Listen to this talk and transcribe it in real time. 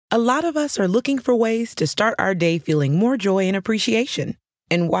A lot of us are looking for ways to start our day feeling more joy and appreciation.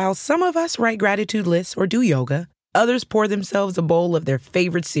 And while some of us write gratitude lists or do yoga, others pour themselves a bowl of their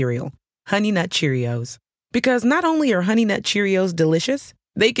favorite cereal, Honey Nut Cheerios. Because not only are Honey Nut Cheerios delicious,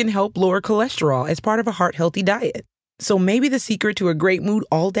 they can help lower cholesterol as part of a heart-healthy diet. So maybe the secret to a great mood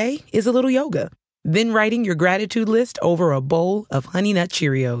all day is a little yoga, then writing your gratitude list over a bowl of Honey Nut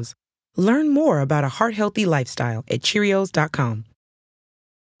Cheerios. Learn more about a heart-healthy lifestyle at Cheerios.com.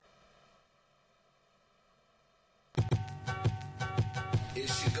 It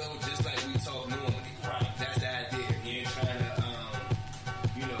should go just like we talk normally. Right. That's the idea. You ain't trying to,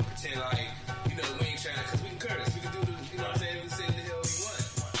 pretend like, we ain't trying to, because we can curse. We can do the, you know what I'm saying? We can say the hell we want.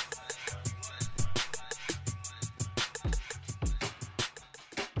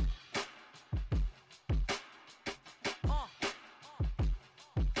 All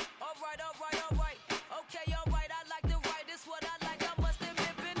right. Okay, all right. I like to write this what I like. I must have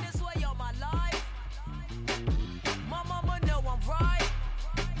been this way all my life. My mama know I'm right.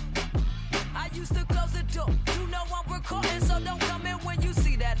 I used to close the door. You know I'm recording, so don't come in when you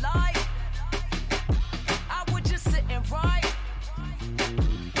see that light. I would just sit and write.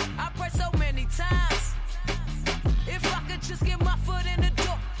 I pray so many times. If I could just get my foot in the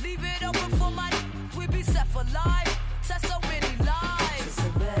door, leave it open for my we'd be set for life. Touch so many lives. Just a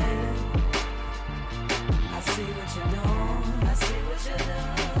bed. I see what you're doing. I see what you're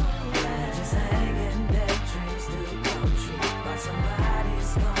doing. Just hanging there, dreams do come true. But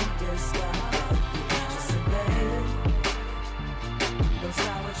somebody's gonna discover you. Just a bed. Don't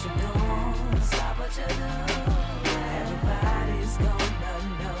stop what you're doing. Don't stop what you're doing. Everybody's gonna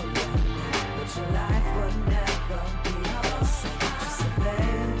know you. But your life will never be the same. Just a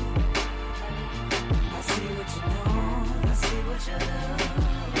bed. I see what you're doing. I see what you're doing.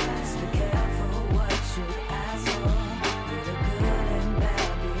 Just be careful what you ask for. Do the good and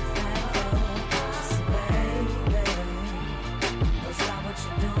bad, be thankful. Just baby, don't stop what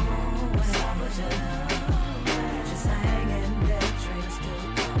you're doing. Don't stop what you're doing. Just hanging there, dreams do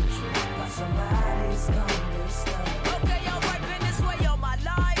come true. But somebody's gonna discover. Okay, all right, been this way all my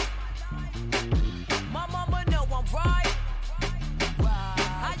life. My mama know I'm right.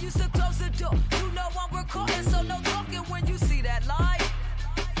 I used to close the door. You know I'm recording, so no talking when you see that light.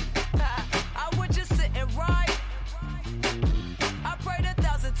 I would just sit and write. I prayed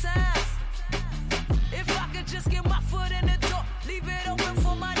 1,000 times. If I could just get my foot in the door, leave it open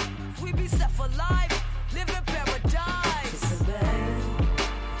for my we be set for life. Live in paradise. Just a bed.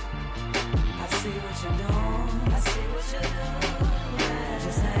 I see what you're doing. I see what you're doing.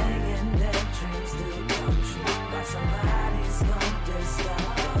 Just hanging there, dreams do come true. But somebody's gonna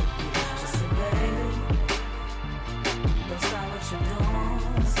discover you. Just a bed. Don't stop what you're doing.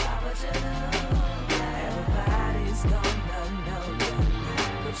 Don't stop what you're doing. Everybody's gonna know you.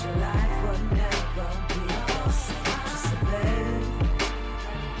 But your life will never be the same. Just a bed.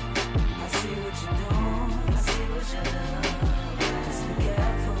 I see what you're doing. I see what you're doing. Just be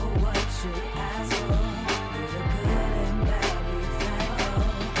careful what you ask for. Do the good and bad, be thankful.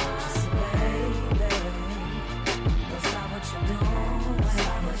 Just baby, don't stop what you're doing. Don't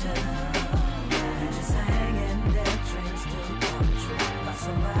stop what you're doing. Just hanging there, dreams do come true. But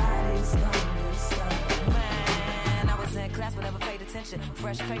somebody's gonna discover. Man, I was in class but never paid attention.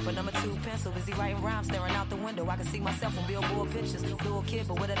 Fresh paper, number 2 pencil. Busy writing rhymes, staring out the window. I can see myself on billboard pictures. Little kid,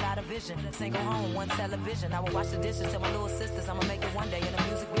 but with a lot of vision. Single home, one television. I would wash the dishes, tell my little sisters I'ma make it one day in the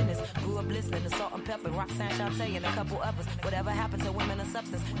music business. Grew up listening to Salt and Pepper, Roxanne Shante, and a couple others. Whatever happened to women and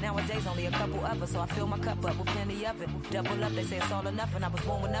substance? Nowadays, only a couple others. So I fill my cup up with plenty of it. Double up, they say it's all or nothing. I was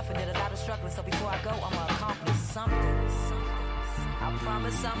born with nothing, did a lot of struggling. So before I go, I'ma accomplish something. I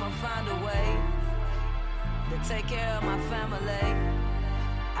promise I'ma find a way to take care of my family.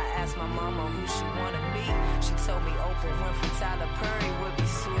 I asked my mama who she wanted me. She told me Oprah Winfrey, Tyler Perry would be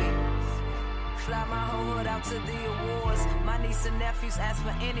sweet. Fly my whole hood out to the awards. My niece and nephews ask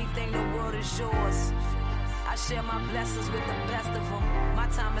for anything, the world is yours. I share my blessings with the best of them. My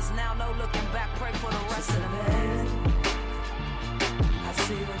time is now, no looking back. Pray for the rest of them. I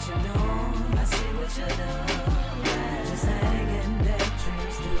see what you're doing. I see what you're doing. Just hanging there,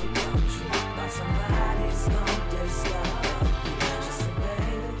 dreams do come true. But somebody's gonna discover. Just a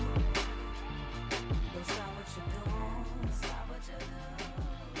baby. Don't stop what you're doing. Don't stop what you're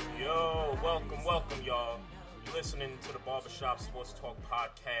doing. Yo, welcome, y'all. You're listening to the Barbershop Sports Talk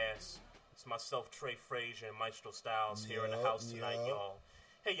podcast. It's myself, Trey Frazier, and Maestro Styles here in the house tonight, y'all.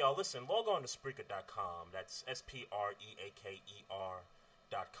 Hey, y'all, listen, log on to Spreaker.com. That's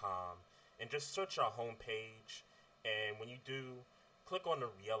Spreaker.com. And just search our homepage. And when you do, click on the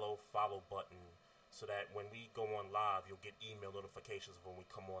yellow follow button so that when we go on live, you'll get email notifications of when we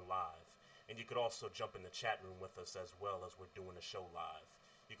come on live. And you could also jump in the chat room with us as well as we're doing the show live.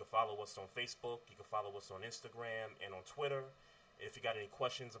 You can follow us on Facebook, you can follow us on Instagram and on Twitter. If you got any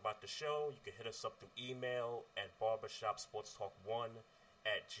questions about the show, you can hit us up through email at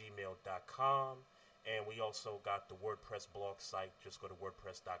barbershopsportstalk1@gmail.com. And we also got the WordPress blog site. Just go to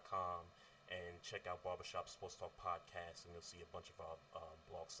wordpress.com and check out Barbershop Sports Talk Podcast, and you'll see a bunch of our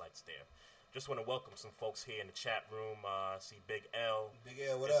blog sites there. Just want to welcome some folks here in the chat room. I see Big L. Big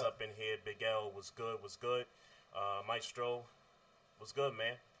L, what is up? in here. Big L, was good. Maestro, what's good,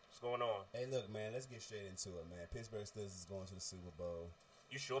 man? What's going on? Hey, look, man, let's get straight into it, man. Pittsburgh Steelers is going to the Super Bowl.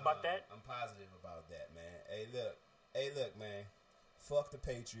 You sure about that? I'm positive about that, man. Hey, look, man. Fuck the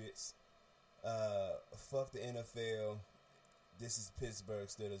Patriots. Fuck the NFL. This is Pittsburgh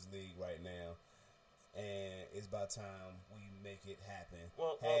Steelers League right now. And it's about time we make it happen.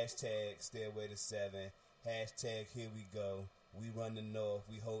 Hashtag Stairway to 7. Hashtag here we go. We run the North.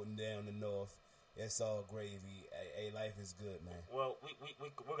 We holding down the North. It's all gravy. Hey, life is good, man. Well,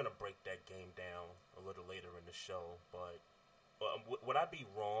 we're going to break that game down a little later in the show. But would I be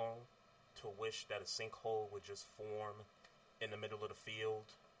wrong to wish that a sinkhole would just form in the middle of the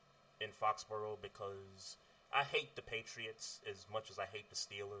field in Foxborough? Because I hate the Patriots as much as I hate the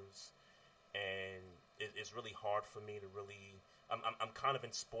Steelers. And it's really hard for me to really. I'm kind of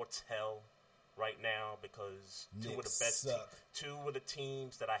in sports hell right now because two of the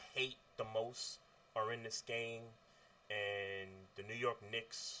teams that I hate the most are in this game, and the New York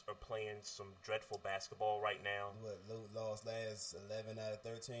Knicks are playing some dreadful basketball right now. What, lost last 11 out of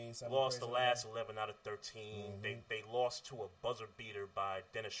 13? Lost the last 11 out of 13. Mm-hmm. They lost to a buzzer beater by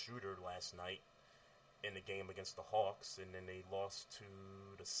Dennis Schroeder last night in the game against the Hawks, and then they lost to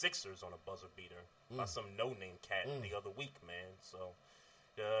the Sixers on a buzzer beater by some no-name cat the other week, man. So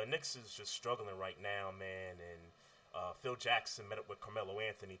the Knicks is just struggling right now, man, and Phil Jackson met up with Carmelo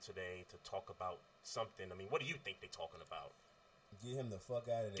Anthony today to talk about something. I mean, what do you think they're talking about? Get him the fuck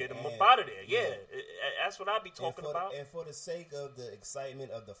out of there. Get him up out of there, yeah. That's what I'd be talking about. And for the sake of the excitement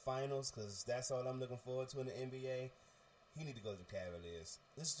of the finals, because that's all I'm looking forward to in the NBA, he need to go to the Cavaliers.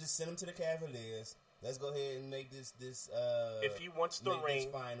 Let's just send him to the Cavaliers. Let's go ahead and make this if he wants the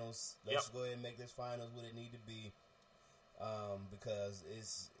ring, finals. Let's go ahead and make this finals what it need to be. Because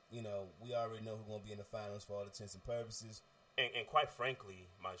it's, we already know who's going to be in the finals for all intents and purposes. And quite frankly,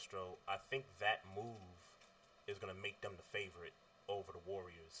 Maestro, I think that move is going to make them the favorite over the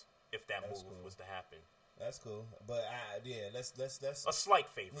Warriors if that move was to happen. That's cool, but let's a slight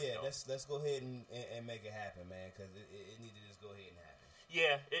favorite. Yeah, let's go ahead and make it happen, man, because it need to just go ahead and happen.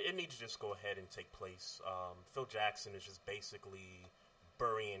 Yeah, it needs to just go ahead and take place. Phil Jackson is just basically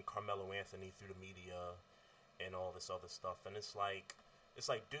burying Carmelo Anthony through the media and all this other stuff, and it's like,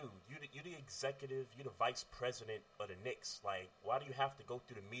 dude, you're the executive, you're the vice president of the Knicks. Like, why do you have to go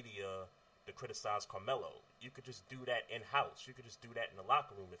through the media to criticize Carmelo? You could just do that in-house. You could just do that in the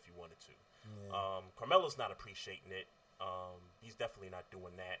locker room if you wanted to. Yeah. Carmelo's not appreciating it. He's definitely not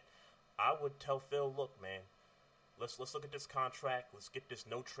doing that. I would tell Phil, look, man, let's look at this contract. Let's get this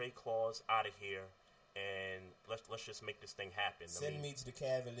no trade clause out of here, and let's just make this thing happen. Send me to the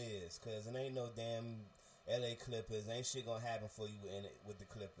Cavaliers, because it ain't no damn L.A. Clippers. Ain't shit gonna happen for you with the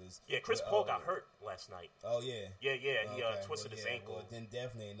Clippers. Yeah, Chris Paul got hurt last night. Oh, yeah. Yeah. He twisted his ankle. Well, then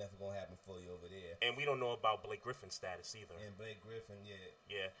definitely ain't nothing gonna happen for you over there. And we don't know about Blake Griffin's status either. And Blake Griffin, yeah.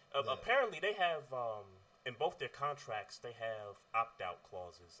 Yeah. Apparently, they have, in both their contracts, they have opt-out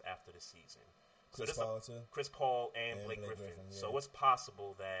clauses after the season. Chris Paul, too? Chris Paul and Blake Griffin. Yeah. So it's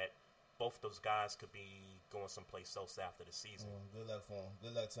possible that both those guys could be going someplace else after the season. Good luck for them.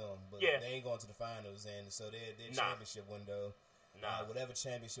 Good luck to them. But they ain't going to the finals, and so their championship window, whatever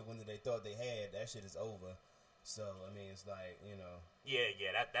championship window they thought they had, that shit is over. So, I mean, it's like,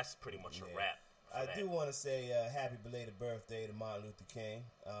 Yeah, that's pretty much a wrap. I do want to say happy belated birthday to Martin Luther King.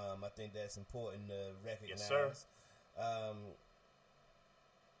 I think that's important to recognize. Yes, sir.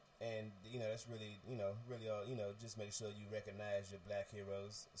 And, that's really all, just make sure you recognize your black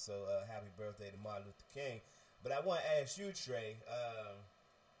heroes. So, happy birthday to Martin Luther King. But I want to ask you, Trey,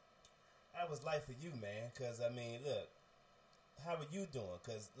 how was life for you, man? Because, I mean, look, how are you doing?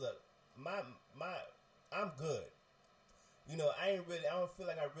 Because, look, I'm good. I don't feel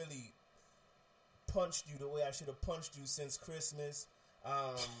like I really punched you the way I should have punched you since Christmas.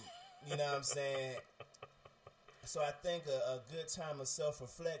 You know what I'm saying? So I think a good time of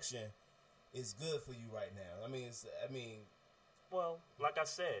self-reflection is good for you right now. Well, like I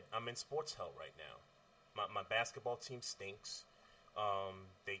said, I'm in sports hell right now. My basketball team stinks.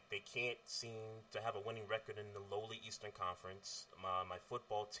 They can't seem to have a winning record in the lowly Eastern Conference. My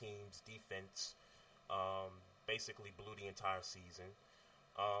football team's defense Basically blew the entire season.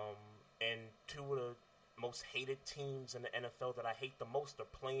 And two of the most hated teams in the NFL that I hate the most are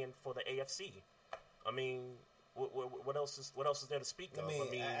playing for the AFC. I mean, what else is there to speak of? I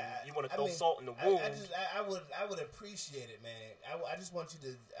mean, you want to throw salt in the wound. I would appreciate it, man. I just want you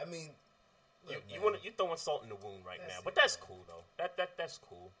to. I mean, look, you're throwing salt in the wound right now, but that's cool though. That's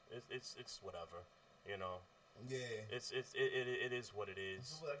cool. It's whatever, you know. Yeah. It is what it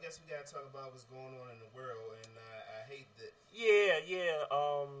is. Well, I guess we gotta talk about what's going on in the world, and I hate that. Yeah.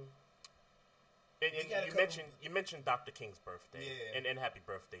 And you mentioned Dr. King's birthday, and happy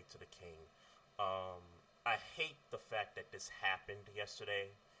birthday to the King. I hate the fact that this happened yesterday,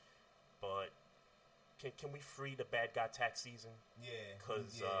 but can we free the bad guy tax season? Yeah,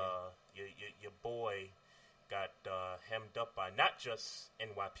 because your boy got hemmed up by not just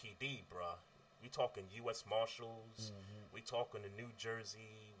NYPD, bruh. We talking U.S. Marshals. We talking the New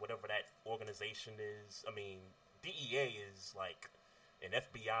Jersey, whatever that organization is. I mean, DEA is like, and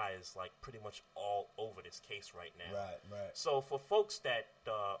FBI is like pretty much all over this case right now. Right. So for folks that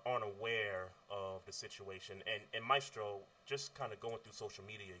aren't aware of the situation, and Maestro, just kind of going through social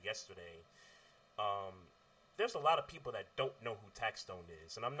media yesterday, there's a lot of people that don't know who Taxstone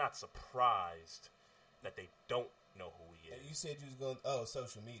is, and I'm not surprised that they don't know who he is. You said you was going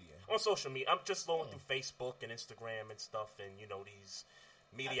social media. On social media, I'm just going through Facebook and Instagram and stuff, and these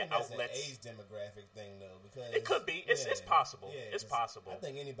media outlets. That's an age demographic thing, though, because it could be. It's possible. Yeah, it's possible. I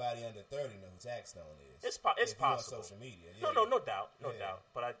think anybody under 30 knows who Taxstone is. It's possible. On social media. Yeah. No doubt.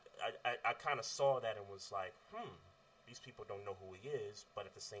 But I kind of saw that and was like, these people don't know who he is, but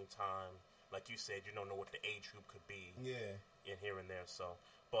at the same time, like you said, you don't know what the age group could be. Yeah. In here and there, so.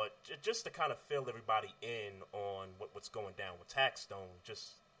 But just to kind of fill everybody in on what's going down with Taxstone,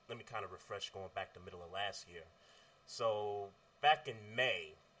 just let me kind of refresh going back to middle of last year. So back in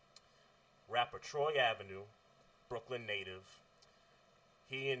May, rapper Troy Avenue, Brooklyn native,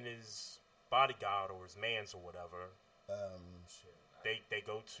 he and his bodyguard or his mans or whatever, they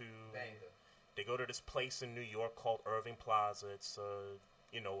go to this place in New York called Irving Plaza. It's a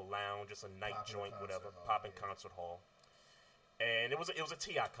lounge, it's a night joint, whatever, popping concert hall. And it was a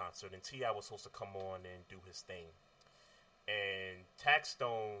T.I. concert, and T.I. was supposed to come on and do his thing. And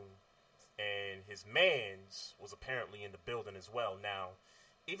Taxstone and his mans was apparently in the building as well. Now,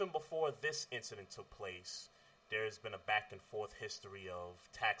 even before this incident took place, there's been a back and forth history of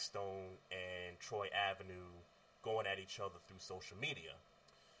Taxstone and Troy Avenue going at each other through social media.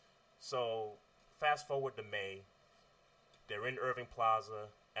 So, fast forward to May, they're in Irving Plaza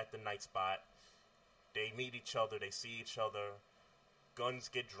at the night spot. They meet each other, they see each other. Guns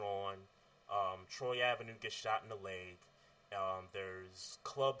get drawn. Troy Avenue gets shot in the leg. There's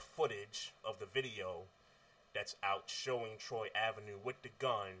club footage of the video that's out showing Troy Avenue with the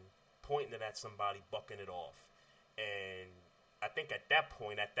gun, pointing it at somebody, bucking it off. And I think at that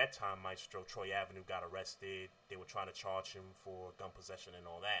point, at that time, Maestro, Troy Avenue got arrested. They were trying to charge him for gun possession and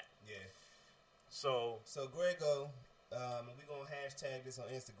all that. Yeah. So Grego, we're going to hashtag this on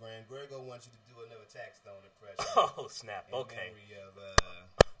Instagram. Grego wants you to do another Taxstone impression. Oh, snap. Okay.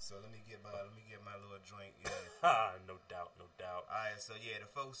 So let me get my little drink. Yeah. No doubt. All right, so the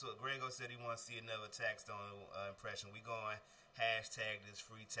folks, Grego said he wants to see another Taxstone impression. We going to hashtag this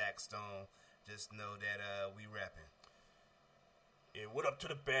free Taxstone. Just know that we rapping. Yeah, what up to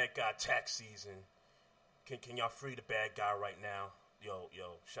the bad guy tax season? Can y'all free the bad guy right now? Yo,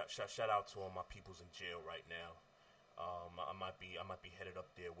 shout out to all my peoples in jail right now. I might be headed up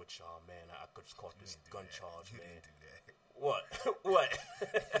there with y'all, man. I could just caught this gun charge, man. Didn't do that. What?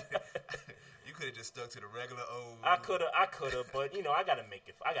 You could have just stuck to the regular old. I could have, but I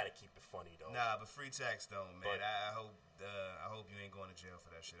gotta keep it funny though. Nah, but free Taxstone, man. But I hope you ain't going to jail for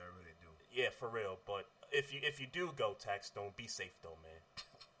that shit. I really do. Yeah, for real. But if you do go Taxstone, be safe though, man.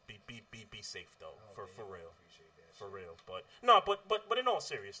 Be safe though, for real. For real, but in all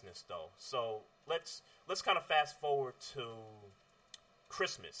seriousness though, so let's kind of fast forward to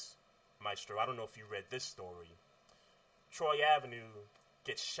Christmas, Maestro. I don't know if you read this story. Troy Avenue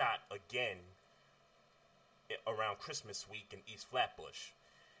gets shot again around Christmas week in East Flatbush,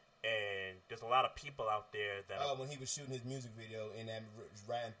 and there's a lot of people out there that. When he was shooting his music video and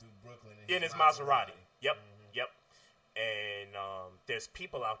riding through Brooklyn in his Maserati. Yep. And there's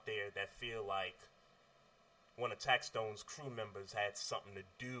people out there that feel like one of Taxstone's crew members had something to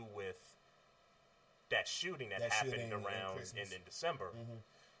do with that shooting that happened around in December. Mm-hmm.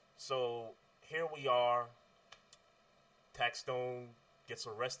 So here we are. Taxstone gets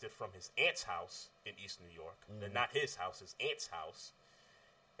arrested from his aunt's house in East New York. Mm-hmm. Not his house, his aunt's house.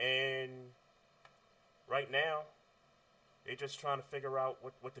 And right now, They're just trying to figure out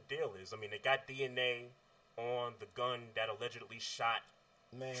what the deal is. I mean, they got DNA on the gun that allegedly shot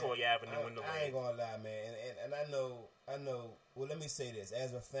Troy Avenue in the I ain't gonna lie, man, and I know. Well, let me say this: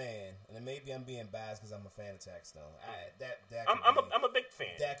 as a fan, and maybe I'm being biased because I'm a fan of Taxstone. I'm a big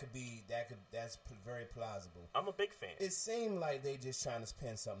fan. That's very plausible. I'm a big fan. It seemed like they just trying to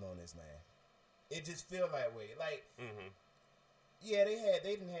pin something on this man. It just feel that way. Like, yeah, they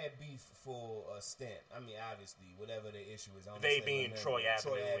didn't have beef for a stint. I mean, obviously, whatever the issue is, they being Troy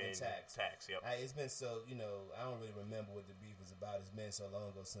Avenue and Tax. Yep. It's been so, I don't really remember what the beef was about. It's been so long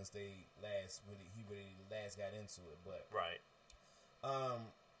ago since he really last got into it. But right.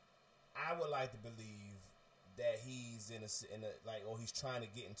 I would like to believe that he's in a or he's trying to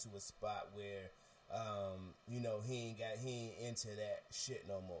get into a spot where, he ain't into that shit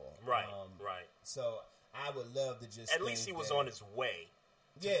no more. Right. Right. So I would love to just at least he was on his way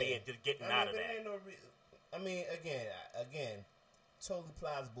to getting out of that. I mean, again, totally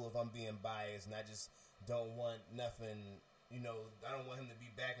plausible if I'm being biased, and I just don't want nothing. I don't want him to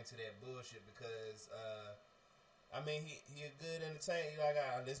be back into that bullshit because, he a good entertainer.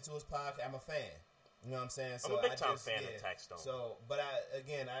 I listen to his podcast. I'm a fan. You know what I'm saying? I'm a big time fan of Taxstone. So, but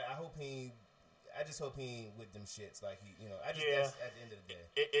I hope I just hope he ain't with them shits. Like that's at the end of the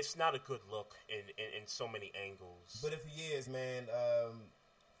day. It's not a good look in so many angles. But if he is, man,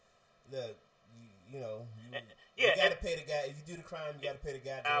 look, you gotta pay the guy. If you do the crime, you gotta pay the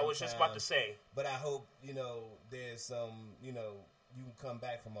guy. I was just about to say. But I hope there's some you can come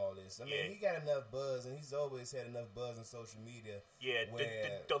back from all this. I mean, he got enough buzz, and he's always had enough buzz on social media. Yeah,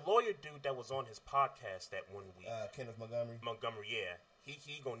 the lawyer dude that was on his podcast that one week, Kenneth Montgomery. Yeah,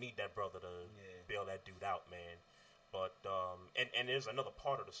 he gonna need that brother to bail that dude out, man. But and there's another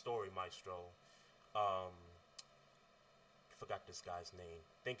part of the story, Maestro. Forgot this guy's name.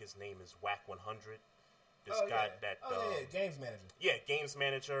 I think his name is Whack 100. Games manager. Yeah, games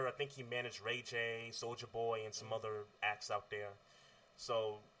manager. I think he managed Ray J, Soulja Boy, and some other acts out there.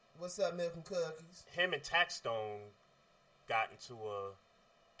 So what's up, Milk and Cookies? Him and Taxstone got into a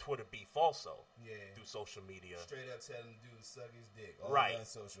Twitter beef also. Yeah. Through social media. Straight up telling the dude to suck his dick. All right. On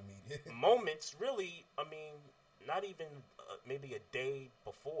social media. Moments, really, I mean, not even maybe a day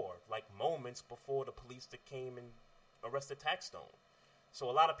before. Like moments before the police that came and arrested Taxstone. So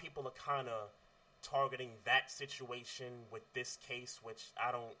a lot of people are kind of targeting that situation with this case, which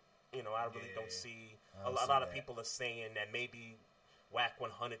I really don't see. A lot of people are saying that maybe Whack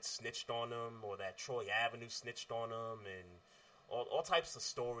 100 snitched on him, or that Troy Avenue snitched on him, and all types of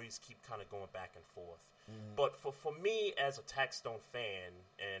stories keep kind of going back and forth. Mm-hmm. But for me, as a Taxstone fan,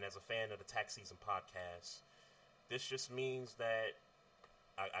 and as a fan of the Tax Season podcast, this just means that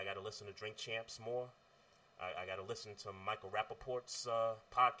I got to listen to Drink Champs more. I got to listen to Michael Rappaport's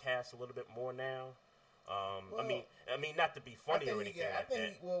podcast a little bit more now. I mean, not to be funny or anything like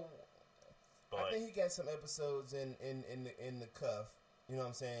that. I think he got some episodes in the cuff. You know what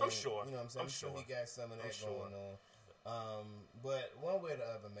I'm saying? I'm sure. You know what I'm saying? I'm sure he got some of that going on. But one way or the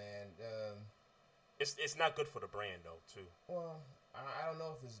other, man. It's not good for the brand, though, too. Well, I don't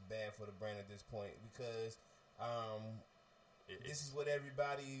know if it's bad for the brand at this point because this is what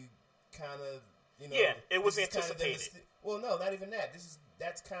everybody kind of. Yeah, it was anticipated. Well, no, not even that.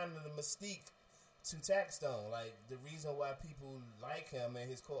 That's kind of the mystique to Taxstone. Like, the reason why people like him and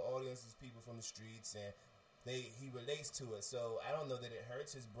his core audience is people from the streets, and he relates to it. So I don't know that it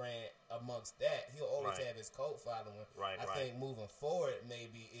hurts his brand amongst that. He'll always have his cult following. I think moving forward,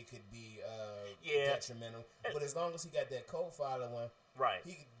 maybe it could be detrimental. But as long as he got that cult following,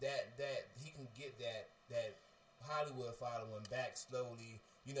 he can get that Hollywood following back slowly.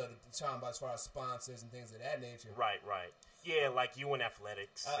 Talking about as far as sponsors and things of that nature. Right. Yeah, like you in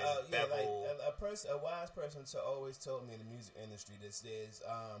athletics. Bevel. Like a wise person always told me in the music industry that says,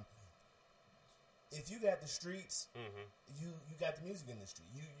 if you got the streets, you got the music industry.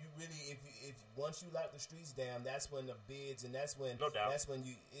 You really, if once you lock the streets down, that's when the bids, and that's when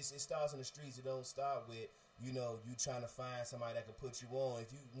it starts in the streets. It don't start with you trying to find somebody that can put you on.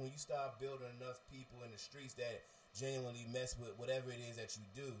 When you start building enough people in the streets that genuinely mess with whatever it is that you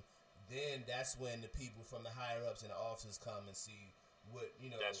do, then that's when the people from the higher ups and the officers come and see what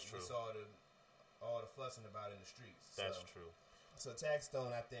That's true. What's all the fussing about in the streets. That's true. So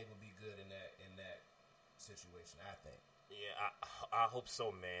Taxstone, I think, would be good in that situation. I think. Yeah, I hope so,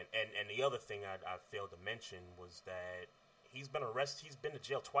 man. And the other thing I failed to mention was that he's been arrested. He's been to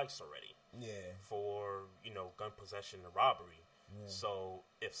jail twice already. Yeah. For gun possession and robbery. Yeah. So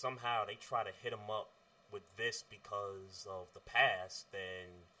if somehow they try to hit him up with this because of the past,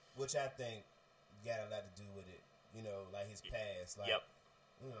 then which I think got a lot to do with it, like his past. Like, Yep.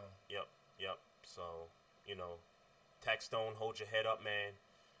 So Tax Stone, hold your head up, man.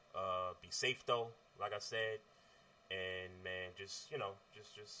 Be safe though, like I said, and man, just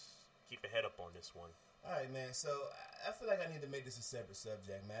keep your head up on this one. All right, man. So I feel like I need to make this a separate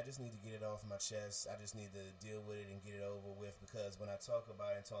subject, man. I just need to get it off my chest. I just need to deal with it and get it over with, because when I talk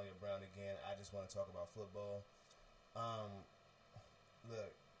about Antonio Brown again, I just want to talk about football.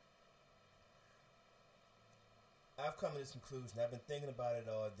 Look, I've come to this conclusion. I've been thinking about it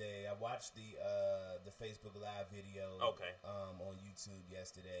all day. I watched the Facebook Live video on YouTube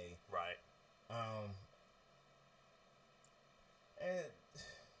yesterday. Right. And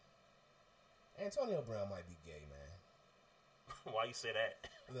Antonio Brown might be gay, man. Why you say that?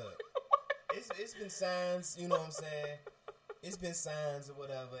 Look, it's been signs, you know what I'm saying? It's been signs or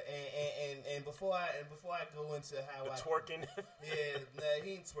whatever. And before I go into how the twerking. Yeah,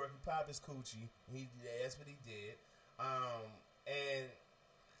 he ain't twerking. He popped his coochie. That's what he did. And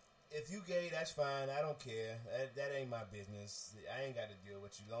if you gay, that's fine. I don't care. That ain't my business. I ain't got to deal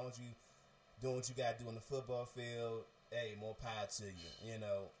with you. As long as you doing what you got to do on the football field, hey, more power to you. You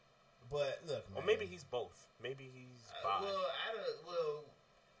know. But look, man. Or maybe he's both. Maybe he's bi.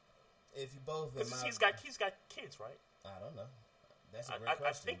 If you both, because he's got kids, right? I don't know. That's a great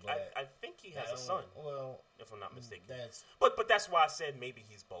question. I think he has a son. Well, if I'm not mistaken. That's but that's why I said maybe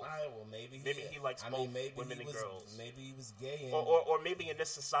he's both. Maybe he likes both women and girls. Maybe he was gay. Or maybe in this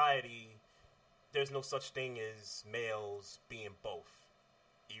society, there's no such thing as males being both.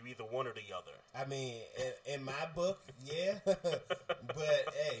 You're either one or the other. I mean, in my book, yeah.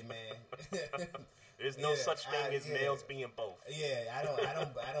 But hey, man. There's no such thing as males being both. Yeah, I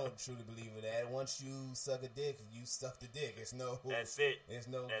don't truly believe in that. Once you suck a dick, you suck the dick. That's it. There's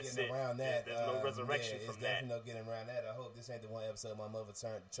no getting around that. There's no resurrection from that. There's no getting around that. I hope this ain't the one episode my mother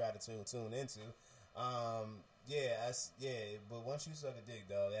tried to tune into. But once you suck a dick,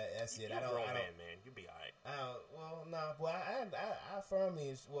 though, that's it. You're a grown man. You be alright. I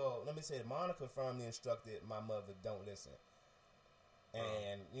firmly. Well, let me say, Monica firmly instructed my mother, don't listen.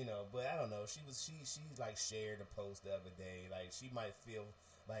 And but I don't know. She like shared a post the other day. Like she might feel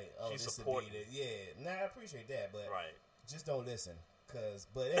like, oh, she's this supporting. would be the, I appreciate that, but right. Just don't listen.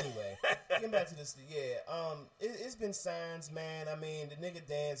 But anyway, getting back to this, it's been signs, man. I mean, the nigga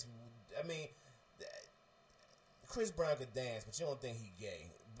dance. I mean, Chris Brown could dance, but you don't think he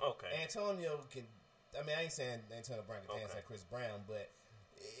gay. Okay. Antonio can. I mean, I ain't saying Antonio Brown can dance like Chris Brown, but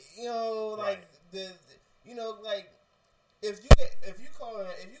If you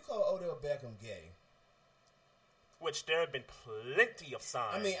call Odell Beckham gay, which there have been plenty of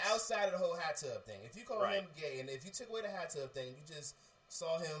signs. I mean, outside of the whole hot tub thing, if you call him gay, and if you took away the hot tub thing, you just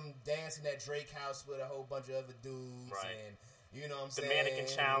saw him dancing at Drake house with a whole bunch of other dudes, and you know what I'm saying, the mannequin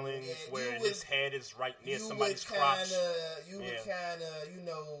challenge where his head is right near somebody's crotch. He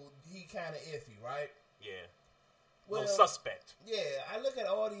kind of iffy, right? Yeah. Well, suspect. Yeah, I look at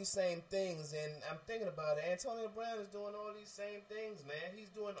all these same things, and I'm thinking about it. Antonio Brown is doing all these same things, man. He's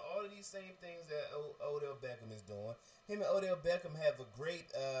doing all of these same things that Odell Beckham is doing. Him and Odell Beckham have a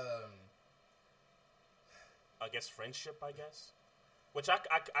great, I guess, friendship, which I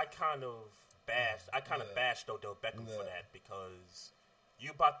kind of bashed. I kind of bashed Odell Beckham for that, because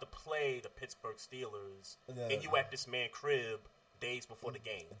you about to play the Pittsburgh Steelers, and you at this man crib days before the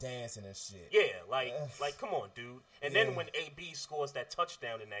game, dancing and shit. Yeah, like come on, dude. And then when AB scores that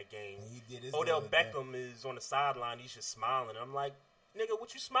touchdown in that game, Odell Beckham is on the sideline. He's just smiling. I'm like, nigga,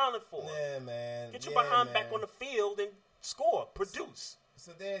 what you smiling for? Yeah, man. Get your behind back on the field and score, produce.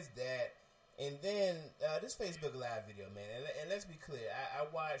 So there's that. And then this Facebook Live video, man. And let's be clear, I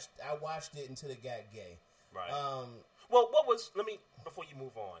watched it until it got gay. Right. Well, before you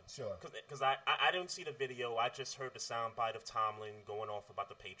move on. Sure. Because I didn't see the video. I just heard the soundbite of Tomlin going off about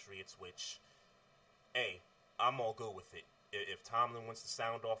the Patriots, which, hey, I'm all good with it. If Tomlin wants to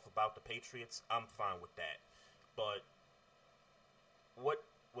sound off about the Patriots, I'm fine with that. But what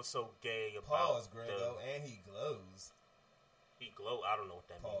was so gay about Pause, Grego, and he glows. He glow. I don't know what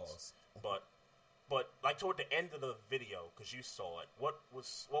that means. But like toward the end of the video, because you saw it, what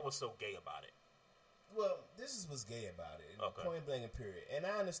was so gay about it? Well, this is what's gay about it. Point blank and period. And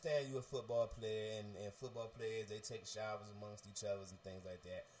I understand you're a football player, and football players, they take showers amongst each other and things like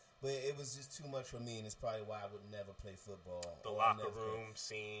that. But it was just too much for me, and it's probably why I would never play football. The locker room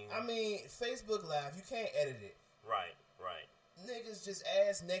scene. I mean, Facebook Live, you can't edit it. Right. Niggas just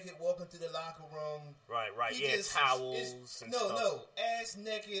ass naked walking through the locker room. Right. Towels and stuff. No. Ass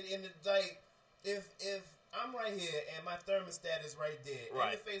naked in the, like, if I'm right here and my thermostat is right there.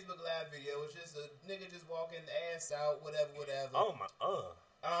 Right. In the Facebook Live video, it's just a nigga just walking ass out, whatever. Oh my.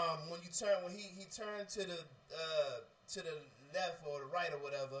 When he turned to the left or the right or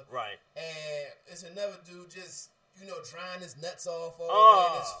whatever. Right. And it's another dude just drying his nuts off all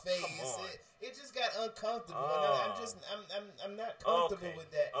Oh, in his face. come on. It just got uncomfortable. Oh. I'm not comfortable Okay,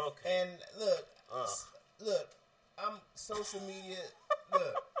 with that. okay. And look, I'm social media.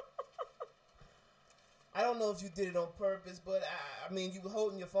 Look, I don't know if you did it on purpose, but I mean, you were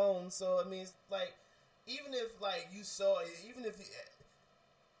holding your phone, so I mean, it's like, even if like you saw it, even if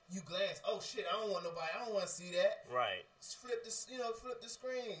you glance, oh shit, I don't want nobody, I don't want to see that. Right. Just flip the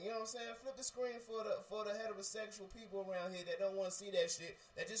screen. You know what I'm saying? Flip the screen for the heterosexual people around here that don't want to see that shit.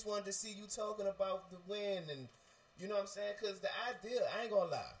 That just wanted to see you talking about the win, and you know what I'm saying? Because the idea, I ain't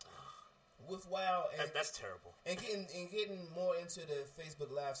gonna lie, with WoW and That's terrible. and getting more into the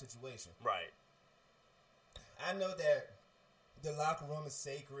Facebook Live situation. Right. I know that the locker room is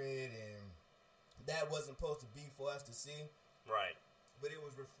sacred, and that wasn't supposed to be for us to see. Right. But it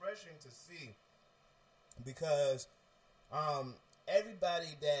was refreshing to see because everybody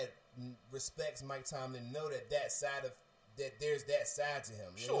that respects Mike Tomlin know that there's that side to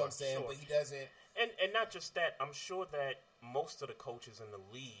him. You know what I'm saying? Sure. But he doesn't. And not just that, I'm sure that most of the coaches in the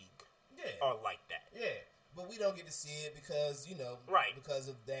league are like that. Yeah. But we don't get to see it because, Right. because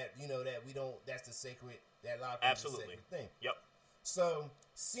of that, that we don't, that's the sacred, that locker room Absolutely. is the sacred thing. Yep. So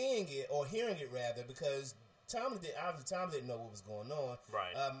seeing it, or hearing it rather, because Tom didn't know what was going on.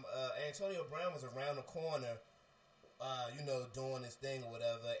 Right. Antonio Brown was around the corner, doing his thing or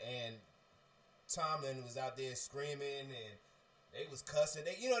whatever, and Tomlin was out there screaming, and they was cussing.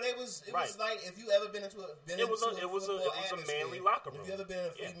 It was like, if you ever been into a manly locker room. If you ever been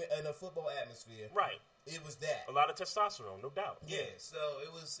in a football atmosphere, Right. it was that. A lot of testosterone, no doubt. Yeah, so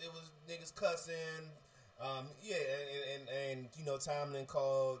it was niggas cussing. And Tomlin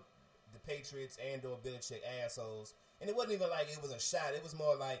called the Patriots and/or Belichick assholes, and it wasn't even like it was a shot. It was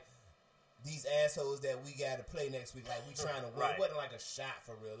more like these assholes that we got to play next week, like we trying to win. Right. It wasn't like a shot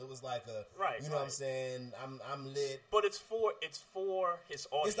for real. It was like a, Right, you know what I'm right. saying? I'm lit. But it's for his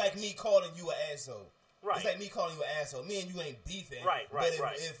audience. It's like me calling you an asshole. Right. It's like me calling you an asshole. Me and you ain't beefing. Right, But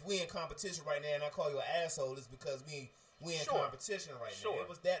right. if we in competition right now and I call you an asshole, it's because we in Sure. competition right Sure. now. It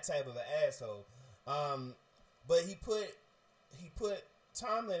was that type of an asshole. But he put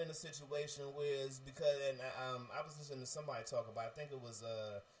Tomlin in a situation where it's because, and I was listening to somebody talk about, I think it was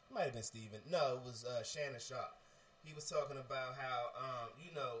it might have been Steven. No, it was Shannon Sharp. He was talking about how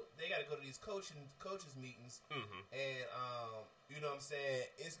they got to go to these coaches meetings, and you know what I'm saying,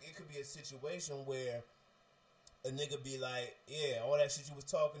 it could be a situation where a nigga be like, yeah, all that shit you was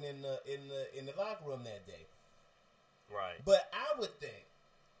talking in the locker room that day. Right. But I would think,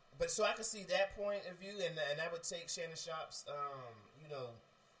 so I could see that point of view, and I would take Shannon Sharp's,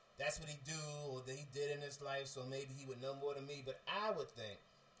 that's what he do, or that he did in his life, so maybe he would know more than me. But I would think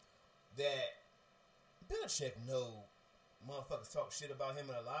that Belichick know motherfuckers talk shit about him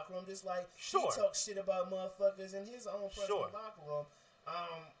in the locker room, just like Sure. he talks shit about motherfuckers in his own personal Sure. locker room.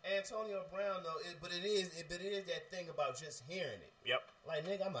 Antonio Brown though, but it is that thing about just hearing it. Yep. Like,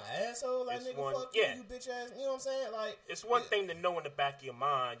 nigga, I'm an asshole. Like, It's nigga, one- fuck yeah. you bitch ass. You know what I'm saying? Like, It's one thing to know in the back of your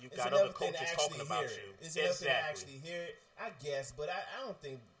mind you it's got another other thing to coaches actually talking about hear you. it. It's another thing to Exactly. actually hear it, I guess. But I don't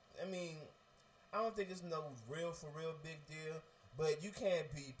think. I mean, I don't think it's no real big deal. But you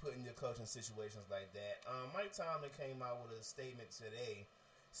can't be put in your coaching situations like that. Mike Tomlin came out with a statement today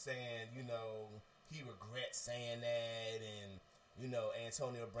saying, he regrets saying that, and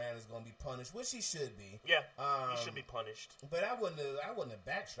Antonio Brown is going to be punished, which he should be. Yeah. He should be punished. But I wouldn't have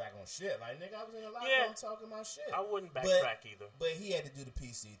backtracked on shit. Like, nigga, I was in the locker Yeah. room talking my shit. I wouldn't backtrack either. But he had to do the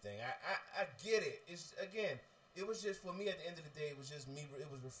PC thing. I get it. It's again, it was just, for me at the end of the day, it was just me. It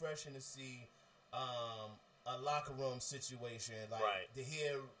was refreshing to see a locker room situation, like Right. to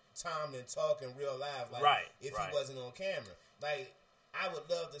hear Tomlin talk in real life, like Right, if right. he wasn't on camera. Like, I would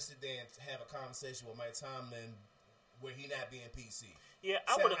love to sit there and have a conversation with Mike Tomlin where he not being PC. Yeah,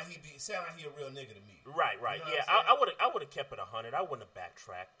 I Sound would like have. sound like he a real nigga to me. Right. You know what Yeah, I'm saying? I would have kept it 100. I wouldn't have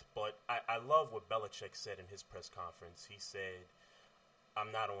backtracked. But I love what Belichick said in his press conference. He said,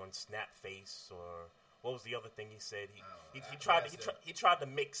 "I'm not on Snapface," or what was the other thing he said? He tried to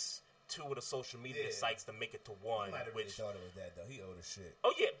mix two of the social media Yeah. sites to make it to He one. might have really Which thought it was that though. He old as shit.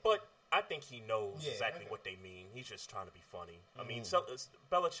 oh yeah, but I think he knows Yeah, exactly okay. what they mean. He's just trying to be funny. I mean,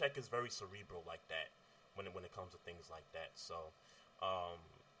 Belichick is very cerebral like that when it comes to things like that. So.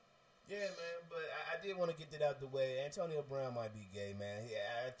 Yeah, man, but I did want to get that out the way. Antonio Brown might be gay, man.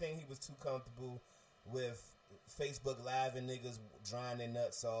 I think he was too comfortable with Facebook Live and niggas drying their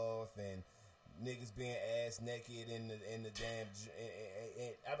nuts off and niggas being ass naked in the damn.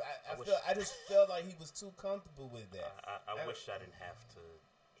 I just felt like he was too comfortable with that. I wish I didn't have to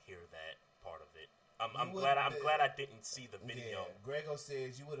hear that part of it. You I'm would glad be- I didn't see the video. Yeah, Grego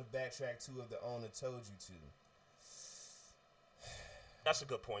says you would have backtracked too if the owner told you to. That's a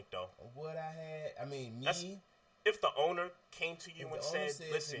good point, though. What I had, I mean, if the owner came to you and said,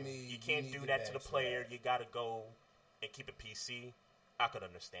 to listen, me, you can't do that to the player, you got to go and keep it PC, I could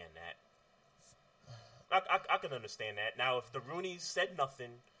understand that. I could understand that. Now, if the Roonies said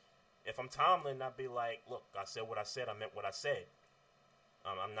nothing, if I'm Tomlin, I'd be like, look, I said what I said, I meant what I said.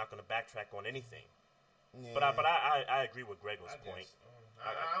 I'm not going to backtrack on anything. Yeah. But I agree with Gregor's point.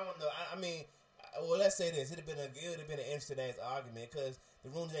 I don't know. I mean, well, let's say this. It would have been an interesting ass argument because the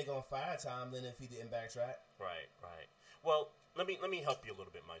Roonies ain't going to fire Tomlin if he didn't backtrack. Right. Well, let me help you a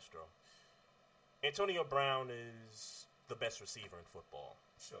little bit, Maestro. Antonio Brown is the best receiver in football.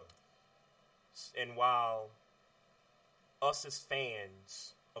 Sure. And while us as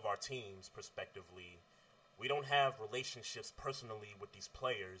fans of our teams, prospectively, we don't have relationships personally with these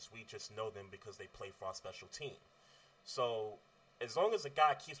players. We just know them because they play for our special team. So as long as a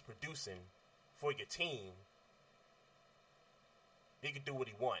guy keeps producing for your team, he can do what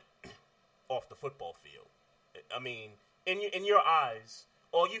he wants off the football field. I mean, in your eyes,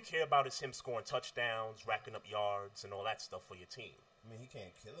 all you care about is him scoring touchdowns, racking up yards, and all that stuff for your team. I mean, he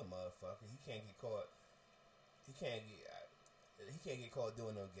can't kill a motherfucker. He can't get caught. He can't get caught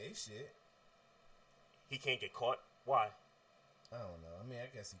doing no gay shit. He can't get caught? Why? I don't know. I mean, I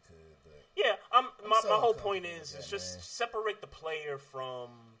guess he could, but yeah. My whole point is just separate the player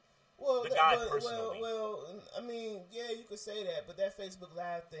from the guy personally. Well, I mean, yeah, you could say that, but that Facebook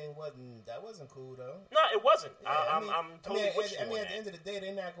Live thing wasn't cool though. No, it wasn't. Yeah, I'm totally with you. I mean, at the end of the day,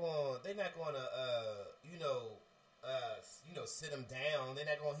 they're not going to sit him down.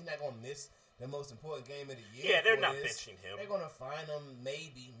 He's not going to miss the most important game of the year. Yeah, they're not benching him. They're going to fine him,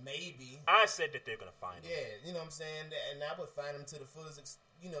 maybe. I said that they're going to fine him. Yeah, you know what I'm saying? And I would fine him to the fullest,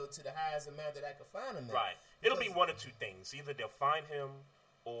 to the highest amount that I could fine him at. Right. It'll be one of two things. Either they'll fine him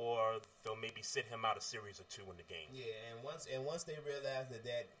or they'll maybe sit him out a series or two in the game. Yeah, and once they realize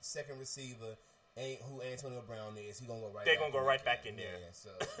that second receiver ain't who Antonio Brown is, he's going to go right They're going to go right back in there. Yeah, so,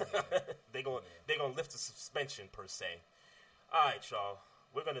 yeah. They're going to lift the suspension, per se. All right, y'all.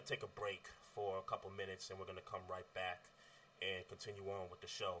 We're going to take a break for a couple minutes, and we're going to come right back and continue on with the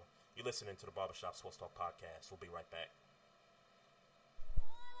show. You're listening to the Barbershop Sports Talk Podcast. We'll be right back.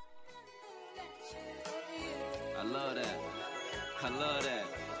 I love that. I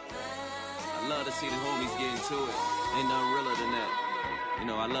love to see the homies get into it. Ain't nothing realer than that.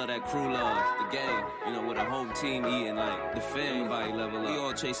 I love that crew love, the gang, with a home team eating like the family level up. We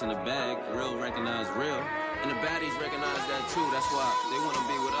all chasing the bag, real recognize real. And the baddies recognize that too, that's why they want to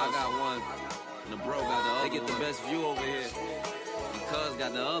be with us. I got one, and the bro got the other. They get the best view over here. And cuz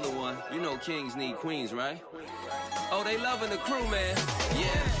got the other one. Kings need queens, right? Oh, they loving the crew, man.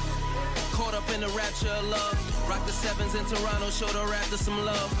 Yeah. Caught up in the rapture of love. Rock the sevens in Toronto, show the Raptors some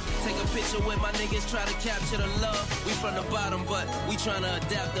love. Take a picture with my niggas, try to capture the love. We from the bottom, but we tryna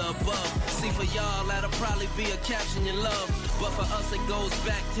adapt the above. See, for y'all, that'll probably be a caption you love. But for us, it goes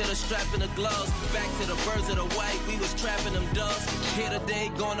back to the strap and the gloves. Back to the birds of the white, we was trapping them doves. Here today,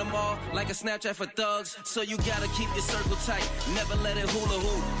 gone tomorrow, like a Snapchat for thugs. So you gotta keep your circle tight, never let it hula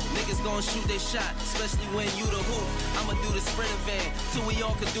hoop. Niggas gon' shoot they shot, especially when you the hoop. I'ma do the sprinter van, till we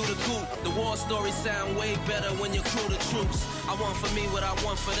all can do the coupe. The war stories sound way better when you crew the troops. I want for me what I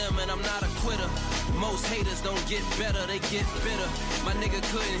want for them, and I'm not a quitter. Most haters don't get better, they get bitter. My nigga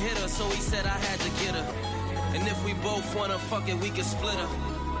couldn't hit her, so he said I had to get her. And if we both wanna fuck it, we can split her.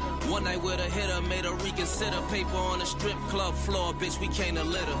 One night with a hitter, made her reconsider. Paper on the strip club floor, bitch, we can't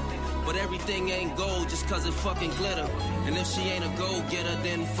litter. But everything ain't gold just cause it fucking glitter. And if she ain't a go-getter,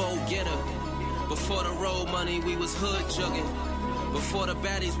 then forget her. Before the road money, we was hood jugging. Before the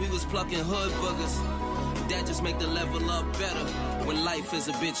baddies, we was plucking hood boogers. That just make the level up better. When life is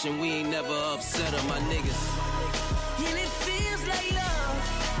a bitch and we ain't never upset her, my niggas. And it feels like love.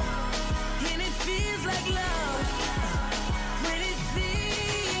 And it feels like love. When it feels.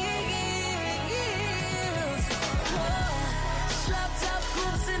 Drop top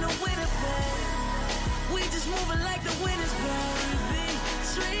groups in the winter, babe. We just moving like the winners, baby.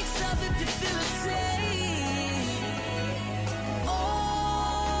 Drinks up if you feel the same.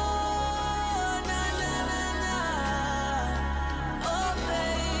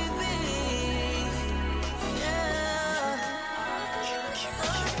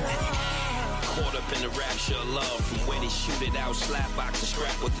 in the rapture of love. From where they shoot it out, slap box and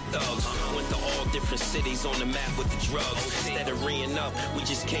strap with the thugs. Went to all different cities on the map with the drugs. Instead of reeing up, we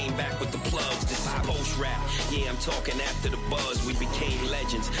just came back with the plugs. This is post-rap. Yeah, I'm talking after the buzz. We became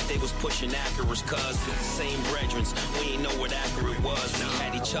legends. They was pushing Acura's cuz. With the same brethrens. We ain't know what Acura was. We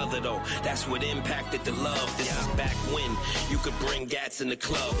had each other though. That's what impacted the love. This is back when you could bring gats in the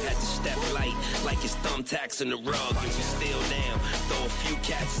club. Had to step light like it's thumbtacks in the rug. And we still down. Throw a few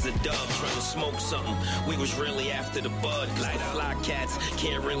cats as a dub. Trying to smoke something. We was really after the bud. Cause the fly cats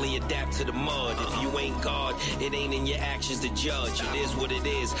can't really adapt to the mud. If you ain't God, it ain't in your actions to judge. It is what it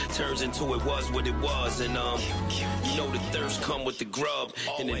is. Turns into it was what it was. And you know the thirst come with the grub.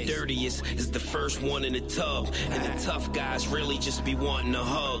 And the dirtiest is the first one in the tub. And the tough guys really just be wanting a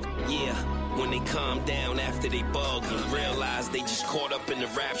hug. Yeah, when they calm down after they bug and realize they just caught up in the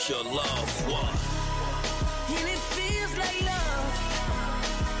rapture of love. What? And it feels like love.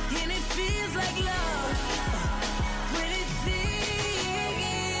 And it feels like love. When it feels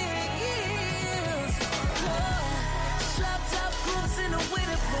Drop top groups in the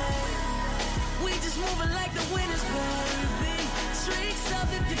winter, babe. We just moving like the winners, baby. Streaks up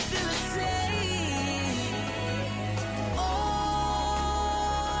if you feel the same. Oh,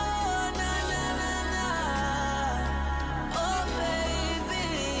 na na na na. Oh, baby.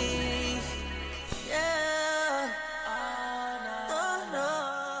 Yeah. Oh, no.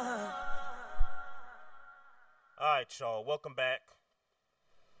 All right, y'all. Welcome back.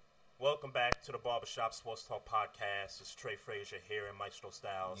 Welcome back to the Barbershop Sports Talk Podcast. It's Trey Frazier here and Maestro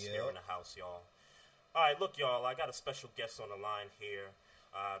Styles here in the house, y'all. All right, look, y'all, I got a special guest on the line here.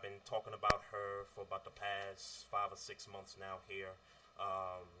 I've been talking about her for about the past 5 or 6 months now here.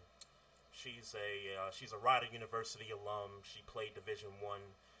 She's a Rider University alum. She played Division I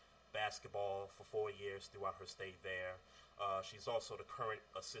basketball for 4 years throughout her stay there. She's also the current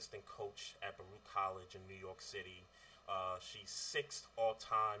assistant coach at Baruch College in New York City. She's 6th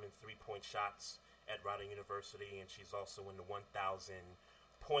all-time in three-point shots at Rider University, and she's also in the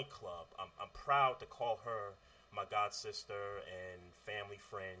 1,000-point club. I'm proud to call her my god sister and family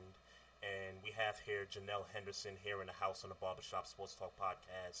friend, and we have here Janelle Henderson here in the house on the Barbershop Sports Talk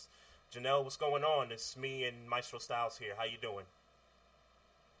Podcast. Janelle, what's going on? It's me and Maestro Styles here. How you doing?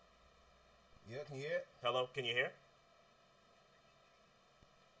 Yeah, can you hear it? Hello, can you hear?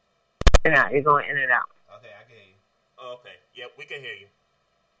 You're going in and out. Okay, I can hear you. Oh, okay. Yep, we can hear you.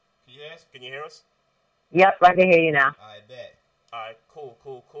 Can you hear us? Can you hear us? Yep, I can hear you now. All right, bet. All right, cool.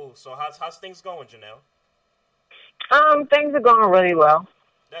 So how's things going, Janelle? Things are going really well.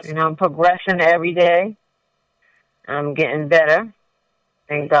 I'm progressing every day. I'm getting better.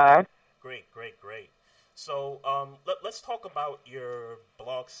 Thank God. Great. So let's talk about your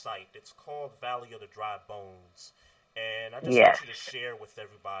blog site. It's called Valley of the Dry Bones, and I just want you to share with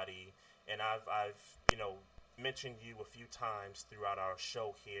everybody. And I've mentioned you a few times throughout our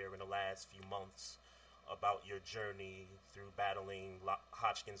show here in the last few months about your journey through battling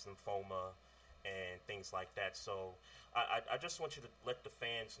Hodgkin's lymphoma and things like that. So I just want you to let the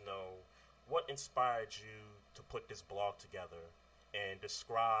fans know what inspired you to put this blog together and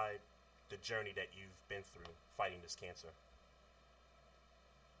describe the journey that you've been through fighting this cancer.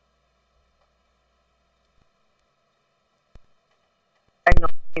 I know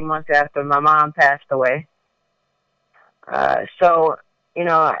 8 months after my mom passed away.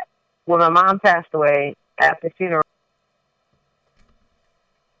 When my mom passed away, after the funeral,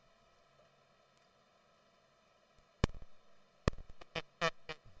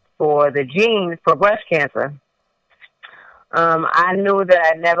 for the gene for breast cancer, I knew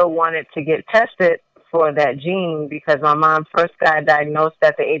that I never wanted to get tested for that gene because my mom first got diagnosed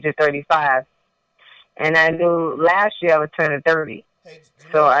at the age of 35. And I knew last year I was turning 30. Hey,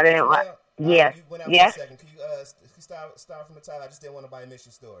 Janelle, so I didn't want... Yes. You went out yes? for a second. Can you start from the top? I just didn't want nobody to miss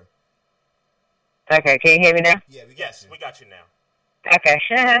your story. Okay, can you hear me now? Yeah, we got you now. Okay.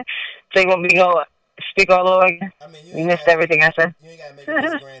 So you want me to go speak all over again? I mean, you missed everything I said? You ain't got to make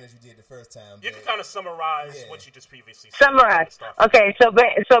it as grand as you did the first time. You can kind of summarize what you just previously said. Summarize. Okay, so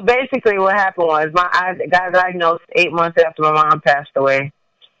basically what happened was I got diagnosed 8 months after my mom passed away.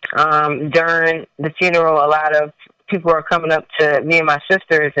 During the funeral, a lot of people were coming up to me and my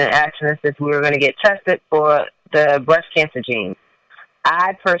sisters and asking us if we were going to get tested for the breast cancer gene.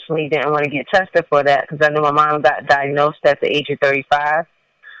 I personally didn't want to get tested for that because I knew my mom got diagnosed at the age of 35.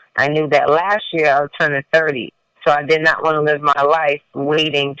 I knew that last year I was turning 30, so I did not want to live my life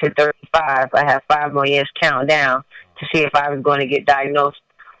waiting to 35. I have 5 more years counting down to see if I was going to get diagnosed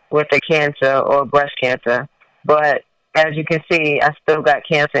with a cancer or breast cancer. But as you can see, I still got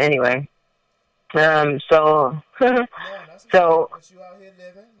cancer anyway. So but you out here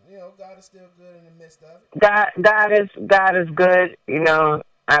living. God is still good in the midst of it. God is good. You know,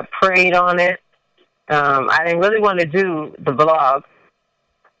 I prayed on it. I didn't really want to do the blog.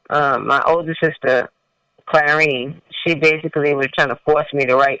 My older sister, Clarine, she basically was trying to force me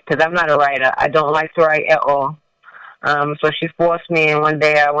to write because I'm not a writer. I don't like to write at all. So she forced me, and one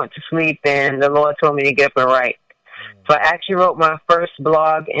day I went to sleep, and the Lord told me to get up and write. So I actually wrote my first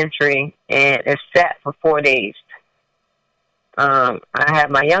blog entry, and it sat for 4 days. I had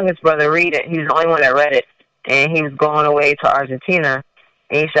my youngest brother read it. He was the only one that read it, and he was going away to Argentina.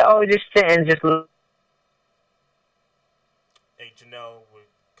 And he said, "Oh, just sit and just look." Hey, Janelle, we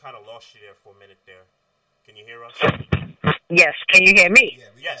kind of lost you there for a minute there. Can you hear us? Yes, can you hear me?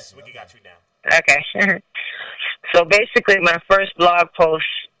 Yeah, We got you now. Okay. So basically, my first blog post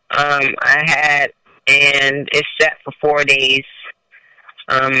I had, and it sat for 4 days.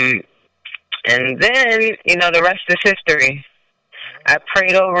 And then, you know, the rest is history. I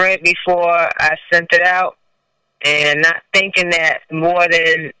prayed over it before I sent it out, and not thinking that so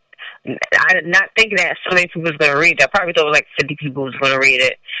many people was going to read it. I probably thought like 50 people was going to read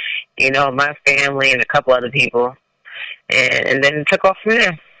it. You know, my family and a couple other people. And then it took off from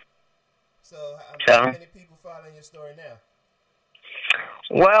there. So how many people following your story now?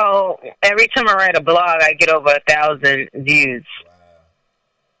 Well, every time I write a blog, I get over 1,000 views.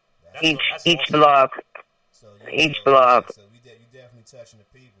 Wow. Each awesome. blog. So Each blog. So you definitely touching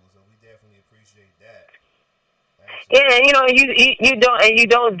the people. So we definitely appreciate that. Yeah, you know, you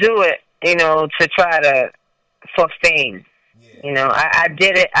don't do it, you know, to try to for fame. Yeah. You know, I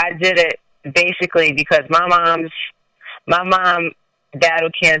did it basically because my mom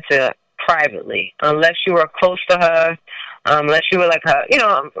battled cancer privately. Unless you were close to her, unless you were like her, you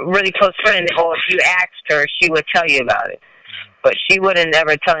know, really close friend, or if you asked her, she would tell you about it. But she wouldn't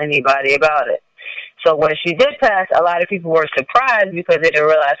ever tell anybody about it. So when she did pass, a lot of people were surprised because they didn't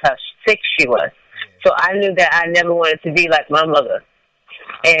realize how sick she was. So I knew that I never wanted to be like my mother.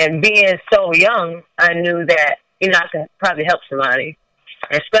 And being so young, I knew that, you know, I could probably help somebody.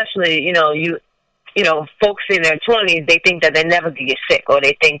 Especially, you know, folks in their 20s, they think that they never could get sick, or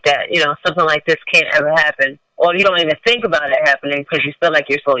they think that, you know, something like this can't ever happen. Or you don't even think about it happening because you feel like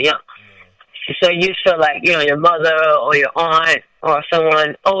you're so young. So you feel like, you know, your mother or your aunt or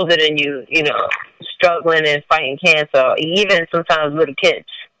someone older than you, you know, struggling and fighting cancer, or even sometimes little kids.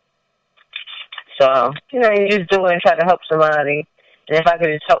 So, you know, you just do it and try to help somebody. And if I could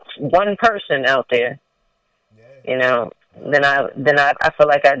just help one person out there, you know, then I feel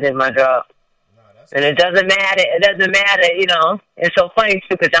like I did my job. And it doesn't matter, you know. It's so funny,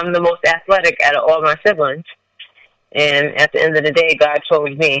 too, because I'm the most athletic out of all my siblings. And at the end of the day, God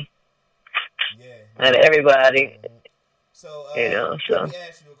chose me. Out of everybody. So, you know, let me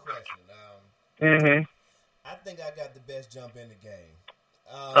ask you a question. I think I got the best jump in the game.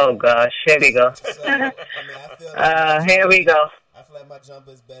 Oh, gosh. Here we go. So, I mean, I feel like here we go. I feel like my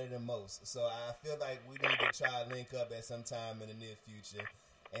jumper is better than most. So I feel like we need to try to link up at some time in the near future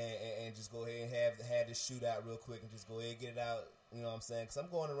and just go ahead and have this shootout real quick and just go ahead and get it out. You know what I'm saying? Because I'm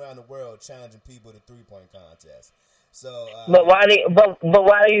going around the world challenging people to 3-point contests. So, but why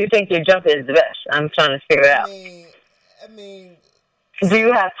do you think your jumper is the best? I'm trying to figure it out. I mean, do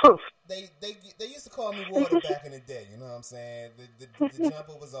you have proof? They used to call me Water back in the day. You know what I'm saying? The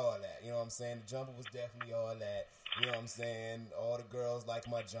jumper was all that. You know what I'm saying? The jumper was definitely all that. You know what I'm saying? All the girls like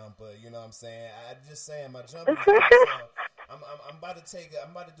my jumper. You know what I'm saying? I'm just saying my jumper. I'm about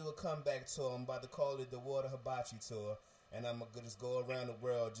to do a comeback tour. I'm about to call it the Water Hibachi tour. And I'm going to just go around the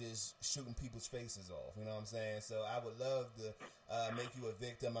world just shooting people's faces off. You know what I'm saying? So I would love to make you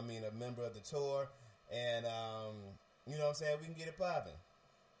a member of the tour. And, you know what I'm saying? We can get it popping.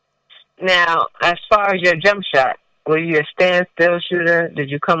 Now, as far as your jump shot, were you a standstill shooter? Did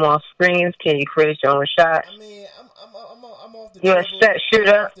you come off screens? Can you create your own shot? I mean, I'm off the You're dribble. You're a set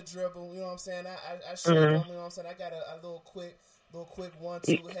shooter? I'm off the dribble, you know what I'm saying? I shoot, you know what I'm saying? I got a little quick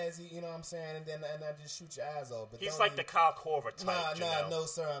 1-2 hezzy, you know what I'm saying? And then I just shoot your eyes off. But he's like the Kyle Korver type. No,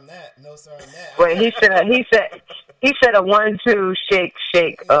 sir, I'm not. Wait, he said a 1-2 shake.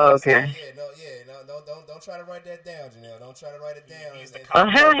 You know Oh, okay. Don't try to write that down, Janelle. Don't try to write it down. He's the Kyle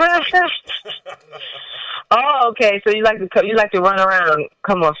Korver. Oh, okay. So you like to run around,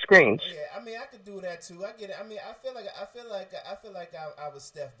 come off screens. Yeah, I mean, I could do that too. I get it. I mean, I feel like I was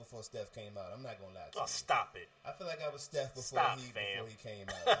Steph before Steph came out. I'm not gonna lie to you. Oh, stop it. I feel like I was Steph before he came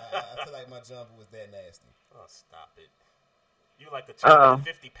out. I feel like my jumper was that nasty. Oh, stop it. You like a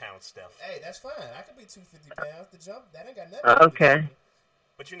 250-pound Steph. Hey, that's fine. I could be 250 pounds. The jump that ain't got nothing. Okay.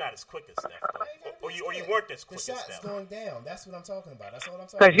 But you're not as quick as Steph, though. Or you weren't as quick as Steph. The shot's going down. That's what I'm talking about. That's all I'm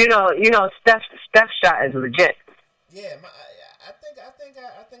talking about. Because, you know, Steph's shot is legit. Yeah,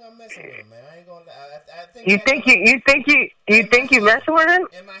 think I'm messing with him, man. I ain't gonna lie. I think You think you messing with him?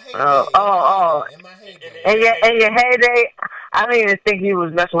 in my heyday. Oh. In my heyday. In your heyday, I don't even think you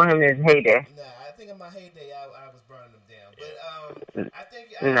was messing with him in his heyday. Nah, I think in my heyday I was burning them down. But I think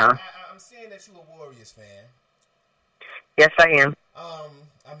No. I'm seeing that you a Warriors fan. Yes, I am. I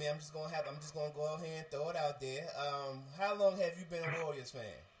mean, I'm just gonna go ahead and throw it out there. How long have you been a Warriors fan?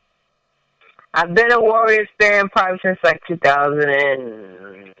 I've been a Warriors fan probably since like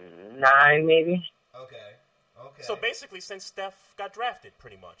 2009, maybe. Okay. So basically, since Steph got drafted,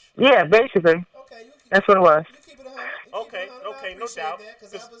 pretty much. Yeah, basically. Okay, that's what it was. You keep it 100. Okay, no doubt.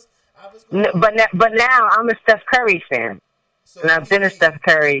 But now I'm a Steph Curry fan, So and I've been a Steph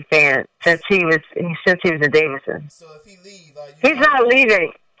Curry fan since he was in Davidson. So if he leave, he's not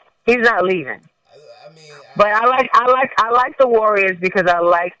leaving. He's not leaving. I mean, but I like the Warriors because I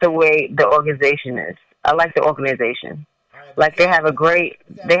like the way the organization is. I like the organization. Right, like they have a great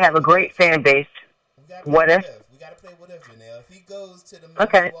fan base. What if? We gotta play what if, Janelle. If he goes to the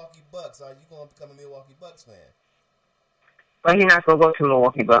Okay. Milwaukee Bucks, are you gonna become a Milwaukee Bucks fan? But he's not gonna go to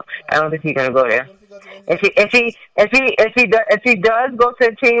Milwaukee Bucks. I don't think he's gonna go there. If he does go to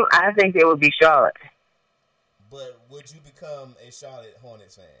a team, I think it would be Charlotte. But would you become a Charlotte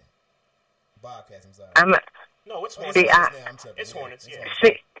Hornets fan? Bobcats, I'm sorry. No, it's Hornets. It's Hornets. Yeah.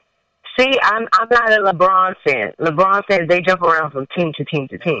 See, I'm not a LeBron fan. LeBron fans, they jump around from team to team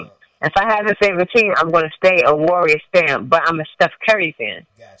to team. If I have a favorite team, I'm going to stay a Warriors fan, but I'm a Steph Curry fan.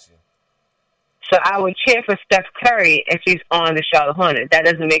 Gotcha. So I would cheer for Steph Curry if he's on the Charlotte Hornets. That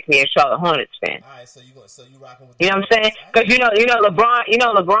doesn't make me a Charlotte Hornets fan. All right, so you rocking with? You know what I'm saying? Because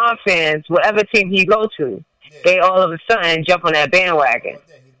LeBron fans, whatever team he go to, they all of a sudden jump on that bandwagon. He's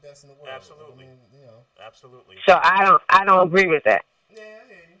the best in the world. Absolutely. Absolutely. So I don't agree with that. Yeah, I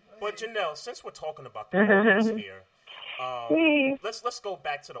hear you. But Janelle, since we're talking about the Warriors here, let's go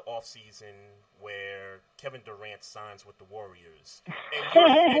back to the offseason where Kevin Durant signs with the Warriors.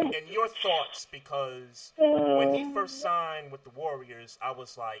 And your thoughts, because when he first signed with the Warriors, I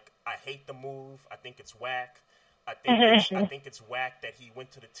was like, I hate the move. I think it's whack. I think it's whack that he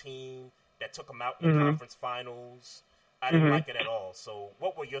went to the team that took him out in the conference finals. I didn't like it at all. So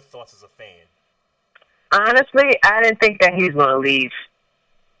what were your thoughts as a fan? Honestly, I didn't think that he was going to leave.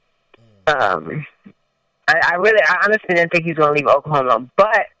 I honestly didn't think he was going to leave Oklahoma.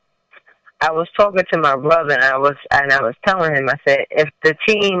 But I was talking to my brother, and I was telling him, I said, if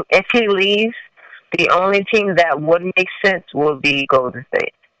he leaves, the only team that would make sense would be Golden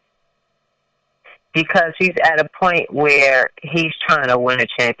State. Because he's at a point where he's trying to win a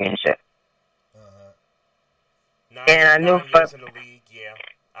championship. And I knew years in the league, yeah,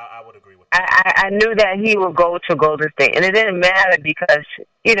 I would agree with that. I knew that he would go to Golden State, and it didn't matter because,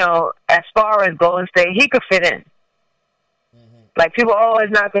 as far as Golden State, he could fit in. Like, people always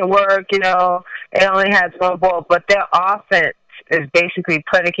not going to work, it only has one ball, but their offense is basically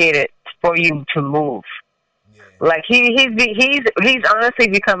predicated for you to move. Yeah. Like, he's honestly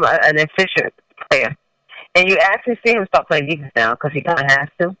become an efficient player. And you actually see him start playing defense now because he kind of has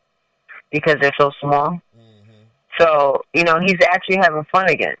to because they're so small. So, he's actually having fun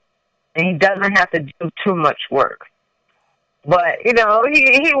again. And he doesn't have to do too much work. But, he went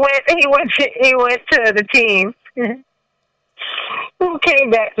to the team who came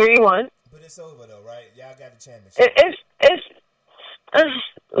back 3-1. But it's over though, right? Y'all got the championship.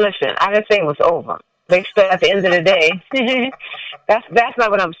 Listen, I didn't say it was over. They still, at the end of the day, that's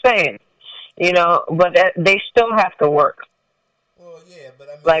not what I'm saying. But they still have to work. Well, yeah, but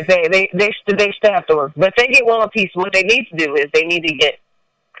I mean, like they still have to work. But if they get one more piece, what they need to do is they need to get.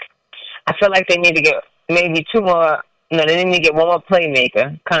 I feel like they need to get maybe two more. No, they need to get one more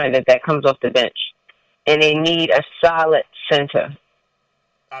playmaker, kind of that comes off the bench, and they need a solid center.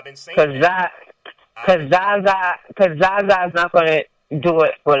 I've been saying because Zaza's not going to do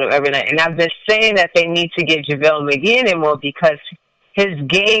it for them every night, and I've been saying that they need to get JaVale McGee anymore because his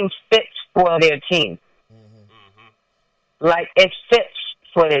game fits for their team. Like, it fits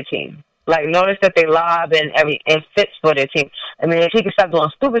for their team. Like, notice that they lob and it fits for their team. I mean, if he could stop doing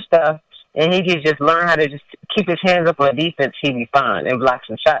stupid stuff and he could just learn how to just keep his hands up on defense, he'd be fine. And block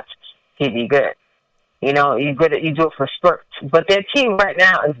some shots, he'd be good. You do it for spurts. But their team right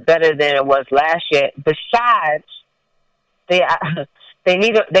now is better than it was last year. Besides, they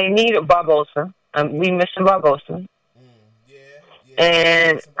need a Barbosa. We miss Barbosa.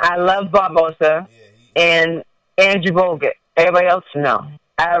 And I love Barbosa. And Andrew Bogut. Everybody else, no.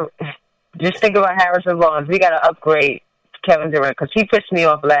 Just think about Harrison Barnes. We got to upgrade Kevin Durant because he pissed me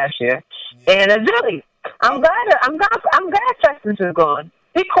off last year. And Azili, I'm glad Sexton is gone.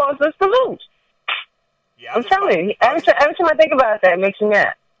 He caused us to lose. Yeah, I'm telling you, every time I think about that, it makes me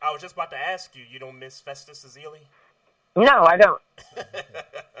mad. I was just about to ask you. You don't miss Festus Ezeli? No, I don't.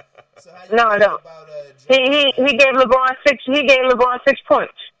 So how you No, I feel don't. about, He gave LeBron 6. He gave LeBron 6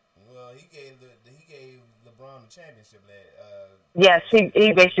 points. Well, he gave LeBron the championship. Yes,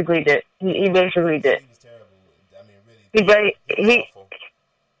 he basically did. He basically did. He was terrible. I mean, really. He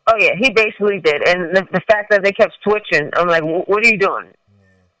oh yeah, he basically did. And the fact that they kept switching, I'm like, what are you doing?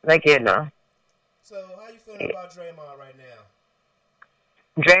 Yeah. Like, you know. So how you feeling about Draymond right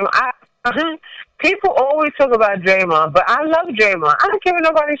now? Draymond, people always talk about Draymond, but I love Draymond. I don't care what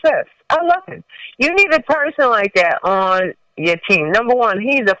nobody says. I love him. You need a person like that on your team. Number one,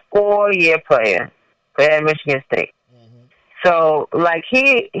 he's a 4-year player at Michigan State. Mm-hmm. So, like,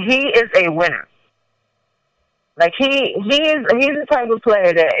 he is a winner. Like, he's the type of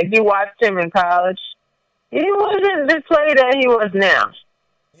player that if you watched him in college, he wasn't the player that he was now.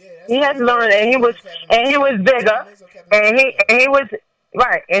 Yeah, he had to learn, and he was bigger, and he was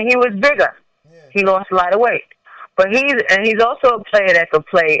right, and he was bigger. Yeah. He lost a lot of weight, but he's also a player that could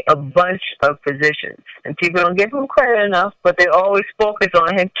play a bunch of positions, and people don't give him credit enough, but they always focus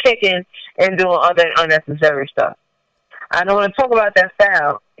on him kicking and doing other unnecessary stuff. I don't want to talk about that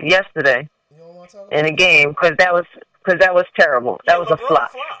foul yesterday in the game because that was terrible. That was a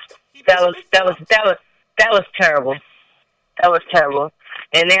flop. That was terrible. That was terrible.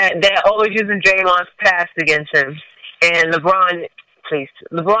 And they're always using Draymond's past against him. And LeBron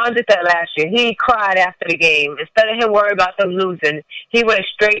did that last year. He cried after the game. Instead of him worrying about them losing, he went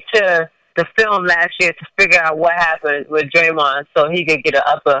straight to the film last year to figure out what happened with Draymond so he could get an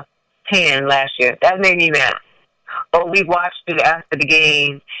upper hand last year. That made me mad. Oh, we watched it after the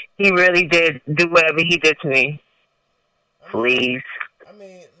game. He really did do whatever he did to me. Please. I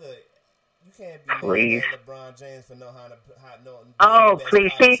mean, look, you can't be mad at LeBron James for knowing how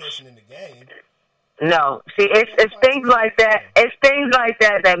please, see. In the game. No, see, it's things like that. It's things like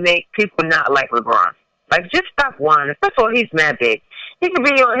that that make people not like LeBron. Like, just stop whining. First of all, he's mad big. He could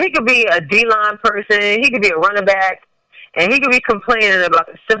be a D-line person. He could be a running back, and he could be complaining about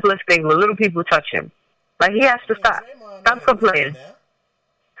the simplest things when little people touch him. Like, he has to stop. Stop complaining.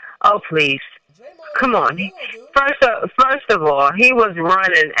 Oh, please. Come on. First of all, he was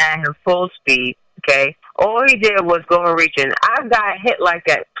running at his full speed, okay? All he did was go and reach in. I've got hit like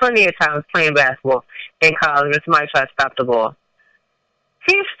that plenty of times playing basketball in college when somebody tried to stop the ball.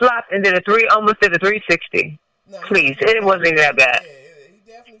 He flopped and almost did a 360. No, please, it wasn't even that bad. Yeah,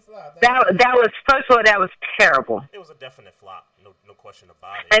 he definitely flopped. That was, first of all, that was terrible. It was a definite flop, no question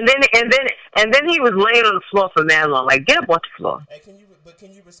about it. And then he was laying on the floor for mad long. Like, get up off the floor. Hey, can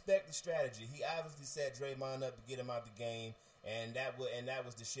you respect the strategy? He obviously set Draymond up to get him out the game, and that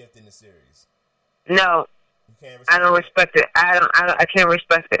was the shift in the series. No, I don't respect it. I can't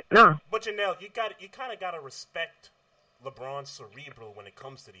respect it. No. But Janelle, you kind of got to respect LeBron's cerebral when it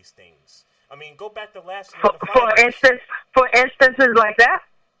comes to these things. I mean, go back to last year. For instances like that.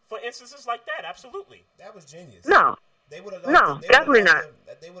 For instances like that, absolutely. That was genius. No. Definitely not.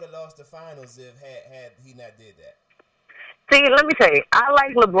 They would have lost the finals if had he not did that. See, let me tell you, I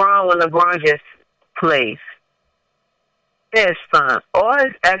like LeBron when LeBron just plays. It's fun. All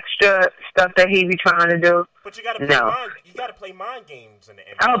his extra stuff that he be trying to do. But you got to play mind games in the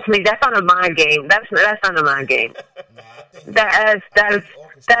NBA. Oh, please, that's not a mind game. That's not a mind game. That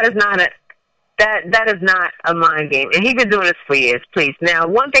is not a mind game. And he's been doing this for years, please. Now,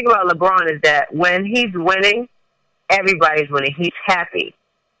 one thing about LeBron is that when he's winning, everybody's winning. He's happy.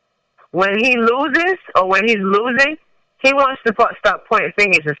 When he loses or when he's losing, he wants to start pointing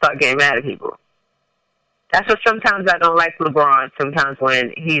fingers and start getting mad at people. That's what sometimes I don't like LeBron, sometimes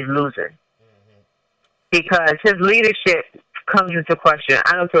when he's losing. Mm-hmm. Because his leadership comes into question.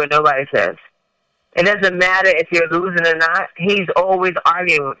 I don't care what nobody says. It doesn't matter if you're losing or not. He's always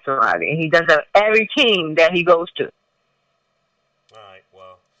arguing with somebody. He does that every team that he goes to. All right,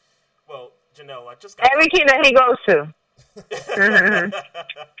 well, Janelle, I just got every team that he goes to.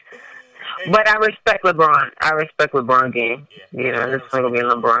 But I respect LeBron. I respect LeBron game. Yeah, you know, this is going to be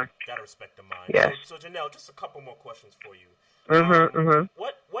LeBron. Gotta respect the mind. Yes. So Janelle, just a couple more questions for you.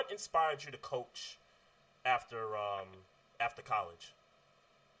 What inspired you to coach after college?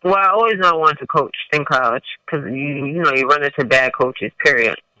 Well, I always know I wanted to coach in college because you run into bad coaches.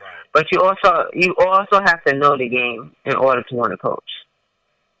 Period. Right. But you also have to know the game in order to want to coach.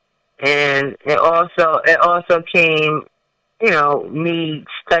 And it also came, me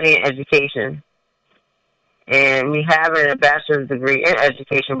studying education and me having a bachelor's degree in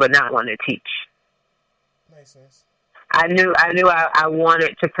education, but not wanting to teach. Makes sense. I knew I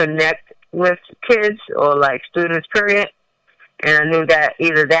wanted to connect with kids or like students, period. And I knew that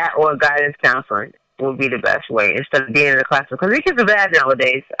either that or guidance counseling. would be the best way instead of being in the classroom. Because these kids are bad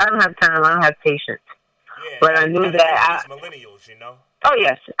nowadays. I don't have time. I don't have patience. Yeah, But I knew that millennials, you know. Oh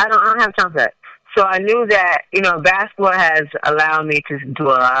yes, I don't have time for that. So I knew that basketball has allowed me to do a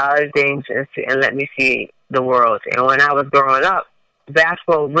lot of things and let me see the world. And when I was growing up,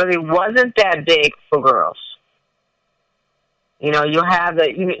 basketball really wasn't that big for girls. You have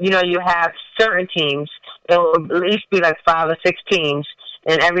you have certain teams. It will at least be like 5 or 6 teams,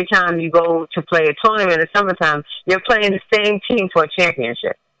 and every time you go to play a tournament in the summertime, you're playing the same team for a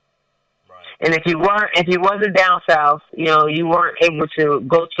championship. And if you wasn't down south, you weren't able to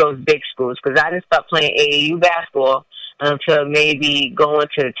go to those big schools, because I didn't start playing AAU basketball until maybe going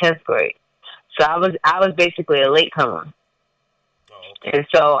to the 10th grade. So I was basically a latecomer. Oh, okay. And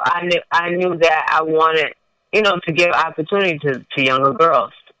so I knew that I wanted, to give opportunity to younger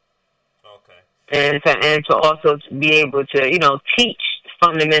girls. Okay. And to also be able to, teach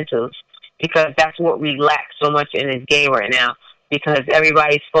fundamentals, because that's what we lack so much in this game right now. Because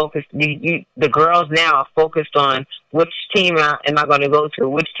everybody's focused, the girls now are focused on which team am I going to go to,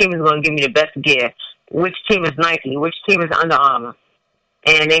 which team is going to give me the best gear, which team is Nike, which team is Under Armour.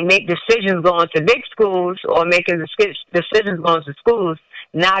 And they make decisions going to big schools or making decisions going to schools,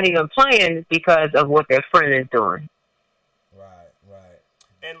 not even playing because of what their friend is doing. Right.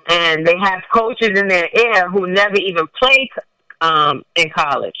 And they have coaches in their ear who never even played in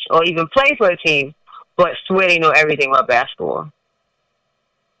college or even played for a team, but swear they know everything about basketball.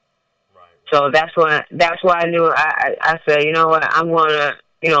 So that's why I knew I said, you know what, I'm going to,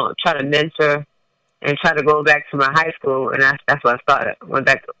 try to mentor and try to go back to my high school, and that's why I started. Went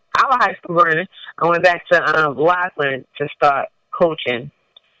back to our high school, Vernon. I went back to Laughlin to start coaching,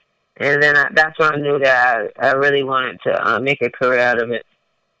 and then that's when I knew that I really wanted to make a career out of it.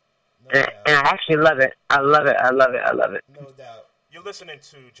 And I actually love it. I love it. No doubt. You're listening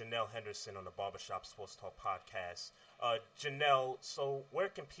to Janelle Henderson on the Barbershop Sports Talk podcast. Janelle, so where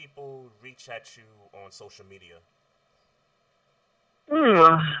can people reach at you on social media?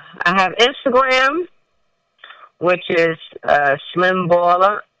 I have Instagram, which is Slim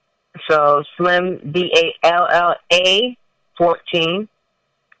Baller. So Slim BALLA 14.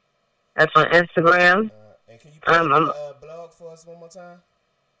 That's on Instagram. And can you put a blog for us one more time?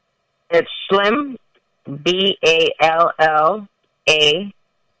 It's Slim BALLA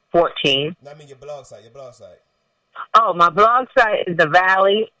 14. No, I mean your blog site. Oh, my blog site is The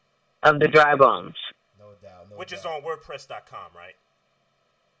Valley of the Dry Bones. No doubt. Which is on WordPress.com, right?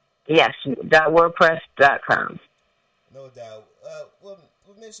 Yes, .wordpress.com. No doubt. Well,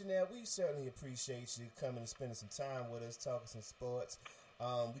 Missionary, we certainly appreciate you coming and spending some time with us, talking some sports.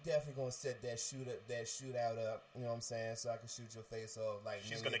 We definitely gonna set that shootout up. You know what I'm saying? So I can shoot your face off like.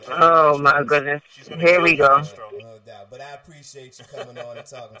 She's gonna oh my goodness! Here we go. No doubt. But I appreciate you coming on and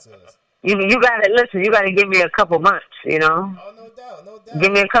talking to us. You got to listen. You got to give me a couple months. Oh, no doubt.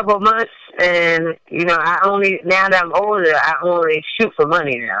 Give me a couple months, and now that I'm older, I only shoot for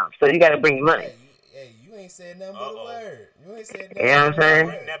money now. So you got to bring money. Hey, you ain't said nothing but a word. You ain't said nothing. You know what I'm saying?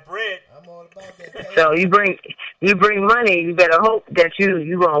 Bring that bread. I'm all about that. So you bring money. You better hope that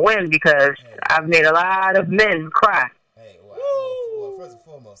you gonna win, because I've made a lot of men cry. Hey, well, first and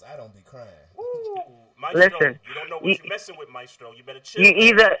foremost, I don't be crying. Maestro, listen, you don't know what you're messing with, Maestro. You better chill. You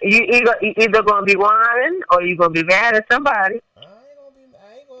either gonna be whining or you gonna be mad at somebody. I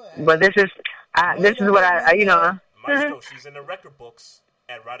ain't gonna. But this is what I Maestro, she's in the record books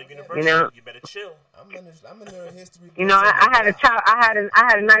at Rider University. You better chill. I'm in the history. I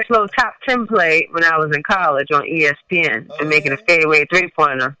had a nice little top 10 play when I was in college on ESPN and making a fadeaway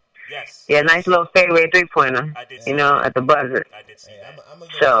 3-pointer. Yes. Yeah, nice little fadeaway 3-pointer. I did see that. At the buzzer. I did see that. I'm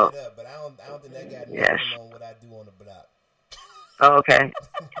gonna look it up, but I don't think that got nothing on what I do on the block. Oh, okay.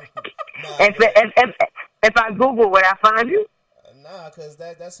 If I Google, would I find you? Nah, because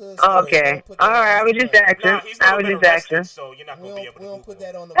that's her story. Oh, okay. All right. I was just asking. So you're not gonna be able to. We don't put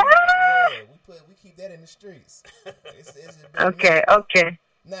that on the web. We keep that in the streets. Okay.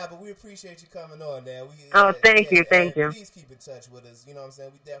 Nah, but we appreciate you coming on there. Thank you. Please keep in touch with us. You know what I'm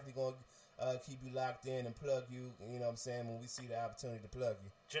saying? We definitely gonna keep you locked in and plug you. You know what I'm saying? When we see the opportunity to plug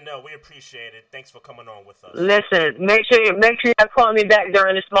you. Janelle, we appreciate it. Thanks for coming on with us. Listen, make sure you call me back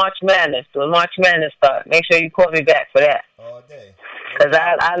during this March Madness. When March Madness starts, make sure you call me back for that. All day. Because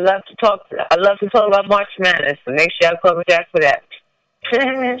I love to talk. I love to talk about March Madness. So make sure I call me back for that.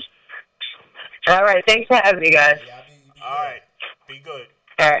 All right. Thanks for having me, guys. All right. Be good.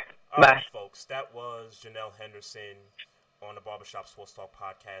 All right. Bye. All right, folks. That was Janelle Henderson on the Barbershop Sports Talk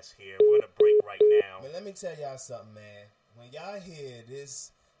podcast here. We're going to break right now. But let me tell y'all something, man. When y'all hear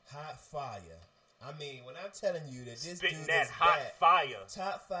this hot fire, I mean, when I'm telling you that this Spitting dude that is hot back, fire.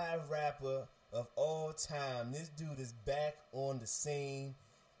 top 5 rapper of all time. This dude is back on the scene,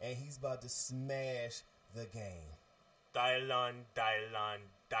 and he's about to smash the game. Dylan.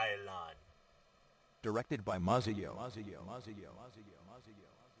 Directed by Mazio.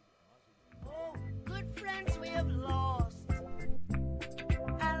 Oh, good friends we have lost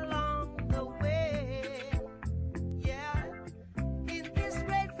along the way. Yeah, in this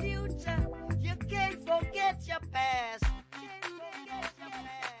great future, you can't forget your past.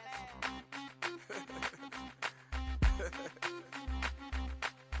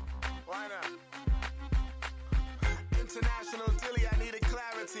 Why not? International Dilly, I needed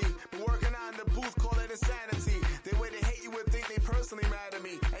clarity. Been working on the booth, call it insanity. The way they hate you would think they personally mad at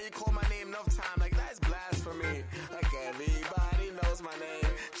me. And you call my name enough time, like that's blasphemy. Like everybody knows my name.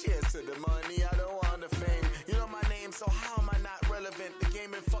 Cheers to the money, I don't want the fame. You know my name, so how am I not relevant? The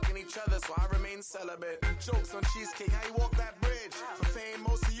game been fucking each other, so I remain celibate. Jokes on cheesecake, how you walk that bridge? For fame,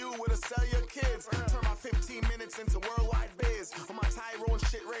 most of you would've sell your kids. Turn my 15 minutes into worldwide biz. On my Tyrone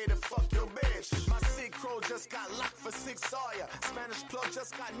shit ready to fuck your bitch. My sick crow just got locked for 6 Sawyer. Spanish plug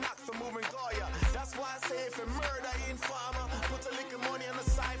just got knocked for moving Goya. That's why I say if it murder ain't farmer, put a lick of money on the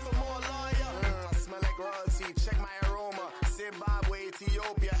side for more lawyer. I smell like royalty, check my aroma. Zimbabwe,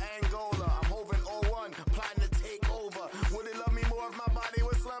 Ethiopia, Angola. I'm hoving 01, planning to take over. Would they love me more if my body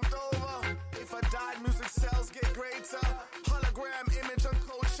was slumped over? If I died, music sales get greater. Hologram image on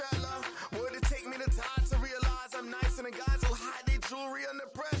Coachella. Would it take me the time to realize I'm nice and the guys will hide their jewelry under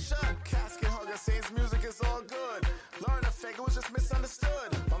pressure? Casket hugger says music is all good. Learn a fake, it was just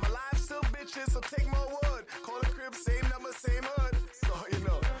misunderstood. But my life still bitches, so take more wood. Call the crib, same number, same hood. So, you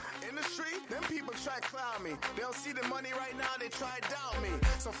know, in the street, them people try to clown me. They don't see the money right now, they try to doubt me.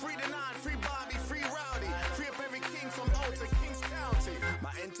 So free the 9, free Bobby, free Rowdy. Free up every king from O to Kings County.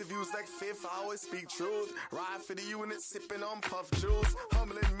 My interviews like Fifth, I always speak truth. Ride for the unit, sipping on puff juice.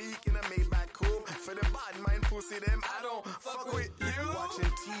 Humble and meek in a Maybach coupe. For the bad mind pussy, them I don't fuck with you.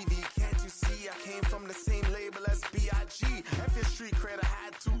 Watching TV, can't you see I came from the same label as B.I.G. F your street cred, I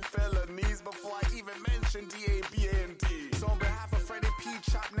had 2 felonies before I even mentioned D.A.B.A.N.D. So on behalf of Freddie P,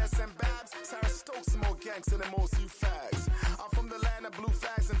 Chop, Ness, and Babs, Sarah Stokes more gangster than most you fags. I'm from the land of blue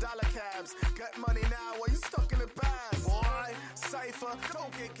flags and dollar cabs. Got money now, while you stuck in the past. Boy, Cypher,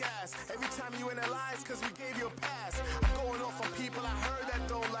 don't get gas. Every time you analyze, cause we gave you a pass. I'm going off on people I heard that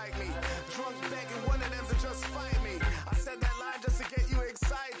don't like me. Drunk begging one of them to just fight me. I said that line just to get you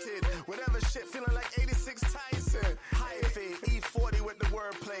excited. Whatever shit, feeling like 86 Tyson. High fade, E40 with the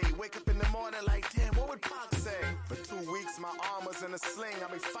wordplay. Wake up in the morning like, damn, what would Pac say? For 2 weeks, my arm was in a sling.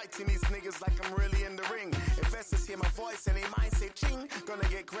 I be fighting these niggas like I'm really in the ring. Investors hear my voice and they mind say ching. Gonna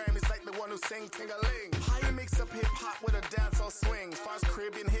get Grammys like the one who sang Ting-a-ling. How you mix up hip-hop with a dancehall swing? Fast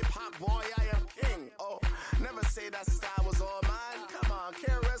Caribbean hip-hop, boy, I am king. Oh, never say that style was all mine. Come on,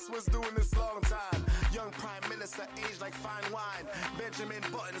 KRS was doing this long time. Young Prime Minister, aged like fine wine. Benjamin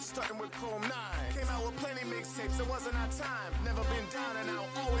Button, starting with Chrome 9. Came out with plenty mixtapes, it wasn't our time. Never been down and out,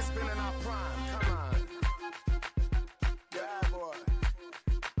 always been in our prime. Come on. Yeah, boy.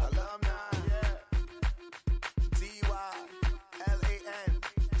 Alumni, yeah. DYLANDILI.com.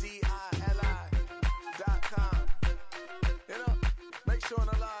 You know, make sure on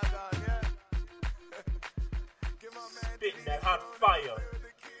the log on, yeah. Give my man Spitting that hot fire.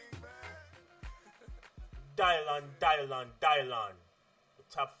 Dylan. The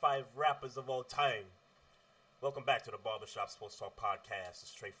top 5 rappers of all time. Welcome back to the Barbershop Sports Talk Podcast.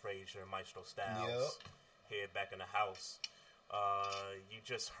 It's Trey Frazier and Maestro Styles. Here back in the house. You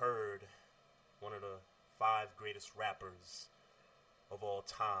just heard one of the 5 greatest rappers of all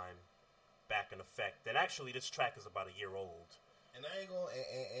time back in effect. And actually, this track is about a year old. And I ain't gonna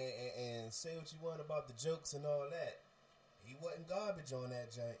and say what you want about the jokes and all that. He wasn't garbage on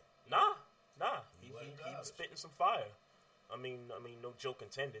that joint. Nah. He was spitting some fire. I mean, no joke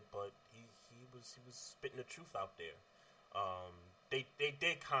intended, but he was spitting the truth out there. They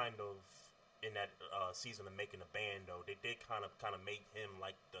did kind of in that season of making a band though. They did kind of make him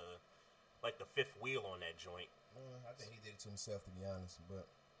like the fifth wheel on that joint. I think he did it to himself, to be honest. But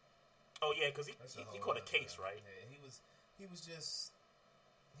oh yeah, because he caught a case, right? Yeah, he was just.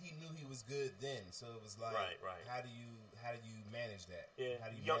 He knew he was good then, so it was like, right. How do you manage that? Yeah,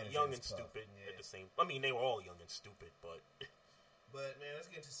 how do you young and stupid at the same. I mean, they were all young and stupid, but. But man, let's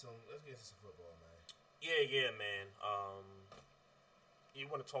get to some football, man. Yeah, man. You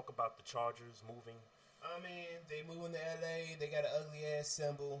want to talk about the Chargers moving? I mean, they moving to LA. They got an ugly ass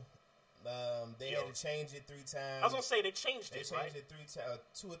symbol. They had to change it 3 times. I was gonna say they changed it. They changed it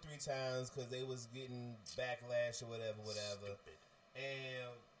 2 or 3 times because they was getting backlash or whatever. Stupid.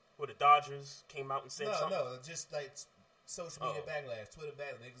 And the Dodgers came out and said something? No, just like social media backlash, Twitter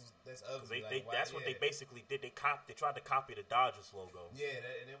backlash. Niggas, that's ugly. That's what they basically did. They tried to copy the Dodgers logo. Yeah,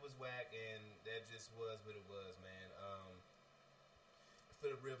 and it was whack, and that just was what it was, man.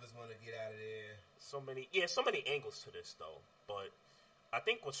 Phillip Rivers want to get out of there. So many angles to this though. But I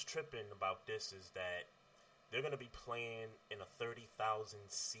think what's tripping about this is that they're going to be playing in a 30,000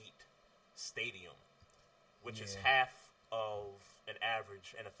 seat stadium, which is half of an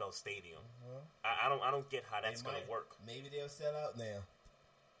average NFL stadium. I don't get how that's going to work. Maybe they'll sell out now.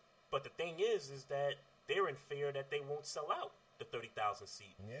 But the thing is that they're in fear that they won't sell out the 30,000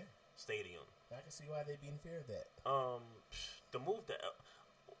 seat stadium. I can see why they'd be in fear of that. The move that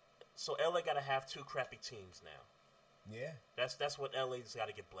so LA got to have two crappy teams now. Yeah, that's what LA's got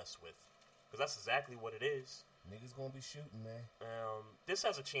to get blessed with, because that's exactly what it is. Niggas gonna be shooting, man. This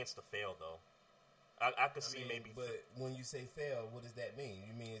has a chance to fail though. I could see maybe. But when you say fail, what does that mean?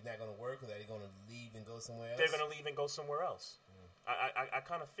 You mean it's not gonna work, or are they gonna leave and go somewhere else? They're gonna leave and go somewhere else. I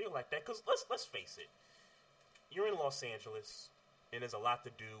kind of feel like that, because let's face it, you're in Los Angeles and there's a lot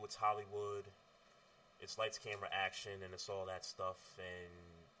to do. It's Hollywood, it's lights, camera, action, and it's all that stuff. And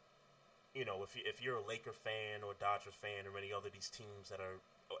you know, if you're a Laker fan or a Dodgers fan or any other of these teams that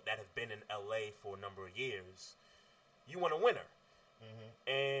have been in LA for a number of years, you want a winner,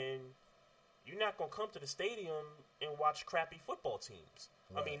 and you're not gonna come to the stadium and watch crappy football teams.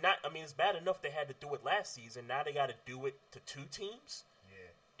 Right. I mean, it's bad enough they had to do it last season. Now they got to do it to two teams.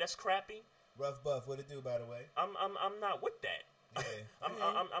 Yeah, that's crappy. Rough Buff, what it do, by the way? I'm not with that. Yeah,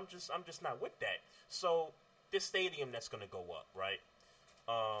 I'm just not with that. So this stadium that's gonna go up, right?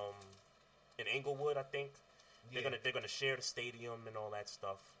 In Inglewood, I think they're gonna share the stadium and all that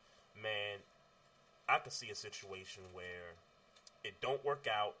stuff. Man, I could see a situation where it don't work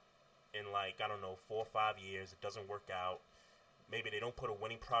out in 4 or 5 years. It doesn't work out. Maybe they don't put a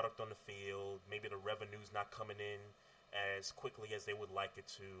winning product on the field. Maybe the revenue's not coming in as quickly as they would like it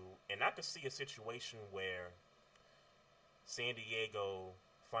to. And I could see a situation where San Diego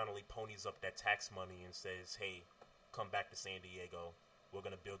finally ponies up that tax money and says, "Hey, come back to San Diego. We're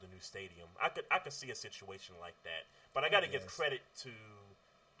going to build a new stadium." I could see a situation like that. But I got to give credit to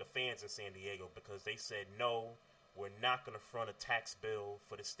the fans in San Diego, because they said, "No, we're not going to front a tax bill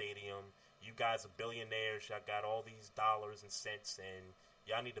for the stadium. You guys are billionaires. Y'all got all these dollars and cents, and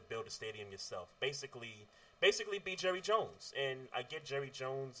y'all need to build a stadium yourself." Basically be Jerry Jones. And I get Jerry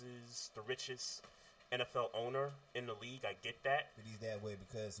Jones is the richest NFL owner in the league. I get that. But he's that way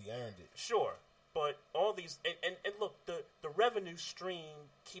because he earned it. Sure. But all these, and look, the revenue stream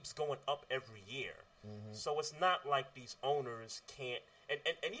keeps going up every year. So it's not like these owners can't, and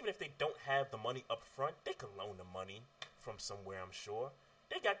even if they don't have the money up front, they can loan the money from somewhere, I'm sure.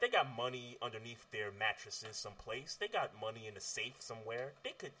 They got money underneath their mattresses someplace. They got money in the safe somewhere.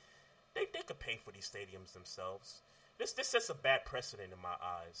 They could pay for these stadiums themselves. This sets a bad precedent in my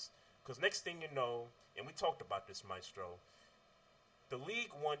eyes. Because next thing you know, and we talked about this, Maestro, the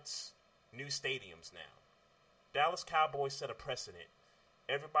league wants new stadiums now. Dallas Cowboys set a precedent.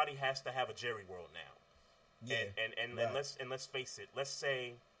 Everybody has to have a Jerry World now. Yeah. And let's face it. Let's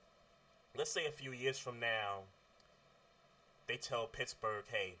say a few years from now, they tell Pittsburgh,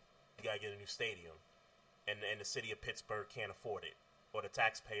 "Hey, you gotta get a new stadium," and the city of Pittsburgh can't afford it, or the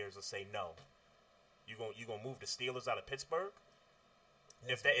taxpayers will say, "No, you gonna move the Steelers out of Pittsburgh?"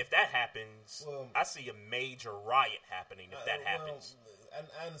 If that happens, I see a major riot happening if that happens.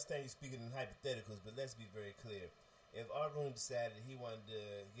 I understand you speaking in hypotheticals, but let's be very clear. If Arun decided he wanted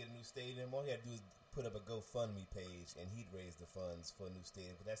to get a new stadium, all he had to do is put up a GoFundMe page, and he'd raise the funds for a new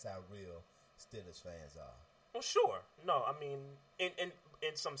stadium. But that's how real Steelers fans are. Well, sure. No, I mean,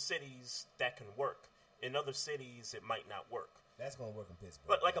 in some cities that can work. In other cities, it might not work. That's gonna work in Pittsburgh.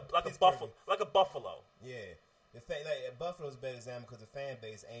 But like a Buffalo. Yeah, Buffalo's a better example because the fan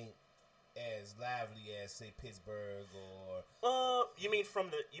base ain't as lively as, say, Pittsburgh or. You mean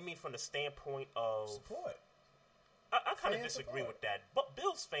from the standpoint of support? I kind of disagree with that. But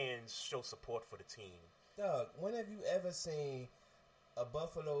Bills fans show support for the team. Dog, when have you ever seen a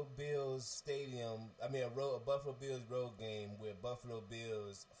Buffalo Bills stadium? I mean, a Buffalo Bills road game where Buffalo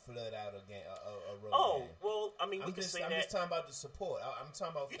Bills flood out a road game. Oh, well, I mean, I'm just talking about the support. I'm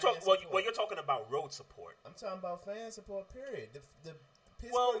talking about support. Well, you're talking about road support. I'm talking about fan support. Period. The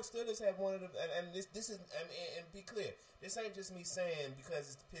Pittsburgh Steelers have one of the, and this is, and be clear, this ain't just me saying because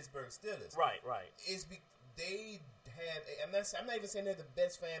it's the Pittsburgh Steelers. Right. It's they have. I'm not even saying they're the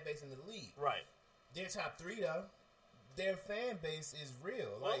best fan base in the league. Right. They're top 3 though. Their fan base is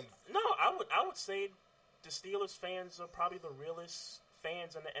real. Well, no, I would say the Steelers fans are probably the realest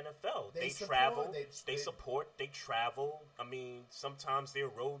fans in the NFL. They travel, they support, they travel. I mean, sometimes they're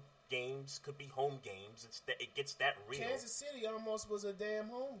road games could be home games. It gets that real. Kansas City almost was a damn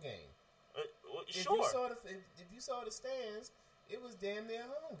home game. Sure. If you saw the stands, it was damn near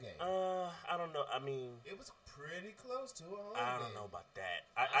a home game. I don't know. I mean, it was pretty close to a home I game. don't know about that.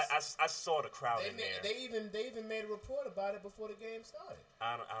 I saw the crowd in there. They even made a report about it before the game started.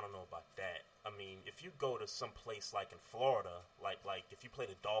 I don't know about that. I mean, if you go to some place like in Florida, like if you play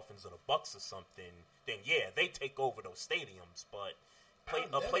the Dolphins or the Bucks or something, then yeah, they take over those stadiums. But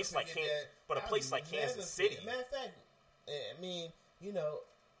a place like Kansas City. Matter of fact, I mean, you know,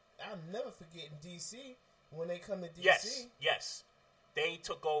 I'll never forget in D.C. when they come to D.C. Yes, they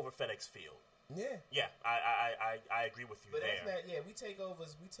took over FedEx Field. Yeah, I agree with you but there. That's not, we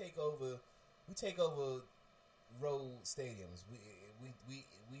take over road stadiums.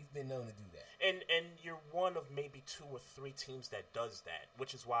 We've been known to do that. And you're one of maybe 2 or 3 teams that does that,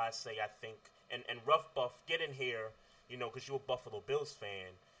 which is why I say I think and Rough Buff, get in here, you know, because you're a Buffalo Bills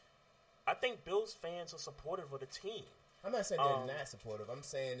fan. I think Bills fans are supportive of the team. I'm not saying they're not supportive. I'm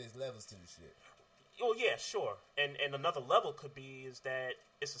saying there's levels to the shit. Oh yeah, sure. And another level could be is that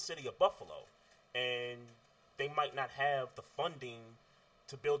it's the city of Buffalo, and they might not have the funding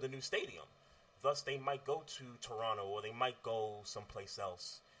to build a new stadium. Thus, they might go to Toronto or they might go someplace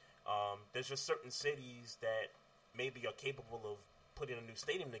else. There's just certain cities that maybe are capable of putting a new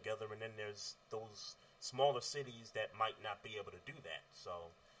stadium together, and then there's those smaller cities that might not be able to do that.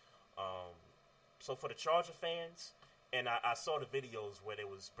 So for the Charger fans, and I saw the videos where they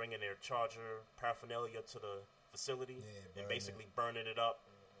was bringing their Charger paraphernalia to the facility and basically burning it up,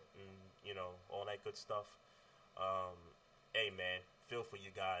 and you know, all that good stuff. Hey man, feel for you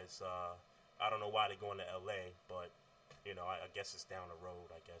guys. I don't know why they're going to LA, but you know, I guess it's down the road.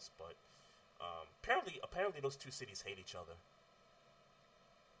 I guess, but apparently those 2 cities hate each other.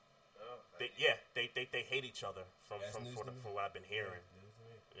 They hate each other from what I've been hearing.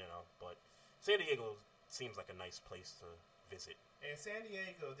 You know, but San Diego seems like a nice place to visit. And San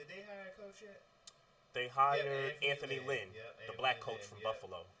Diego, did they hire a coach yet? They hired Anthony Lynn, the black coach from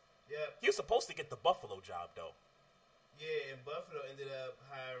Buffalo. Yep. He was supposed to get the Buffalo job, though. Yeah, and Buffalo ended up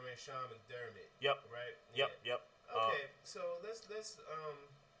hiring Sean McDermott. Yep. Right? Yep. Okay, so let's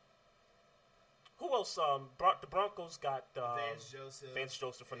who else? The Broncos got Vance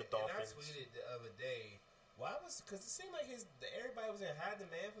Joseph from the Dolphins. And I tweeted the other day, because it seemed like everybody was in high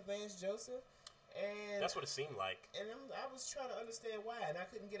demand for Vance Joseph. And that's what it seemed like. And I was trying to understand why, and I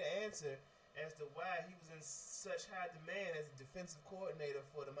couldn't get an answer as to why he was in such high demand as a defensive coordinator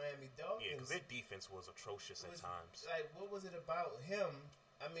for the Miami Dolphins. Yeah, because their defense was atrocious at times. Like, what was it about him?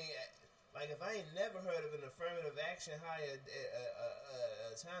 I mean, like, if I ain't never heard of an affirmative action hire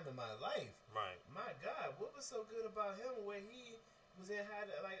a time in my life, right? My God, what was so good about him where he was in high?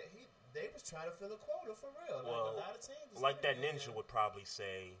 Like, they was trying to fill a quota for real. Well, like a lot of teams. Like that ninja would probably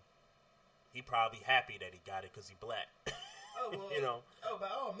say. He probably happy that he got it because he black. Oh, well, you know. Oh, by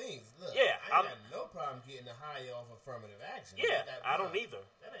all means, look. Yeah, I got no problem getting a high off affirmative action. Yeah, I don't either.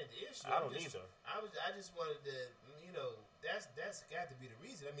 That ain't the issue. I don't either. I just wanted to, you know, that's got to be the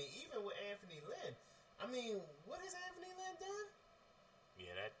reason. I mean, even with Anthony Lynn, I mean, what has Anthony Lynn done?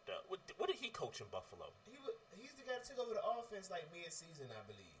 Yeah, that. What did he coach in Buffalo? He's the guy that took over the offense like mid-season, I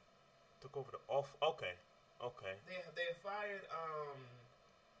believe. Took over the off. Okay. They fired.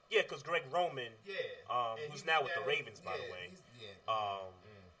 Yeah, because Greg Roman, who's now with the Ravens, by the way.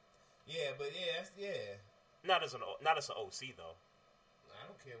 Not as an OC though. I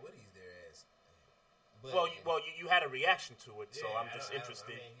don't care what he's there as. But, you had a reaction to it, so I'm just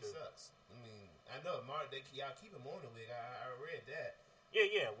interested. I mean, he sucks. I mean, I know Mark. Y'all keep him on the wig. I read that.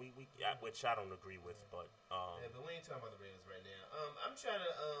 Yeah, which I don't agree with, but but we ain't talking about the Ravens right now. I'm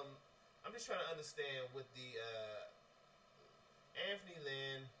just trying to understand what the Anthony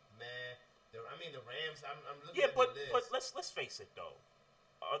Lynn. Man, the Rams. I'm looking at the list. But let's face it though.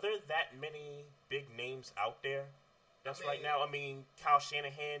 Are there that many big names out there? Right now. I mean, Kyle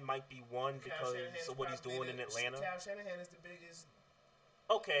Shanahan might be one because of what he's doing in Atlanta. Kyle Shanahan is the biggest.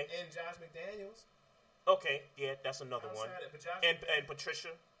 Okay. And Josh McDaniels. Okay, yeah, that's another one. And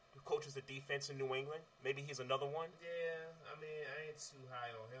Patricia, who coaches the defense in New England. Maybe he's another one. Yeah, I mean, I ain't too high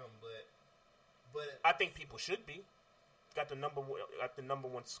on him, but I think people should be. Got the number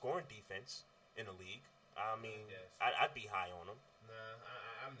one scoring defense in the league. I mean, I'd be high on him. Nah,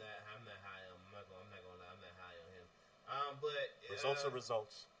 I'm not high on him. I'm not gonna lie. I'm not high on him. But results are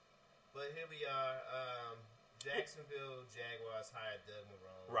results. But here we are. Jacksonville Jaguars hired Doug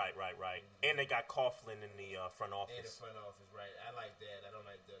Marrone. Right. And they got Coughlin in the front office. In the front office, right. I like that. I don't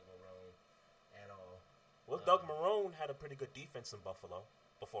like Doug Marrone at all. Well, Doug Marrone had a pretty good defense in Buffalo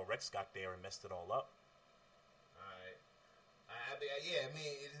before Rex got there and messed it all up. All right. Yeah, I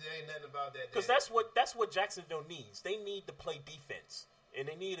mean, there ain't nothing about that. Because that's what Jacksonville needs. They need to play defense, and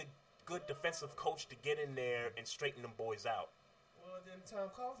they need a good defensive coach to get in there and straighten them boys out. Well, then Tom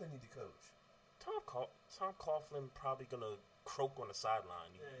Coughlin need to coach. Tom Coughlin probably gonna croak on the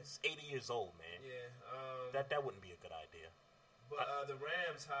sideline. He's 80 years old, man. Yeah. That wouldn't be a good idea. But the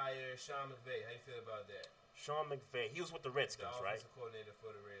Rams hire Sean McVay. How you feel about that? Sean McVay, he was with the Redskins, right? The offensive coordinator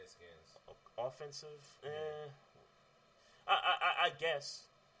for the Redskins. Offensive? I guess.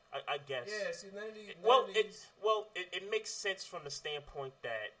 I guess. Yeah, see, none of these... It makes sense from the standpoint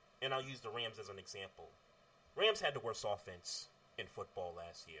that, and I'll use the Rams as an example. Rams had the worst offense in football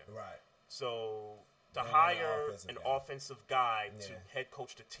last year. Right. So to hire an offensive guy to head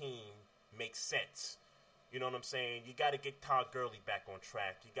coach the team makes sense. You know what I'm saying? You got to get Todd Gurley back on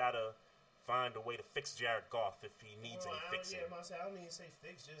track. You got to find a way to fix Jared Goff if he needs any fixing. I don't even say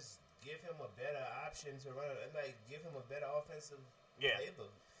fix. Just give him a better option to run. Like, give him a better offensive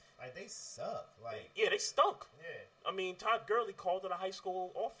playbook. Like, they suck. Like, yeah, they stunk. Yeah. I mean, Todd Gurley called it a high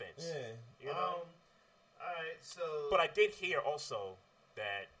school offense. Yeah. You know? All right, so... But I did hear also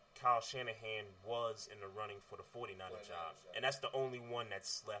that Kyle Shanahan was in the running for the 49er job. And that's the only one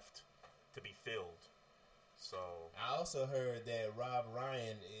that's left to be filled. So I also heard that Rob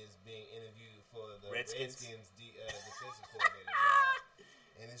Ryan is being interviewed for the Redskins defensive coordinator job.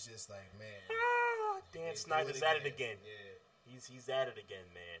 And it's just like, man. Dan Snyder's at it again. Yeah. He's at it again,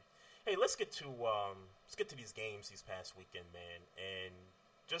 man. Hey, let's get to these games these past weekend, man. And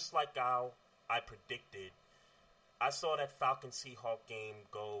just like how I predicted, I saw that Falcons-Seahawks game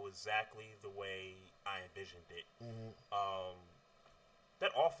go exactly the way I envisioned it. Mm-hmm.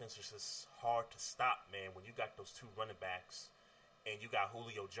 That offense is just hard to stop, man, when you got those two running backs and you got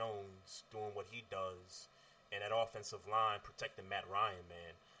Julio Jones doing what he does and that offensive line protecting Matt Ryan,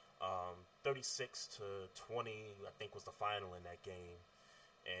 man. 36-20, I think, was the final in that game.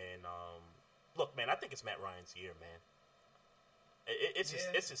 And, look, man, I think it's Matt Ryan's year, man. It's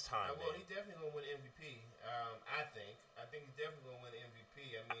his time, well, man. He definitely going to win MVP, I think. I think he's definitely going to win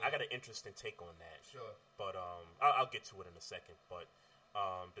MVP. I mean, I got an interesting take on that. Sure. But I'll get to it in a second. But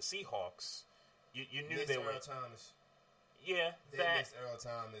the Seahawks, you knew they were... Earl Thomas. Yeah, they missed Earl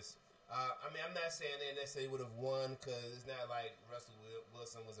Thomas. I mean, I'm not saying they necessarily would have won because it's not like Russell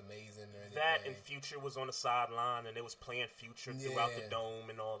Wilson was amazing or anything. That and Future was on the sideline and they was playing Future throughout the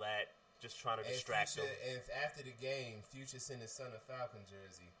dome and all that, just trying to distract them. And after the game, Future sent his son a Falcon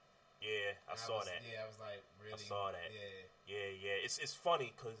jersey. Yeah, I saw that. Yeah, I was like, really? I saw that. Yeah. It's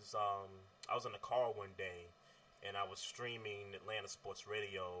funny because I was in the car one day and I was streaming Atlanta Sports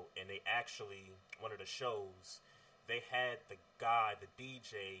Radio, and they actually, one of the shows, they had the guy, the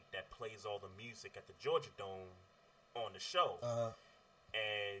DJ that plays all the music at the Georgia Dome on the show.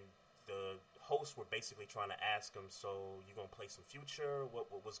 And the hosts were basically trying to ask him, so you going to play some Future?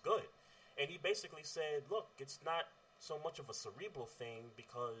 What was good? And he basically said, look, it's not so much of a cerebral thing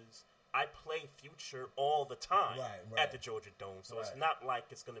because I play Future all the time at the Georgia Dome. So it's not like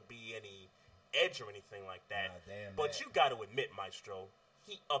it's going to be any edge or anything like that. But you got to admit, Maestro,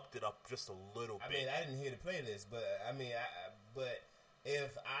 he upped it up just a little bit. I mean, I didn't hear the playlist, but I mean, but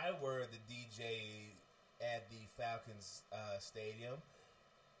if I were the DJ at the Falcons stadium,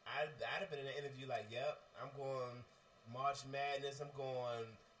 I'd have been in an interview like, "Yep, I'm going March Madness. I'm going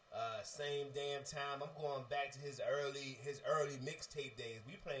same damn time. I'm going back to his early mixtape days.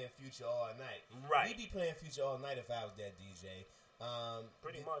 We playing Future all night. Right? We'd be playing Future all night if I was that DJ.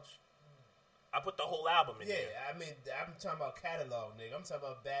 Pretty much. I put the whole album in there. Yeah, I mean, I'm talking about catalog, nigga. I'm talking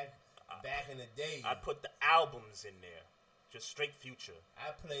about back in the day. I put the albums in there. Just straight Future.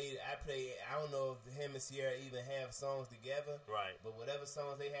 I played, I don't know if him and Sierra even have songs together. Right. But whatever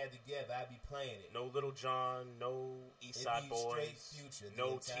songs they had together, I'd be playing it. No Little John, no Eastside Boys. Straight Future.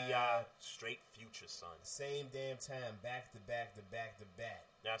 No T.I., straight Future, son. Same damn time, back to back to back to back.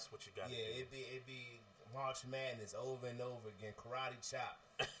 That's what you got to do. Yeah, it'd be March Madness over and over again. Karate Chop.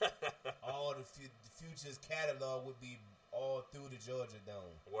 All the Future's catalog would be all through the Georgia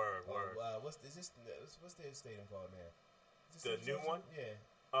Dome. Word. What's their stadium called now? The new one?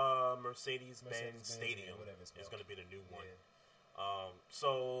 Yeah. Mercedes-Benz Stadium whatever is going to be the new one. Yeah.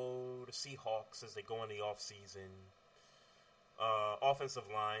 So the Seahawks, as they go in the offseason, offensive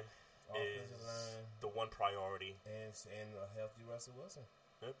line is the one priority. And a healthy Russell Wilson.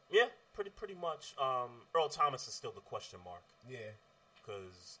 Yeah, pretty much. Earl Thomas is still the question mark. Yeah.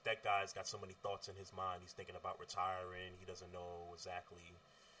 Because that guy's got so many thoughts in his mind. He's thinking about retiring. He doesn't know exactly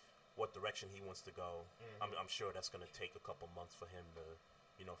what direction he wants to go. Mm-hmm. I'm sure that's going to take a couple months for him to,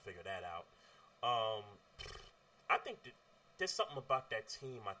 figure that out. I think that there's something about that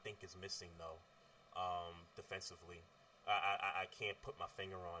team I think is missing, though, defensively. I can't put my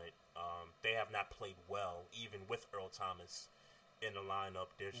finger on it. They have not played well, even with Earl Thomas in the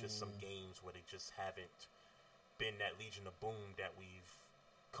lineup. There's just some games where they just haven't been that Legion of Boom that we've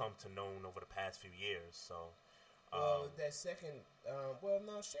come to know over the past few years. So, that second,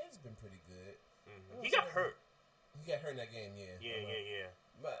 Shane's been pretty good. He got hurt. He got hurt in that game, yeah. Yeah.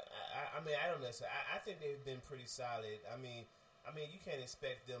 But I mean, I don't necessarily. I think they've been pretty solid. I mean, you can't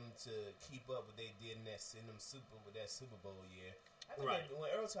expect them to keep up what they did in that Super Bowl year. I think when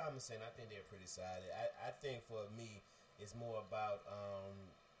Earl Thomas in, I think they're pretty solid. I think for me, it's more about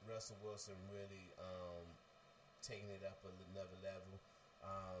Russell Wilson really taking it up another level.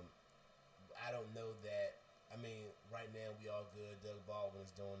 I don't know that. I mean, right now we all good. Doug Baldwin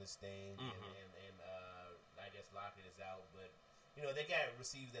is doing this thing, and I guess Lockett is out. But you know, they got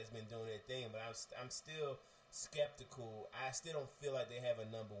receivers that's been doing their thing. But I'm still skeptical. I still don't feel like they have a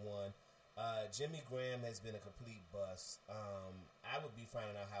number one. Jimmy Graham has been a complete bust. I would be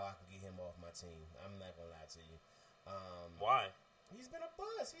finding out how I can get him off my team. I'm not gonna lie to you. Why? He's been a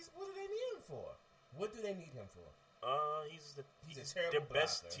bust. What do they need him for? What do they need him for? He's a terrible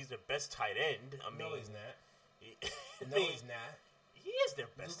best. blocker. He's their best tight end. No, he's not. He's not. He is their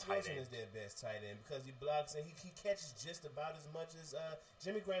best Luke tight Wilson end. is their best tight end because he blocks and he catches just about as much as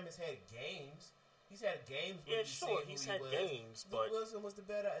Jimmy Graham has had games. He's had games. Yeah, sure, he's had games, but Luke Wilson was the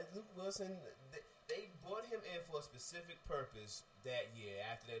better. Luke Wilson, they brought him in for a specific purpose that year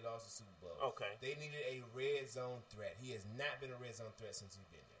after they lost the Super Bowl. Okay, they needed a red zone threat. He has not been a red zone threat since he's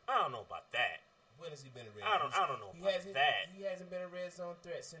been there. I don't know about that. When has he been a red? I don't know about that. He hasn't been a red zone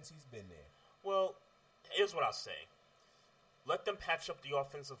threat since he's been there. Well, here's what I'll say. Let them patch up the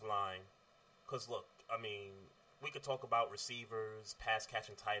offensive line. Because, look, I mean, we could talk about receivers,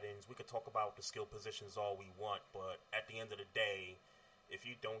 pass-catching tight ends. We could talk about the skill positions all we want. But at the end of the day, if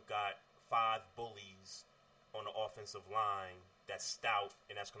you don't got 5 bullies on the offensive line that's stout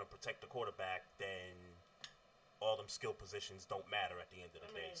and that's going to protect the quarterback, then all them skill positions don't matter at the end of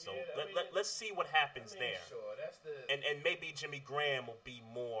the day. So let's see what happens there. Sure, that's the and maybe Jimmy Graham will be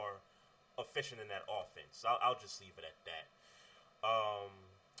more efficient in that offense. I'll just leave it at that.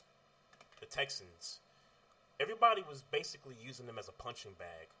 The Texans, everybody was basically using them as a punching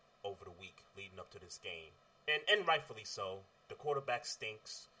bag over the week leading up to this game, and rightfully so. The quarterback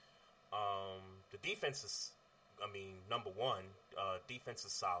stinks. The defense is, number one. Defense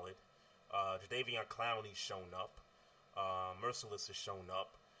is solid. Jadeveon Clowney's shown up. Merciless has shown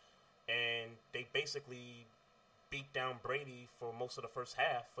up. And they basically beat down Brady for most of the first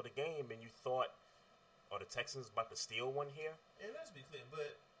half for the game. And you thought, are the Texans about to steal one here? And let's be clear,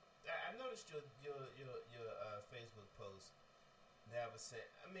 but I noticed your Facebook post that was said.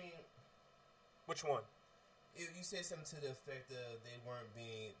 I mean, which one? You said something to the effect of they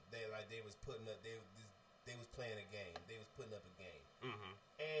was putting up they was playing a game. They was putting up a game. Mm-hmm.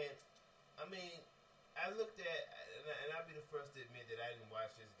 And I mean, I looked at, and I'll be the first to admit that I didn't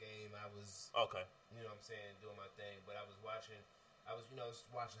watch this game. I was okay. You know what I'm saying, doing my thing, but I was watching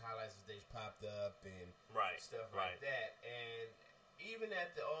highlights as they popped up and stuff like that. And even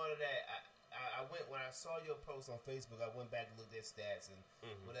at all of that, I went, when I saw your post on Facebook, I went back and looked at stats and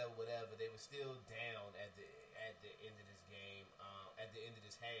whatever. They were still down at the end of this game, at the end of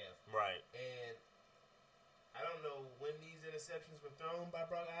this half. Right. And I don't know when these interceptions were thrown by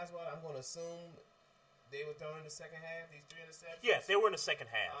Brock Osweiler. I'm going to assume they were thrown in the second half. These 3 interceptions. Yes, they were in the second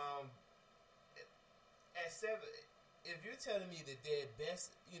half. At 7, if you're telling me that their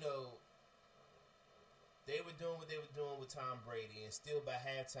best, they were doing what they were doing with Tom Brady, and still by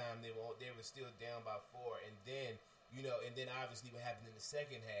halftime they were still down by 4, and then obviously what happened in the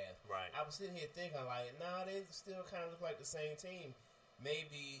second half. Right. I was sitting here thinking like, nah, they still kind of look like the same team.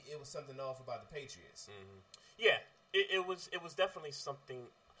 Maybe it was something off about the Patriots. Mm-hmm. Yeah, it was definitely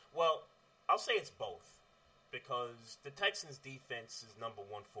something. Well, I'll say it's both, because the Texans' defense is number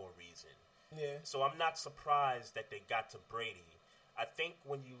one for a reason. Yeah. So I'm not surprised that they got to Brady. I think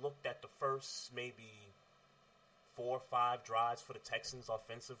when you looked at the first maybe 4 or 5 drives for the Texans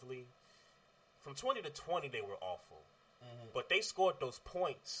offensively, from 20 to 20 they were awful. Mm-hmm. But they scored those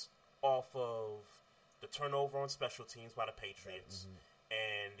points off of the turnover on special teams by the Patriots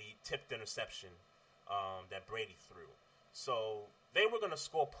and the tipped interception that Brady threw. So they were going to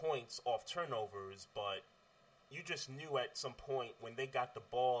score points off turnovers, but you just knew at some point when they got the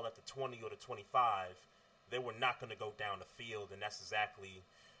ball at the 20 or the 25, they were not going to go down the field, and that's exactly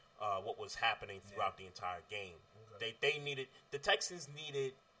what was happening throughout the entire game. Okay. The Texans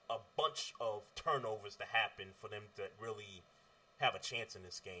needed a bunch of turnovers to happen for them to really have a chance in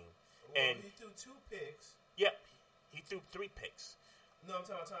this game. Well, and he threw 2 picks. Yep, he threw 3 picks. No, I'm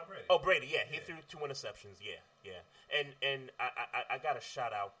talking about Tom Brady. Oh, Brady, yeah. He threw 2 interceptions, yeah. Yeah, and I got to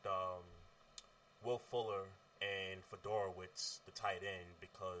shout out Will Fuller and Fedorowicz, the tight end,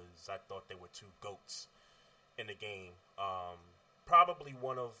 because I thought they were two GOATs in the game. Probably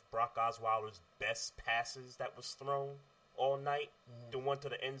one of Brock Osweiler's best passes that was thrown all night, the one to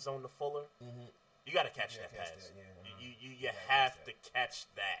the end zone to Fuller. You got to catch that pass. You have to catch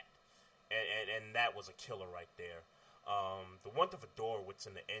that, and that was a killer right there. The one to Fedorowicz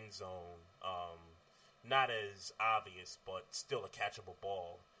in the end zone, not as obvious, but still a catchable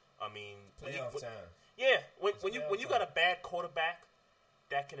ball. I mean, playoff time. Yeah, when you got a bad quarterback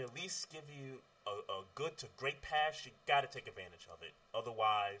that can at least give you a good to great pass, you got to take advantage of it.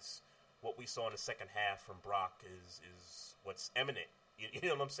 Otherwise, what we saw in the second half from Brock is what's imminent.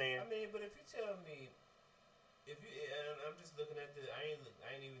 You know what I'm saying? I mean, but if you tell me, and I'm just looking at I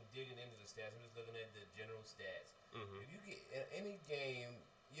ain't even digging into the stats. I'm just looking at the general stats. If you get any game,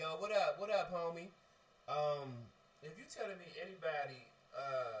 yo, what up, homie? If you telling me anybody,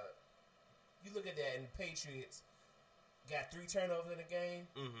 you look at that and the Patriots got 3 turnovers in a game.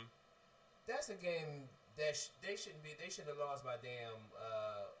 That's a game that they shouldn't be. They shouldn't have lost by damn.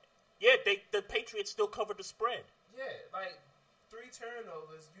 Yeah, the Patriots still covered the spread. Yeah, like 3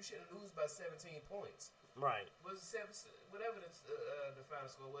 turnovers, you shouldn't lose by 17 points. Right. Was it 7? Whatever the final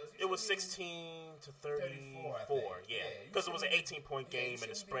score was. It was 16 to 34. Yeah, because it was an 18-point game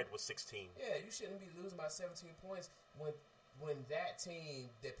and the spread was 16. Yeah, you shouldn't be losing by 17 points when that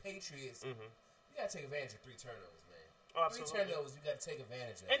team, the Patriots, you got to take advantage of 3 turnovers, man. Oh, absolutely. 3 turnovers, you got to take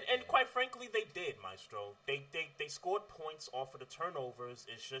advantage of. And quite frankly, they did, Maestro. They scored points off of the turnovers.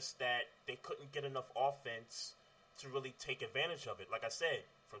 It's just that they couldn't get enough offense to really take advantage of it. Like I said,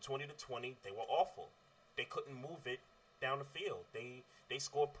 from 20 to 20, they were awful. They couldn't move it down the field. They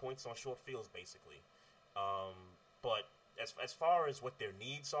scored points on short fields, basically. But as far as what their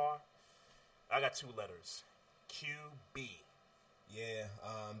needs are, I got 2 letters. QB. Yeah,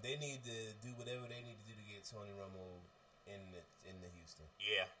 they need to do whatever they need to do to get Tony Romo in the Houston.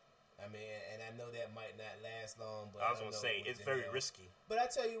 Yeah. I mean, and I know that might not last long, but I was going to say, it's very risky. But I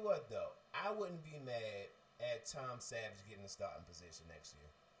tell you what, though, I wouldn't be mad at Tom Savage getting the starting position next year.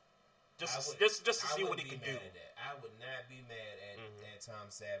 Just to see what he can do. I would not be mad at Tom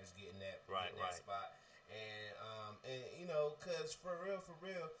Savage getting that spot. And you know, because for real,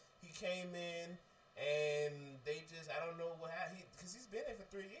 he came in and they just, I don't know what happened, because he's been there for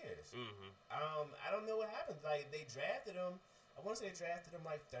 3 years. I don't know what happened. Like, they drafted him. I want to say they drafted him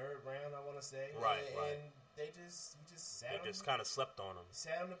like 3rd round. I want to say, right. And he just kind of slept on him.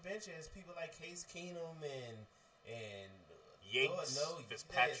 Sat on the bench as people like Case Keenum and Yates,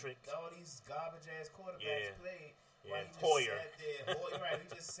 Fitzpatrick, all these garbage ass quarterbacks played. Yeah, he just Hoyer. Sat there. Right, he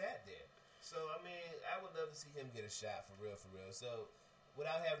just sat there. So I mean, I would love to see him get a shot for real. So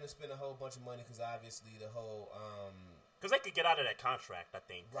without having to spend a whole bunch of money, because obviously the whole because they could get out of that contract. I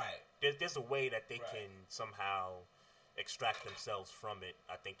think there's a way that they can somehow extract themselves from it.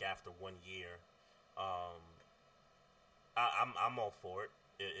 I think after 1 year, I'm all for it.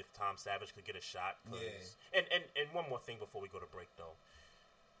 If Tom Savage could get a shot. And one more thing before we go to break, though.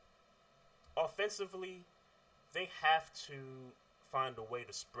 Offensively, they have to find a way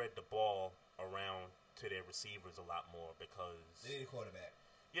to spread the ball around to their receivers a lot more, because they need a quarterback.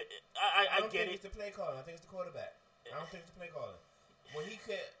 Yeah, I get it. It's the play calling. I think it's the quarterback. I don't think it's the play calling. When he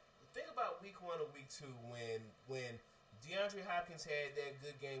could think about week 1 or week 2 when DeAndre Hopkins had that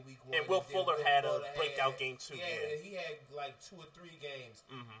good game week 1. And Will Fuller had a breakout game too. Yeah, he had like 2 or 3 games.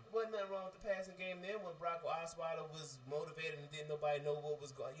 Wasn't nothing wrong with the passing game then when Brock Osweiler was motivated and didn't nobody know what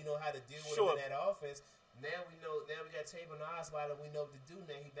was going, how to deal with him in that offense. Now we know. Now we got tape on Osweiler. We know what to do.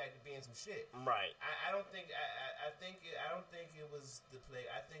 Now he back to being some shit. Right. I don't think. I don't think it was the play.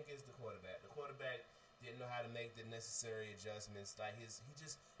 I think it's the quarterback. The quarterback didn't know how to make the necessary adjustments. Like he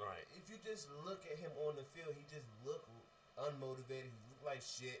just. Right. If you just look at him on the field, he just looked unmotivated. He looked like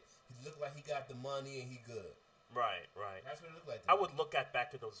shit. He looked like he got the money and he good. Right. That's what it looked like. I would look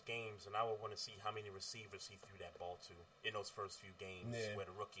back at those games and I would want to see how many receivers he threw that ball to in those first few games where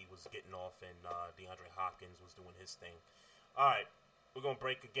the rookie was getting off and DeAndre Hopkins was doing his thing. All right, we're going to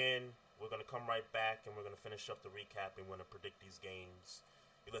break again. We're going to come right back and we're going to finish up the recap and we're going to predict these games.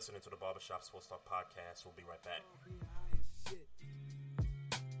 You're listening to the Barbershop Sports Talk Podcast. We'll be right back.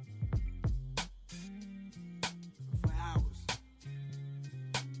 For hours.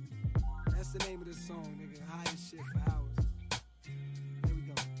 That's the name of the song, nigga. High as shit for hours. Here we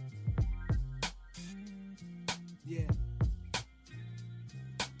go. Yeah.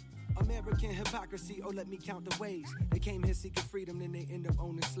 I'm American hypocrisy, oh let me count the ways. They came here seeking freedom, then they end up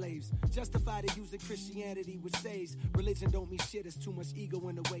owning slaves. Justified it using Christianity, which says religion don't mean shit, there's too much ego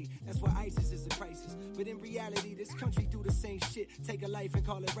in the way. That's why ISIS is a crisis. But in reality, this country do the same shit. Take a life and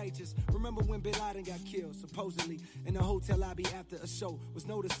call it righteous. Remember when Bin Laden got killed, supposedly, in a hotel lobby after a show. Was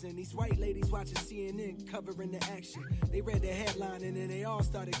noticing these white ladies watching CNN covering the action. They read the headline and then they all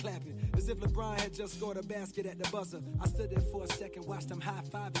started clapping. As if LeBron had just scored a basket at the buzzer. I stood there for a second, watched them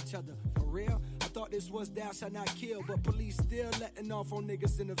high-five each other. For real? I thought this was thou shalt not kill, but police still letting off on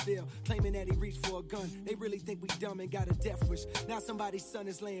niggas in the Ville, claiming that he reached for a gun. They really think we dumb and got a death wish. Now somebody's son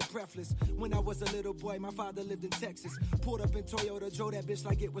is laying breathless. When I was a little boy, my father lived in Texas. Pulled up in Toyota, drove that bitch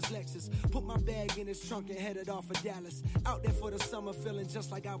like it was Lexus. Put my bag in his trunk and headed off for Dallas. Out there for the summer, feeling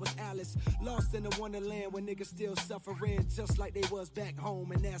just like I was Alice. Lost in the wonderland where niggas still suffering, just like they was back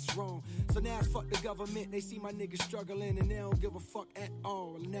home, and that's wrong. So now it's fuck the government. They see my niggas struggling and they don't give a fuck at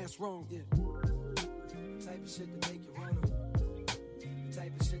all, and that's wrong. Yeah. Type of shit to make you wanna.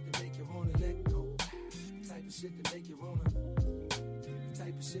 Type of shit to make you wanna let go. Type of shit to make you wanna.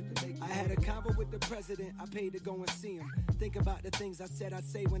 Type of shit to make you. I had a convo with the president. I paid to go and see him. Think about the things I said I'd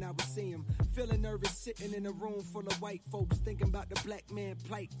say when I would see him. Feeling nervous sitting in a room full of white folks. Thinking about the black man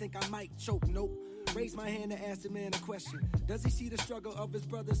plight. Think I might choke. Nope. Raise my hand to ask the man a question. Does he see the struggle of his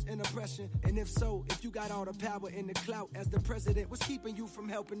brothers in oppression? And if so, if you got all the power and the clout as the president, what's keeping you from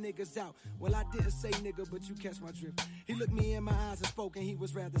helping niggas out? Well, I didn't say nigga, but you catch my drift. He looked me in my eyes and spoke, and he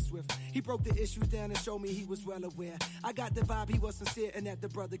was rather swift. He broke the issues down and showed me he was well aware. I got the vibe he was sincere and that the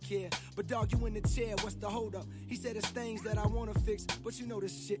brother cared. But dog, you in the chair, what's the hold up? He said it's things that I wanna fix, but you know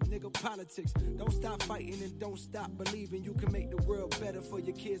this shit, nigga, politics. Don't stop fighting and don't stop believing. You can make the world better for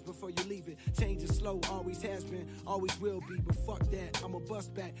your kids before you leave it. Change is slow, always has been, always will be. But fuck that, I'ma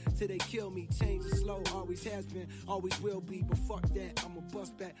bust back till they kill me. Change is slow, always has been, always will be. But fuck that, I'ma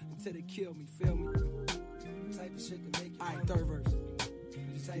bust back until they kill me, feel me? Type of shit to make you. Alright, third verse.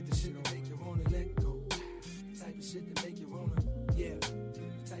 Type of shit to make you wanna let go. Type of shit to make you wanna, yeah.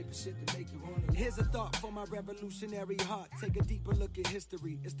 Type of shit to make you wanna. Here's a thought for my revolutionary heart. Take a deeper look at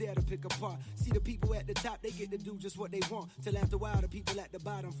history. It's there to pick apart. See the people at the top, they get to do just what they want. Till after a while, the people at the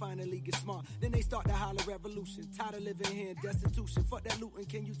bottom finally get smart. Then they start to holler revolution. Tired of living here in destitution. Fuck that looting.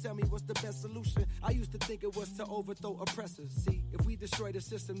 Can you tell me what's the best solution? I used to think it was to overthrow oppressors. See, if we destroy the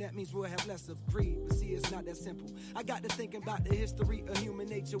system, that means we'll have less of greed. But see, it's not that simple. I got to thinking about the history of human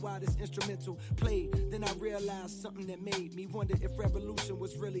nature while this instrumental played. Then I realized something that made me wonder if revolution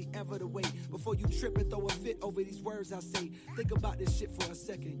was really ever the way. Before you trip and throw a fit over these words I say, think about this shit for a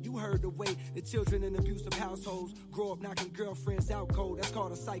second. You heard the way the children in abusive households grow up knocking girlfriends out cold. That's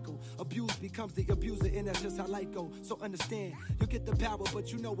called a cycle. Abuse becomes the abuser, and that's just how life goes. So understand, you get the power,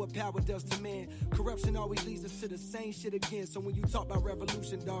 but you know what power does to man. Corruption always leads us to the same shit again. So when you talk about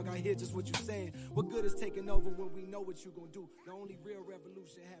revolution, dog, I hear just what you're saying. What good is taking over when we know what you're gonna do? The only real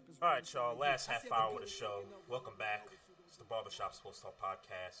revolution happens. All right, y'all. Last half hour of the show. Welcome back. It's the Barbershop Sports Talk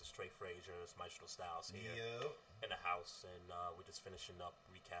Podcast. It's Trey Frazier, it's Maestro Styles here in the house, and we're just finishing up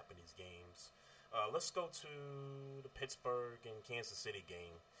recapping these games. Let's go to the Pittsburgh and Kansas City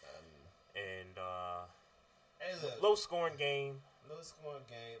game. Hey, look, low scoring game. Low scoring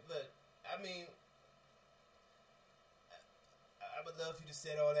game. Look, I mean, I would love for you to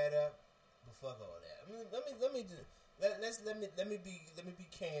set all that up, but fuck all that. I mean, let me be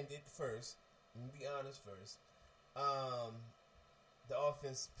candid first. Let me be honest first. The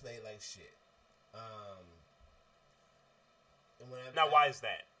offense played like shit. And why is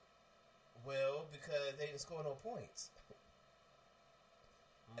that? Well, because they didn't score no points.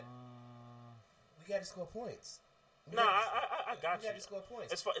 We got to score points. I got you. We got to score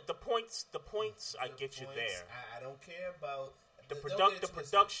points. As far the points, I get you there. I don't care about the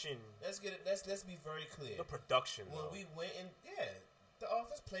production. Let's get it. Let's be very clear. The production. When we went in, the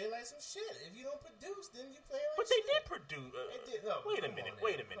offense played like some shit. If you don't produce, then you play like but shit. But they did produce. Wait a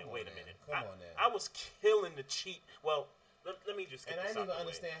minute. Come on now. I was killing the cheat. Well, let me just get this out the way. And I didn't even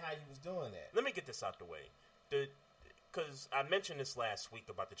understand how you was doing that. Let me get this out the way. Because I mentioned this last week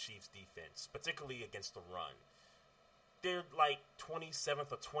about the Chiefs' defense, particularly against the run. They're like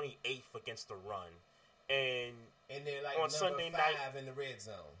 27th or 28th against the run. And they're like on number Sunday 5 night in the red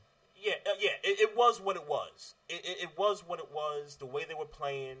zone. Yeah, it was what it was. It was what it was, the way they were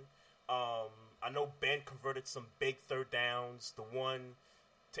playing. I know Ben converted some big third downs. The one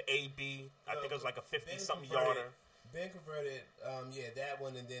to AB, I think it was like a 50-something yarder. Ben converted, that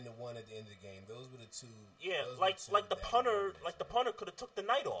one and then the one at the end of the game. Those were the two. Yeah, like the punter could have took the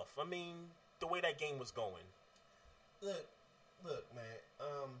night off. I mean, the way that game was going. Look, man.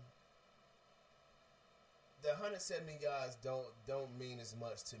 the 170 yards don't mean as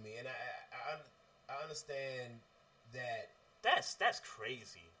much to me, and I understand that. That's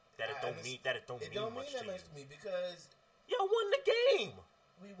crazy. That it don't mean that much to me because y'all won the game.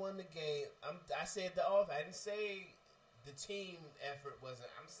 We won the game. I said the offense. I didn't say the team effort wasn't.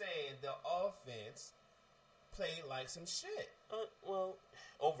 I'm saying the offense played like some shit. Well,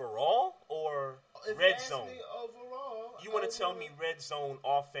 overall or if red you zone? ask me overall. You want to tell me red zone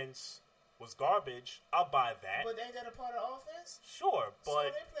offense was garbage? I'll buy that. But ain't that a part of offense? Sure, but so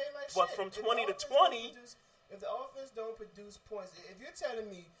they play like but shit. from If 20 to the offense 20. If the offense don't produce points, if you're telling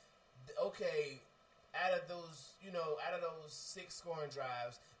me, okay, out of those 6 scoring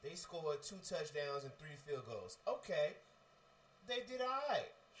drives, they scored 2 touchdowns and 3 field goals. Okay, they did all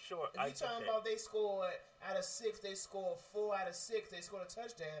right. Sure, if you're talking about they scored out of 6, they scored 4 out of 6, they scored a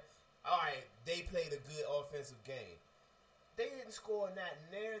touchdown. All right, they played a good offensive game. They didn't score not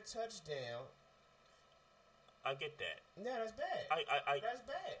near a touchdown. I get that. No, that's bad. That's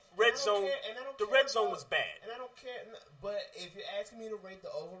bad. Red zone. The red zone was bad. And I don't care. But if you're asking me to rate the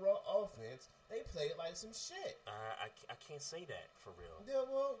overall offense, they played like some shit. I can't say that for real. Yeah,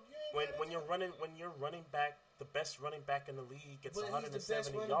 well, when you're running back, the best running back in the league gets 170 yards. He's the best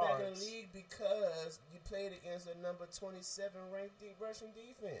running back in the league because you played against a number 27 ranked rushing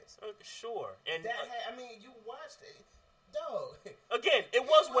defense. Sure, and you watched it. Dog. Again, it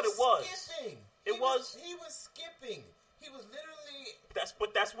was what it was. Skipping. He was skipping. He was literally. That's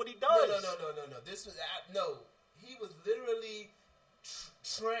what he does. No. This was He was literally.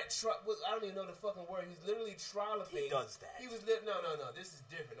 I don't even know the fucking word. He was literally trolloping. He does that. He was no. This is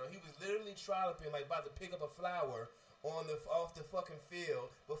different. No, he was literally trolloping, like about to pick up a flower off the fucking field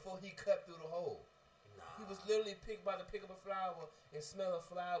before he cut through the hole. Nah. He was literally about to pick up a flower and smell a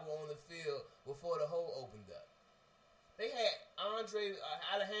flower on the field before the hole opened up. They had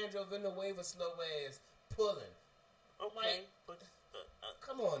Alejandro Villanueva slow ass pulling. Okay, but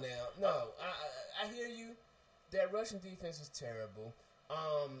come on now. No, I hear you. That Russian defense is terrible.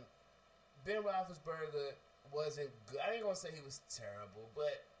 Ben Roethlisberger wasn't good. I ain't gonna say he was terrible,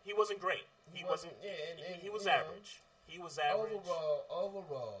 but he wasn't great. He wasn't. Yeah, he was average. He was average.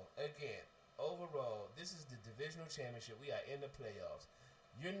 Overall, this is the divisional championship. We are in the playoffs.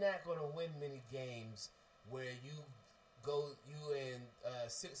 You're not gonna win many games where you in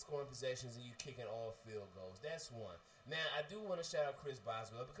 6 scoring possessions and you kicking all field goals. That's one. Now, I do want to shout out Chris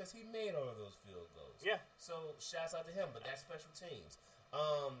Boswell because he made all of those field goals. Yeah. So, shouts out to him, but that's special teams.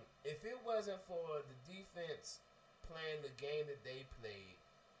 If it wasn't for the defense playing the game that they played,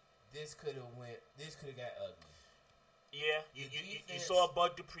 this could have got ugly. Yeah, you saw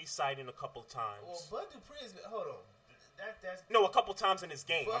Bud Dupree sighting a couple times. Well, Bud Dupree is hold on. No, a couple times in this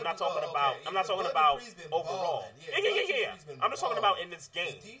game. I'm not talking about. I'm not talking about overall. Yeah. I'm just talking about in this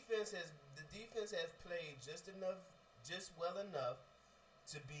game. The defense has played just well enough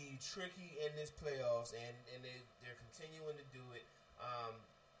to be tricky in this playoffs, and they're continuing to do it.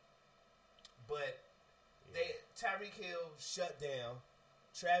 But Tyreek Hill shut down.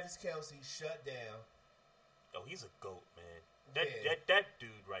 Travis Kelce shut down. Oh, he's a GOAT, man. That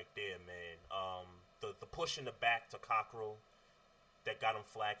dude right there, man. The push in the back to Cockrell that got him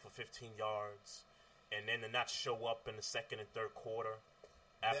flagged for 15 yards, and then to not show up in the second and third quarter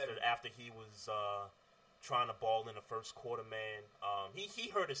after he was trying to ball in the first quarter, man. He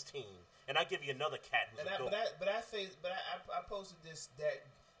hurt his team, and I give you another cat who's a GOAT. I posted this that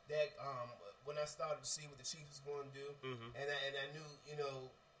when I started to see what the Chiefs was going to do, and I knew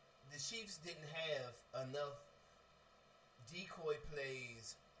the Chiefs didn't have enough decoy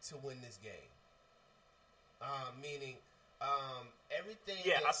plays to win this game. Meaning, everything.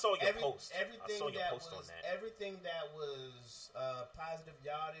 Yeah, I saw your post. Everything on that. Everything that was positive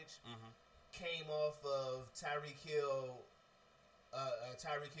yardage came off of Tyreek Hill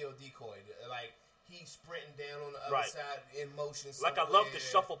decoy. Like he's sprinting down on the other side in motion. Like I love the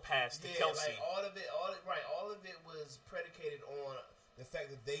shuffle pass to Kelce. Like all of it was predicated on the fact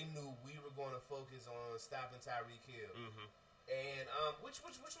that they knew we were going to focus on stopping Tyreek Hill, and which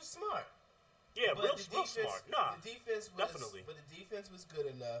was smart. Yeah, real smart. Nah, the defense was, definitely. But the defense was good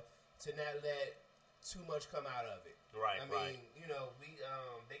enough to not let too much come out of it. Right, I mean,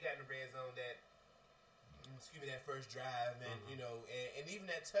 they got in the red zone that first drive, and and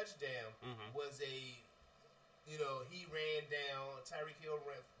even that touchdown was he ran down. Tyreek Hill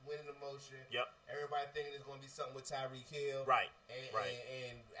went into motion. Yep. Everybody thinking there's going to be something with Tyreek Hill. Right.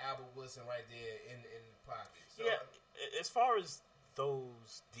 And Albert Wilson right there in the pocket. So, yeah. As far as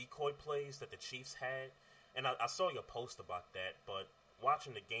those decoy plays that the Chiefs had, and I saw your post about that, but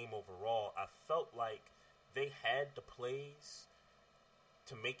watching the game overall, I felt like they had the plays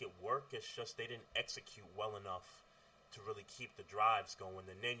to make it work. It's just they didn't execute well enough to really keep the drives going.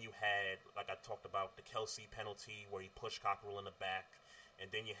 And then you had, like I talked about, the Kelsey penalty where he pushed Cockrell in the back. And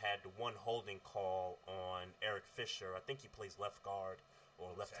then you had the one holding call on Eric Fisher. I think he plays left guard or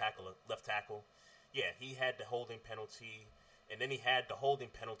left tackle. Yeah, he had the holding penalty. And then he had the holding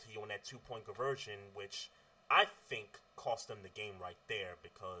penalty on that 2-point conversion, which I think cost them the game right there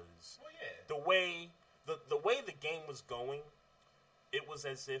because the way the game was going, it was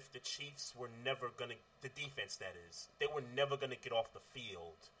as if the Chiefs were never going to, the defense that is, they were never going to get off the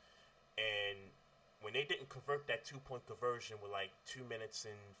field. And when they didn't convert that 2-point conversion with like 2 minutes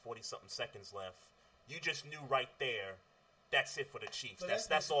and 40-something seconds left, you just knew right there, that's it for the Chiefs.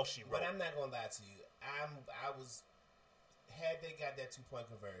 That's all she wrote. But I'm not going to lie to you. Had they got that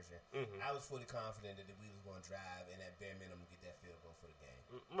 2-point conversion, I was fully confident that we was going to drive and at bare minimum get that field goal for the game.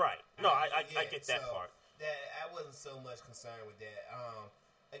 Right. No, I get that part. That I wasn't so much concerned with that.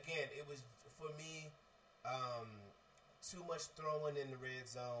 Again, it was for me too much throwing in the red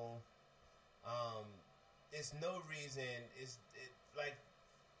zone. It's no reason. Like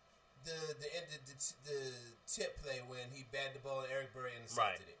the tip play when he batted the ball and Eric Berry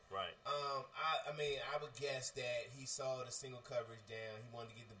intercepted it. Right. I mean, I would guess that he saw the single coverage down. He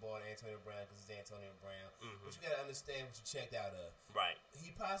wanted to get the ball to Antonio Brown because it's Antonio Brown. But you got to understand what you checked out of. Right. He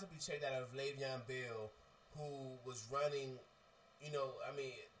possibly checked out of Le'Veon Bell, who was running,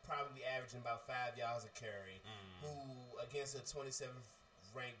 probably averaging about 5 yards a carry, who against a 27th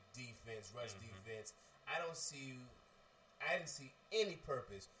ranked defense, rush defense, I didn't see any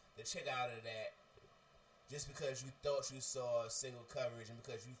purpose to check out of that just because you thought you saw single coverage and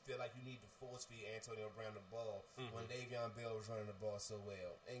because you feel like you need to force feed Antonio Brown the ball when Le'Veon Bell was running the ball so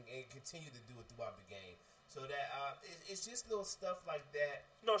well and continue to do it throughout the game. So that it's just little stuff like that.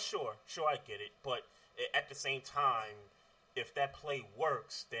 No, sure, I get it, but at the same time, if that play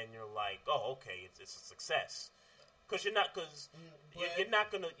works, then you're like, oh, okay, it's a success. Because you're not gonna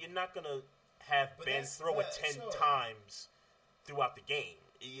have Ben throw it 10 times throughout the game.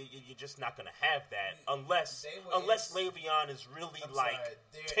 You're just not gonna have that unless Le'Veon is really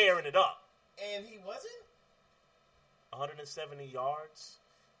tearing it up. And he wasn't 170 yards,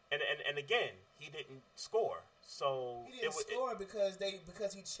 and again he didn't score. So he didn't score because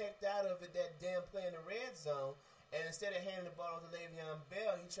he checked out of it that damn play in the red zone, and instead of handing the ball to Le'Veon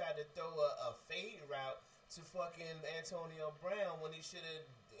Bell, he tried to throw a fade route to fucking Antonio Brown when he should have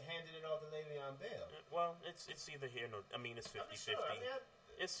handed it off to Le'Veon Bell. Well, it's either here no. I mean, it's 50-50.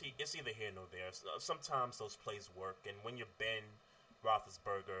 It's either here nor there. Sometimes those plays work, and when you're Ben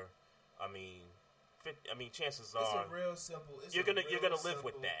Roethlisberger, chances are it's a real simple. You're gonna live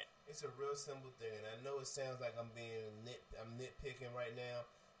with that. It's a real simple thing, and I know it sounds like I'm nitpicking right now,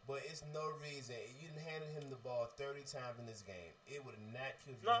 but it's no reason. You didn't hand him the ball 30 times in this game. It would have not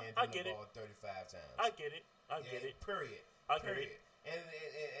killed you to hand him the ball 35 times. I get it. Period. Period.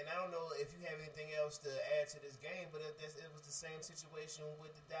 And I don't know if you have anything else to add to this game, but it was the same situation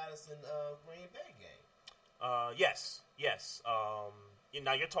with the Dallas and Green Bay game. Yes.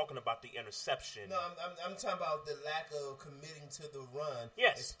 Now you're talking about the interception. No, I'm talking about the lack of committing to the run.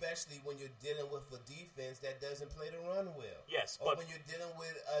 Yes. Especially when you're dealing with a defense that doesn't play the run well. Yes. Or when you're dealing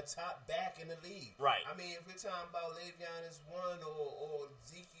with a top back in the league. Right. I mean, if we're talking about Le'Veon is one or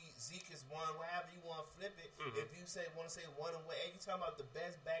Zeke is one, however you want to flip it. If you want to say one away, you're talking about the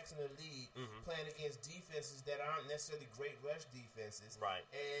best backs in the league playing against defenses that aren't necessarily great rush defenses. Right.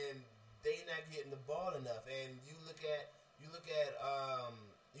 And they not getting the ball enough. And you look at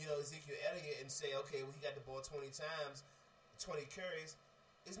Ezekiel Elliott and say, okay, well, he got the ball 20 times, 20 carries.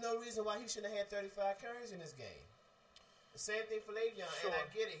 There's no reason why he shouldn't have had 35 carries in this game. The same thing for Le'Veon, and I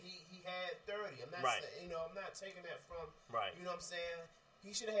get it. He had 30. I'm not saying, I'm not taking that from. Right. You know what I'm saying?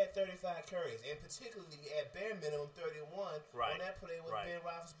 He should have had 35 carries, and particularly at bare minimum 31 on that play when Ben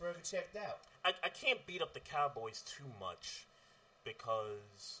Roethlisberger checked out. I can't beat up the Cowboys too much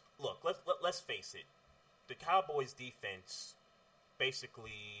because look, let's face it. The Cowboys' defense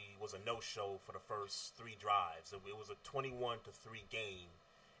basically was a no-show for the first 3 drives. It was a 21-3 game.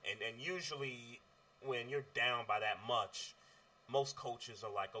 And usually when you're down by that much, most coaches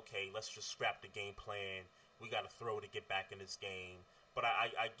are like, okay, let's just scrap the game plan. We got to throw to get back in this game. But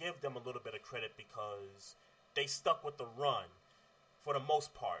I give them a little bit of credit because they stuck with the run for the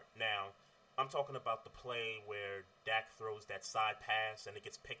most part. Now, I'm talking about the play where Dak throws that side pass and it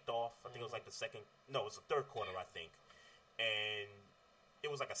gets picked off. I think it was like it was the third quarter, I think. And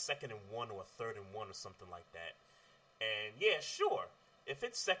it was like a 2nd and 1 or a 3rd and 1 or something like that. And yeah, sure. If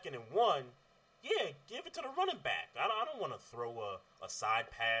it's 2nd and 1, yeah, give it to the running back. I don't want to throw a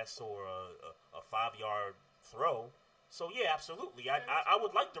side pass or a 5-yard throw So yeah, absolutely. I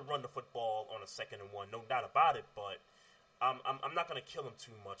would like to run the football on a 2nd and 1, no doubt about it. But I'm not going to kill them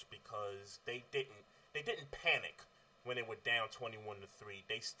too much because they didn't panic when they were down 21-3.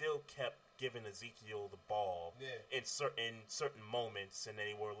 They still kept giving Ezekiel the ball in certain moments, and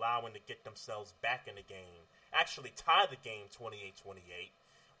they were allowing to get themselves back in the game. Actually, tie the game 28-28,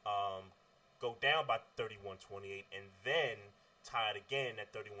 go down by 31-28, and then tie it again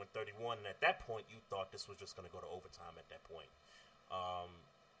at 31-31. And at that point, you thought this was just going to go to overtime. At that point,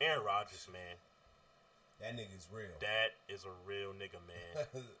 Aaron Rodgers, man, that nigga's real. That is a real nigga, man.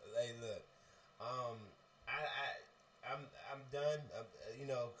 Hey, look, I'm done.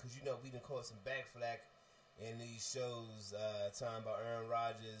 Because we done caught some back flack in these shows talking about Aaron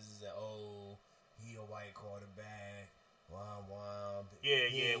Rodgers. He a white quarterback. Wah.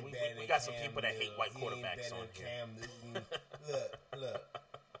 Yeah. We got some people that hate white quarterbacks on here. Cam Newton. Look.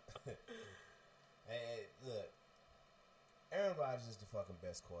 Hey, look. Aaron Rodgers is the fucking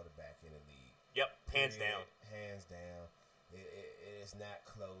best quarterback in the league. Yep, hands down. Hands down. It is not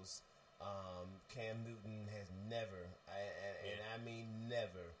close. Cam Newton has never, and I mean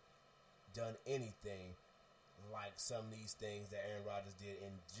never, done anything like some of these things that Aaron Rodgers did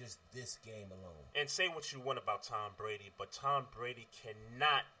in just this game alone. And say what you want about Tom Brady, but Tom Brady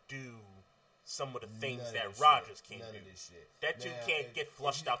cannot do some of the things that Rodgers can do. None of this shit. That dude can't get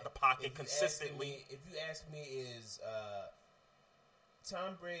flushed out the pocket consistently. If you ask me, is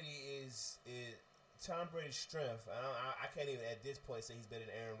Tom Brady is Tom Brady's strength? I can't even at this point say he's better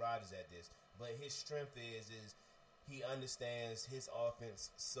than Aaron Rodgers at this. But his strength is he understands his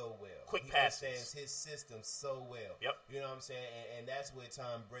offense so well. Quick he passes. Understands his system so well. Yep. You know what I'm saying? And that's where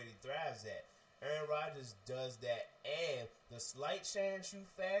Tom Brady thrives at. Aaron Rodgers does that, and the slight chance you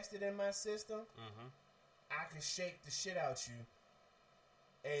faster than my system, I can shake the shit out you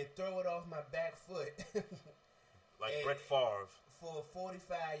and throw it off my back foot. Like Brett Favre. For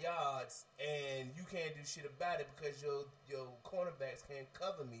 45 yards, and you can't do shit about it because your cornerbacks can't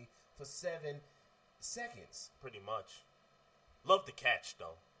cover me for 7 seconds. Pretty much. Love the catch,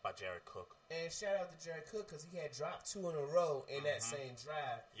 though, by Jared Cook. And shout out to Jared Cook because he had dropped 2 in a row in that same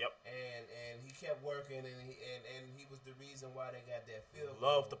drive. Yep. And he kept working, and he was the reason why they got that field goal.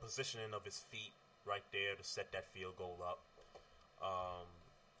 Love the positioning of his feet right there to set that field goal up.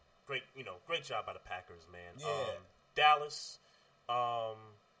 Great job by the Packers, man. Yeah. Dallas,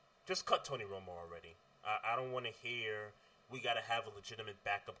 just cut Tony Romo already. I don't want to hear we got to have a legitimate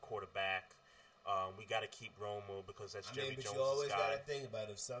backup quarterback. We got to keep Romo because that's Jerry Jones' guy. But you always got to think about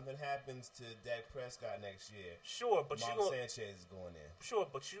if something happens to Dak Prescott next year. Sure, but Mark Sanchez is going in. Sure,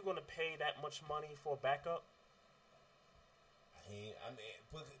 but you're going to pay that much money for a backup?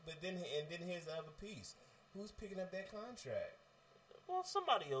 But then here's the other piece. Who's picking up that contract? Well,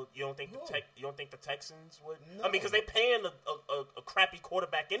 somebody. You don't think the Texans would? No. I mean, because they're paying a crappy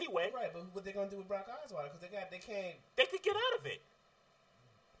quarterback anyway. Right, but what they gonna do with Brock Osweiler? Because they can't. They could get out of it.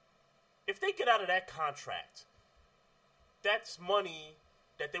 If they get out of that contract, that's money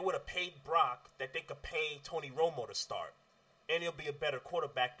that they would have paid Brock that they could pay Tony Romo to start, and he'll be a better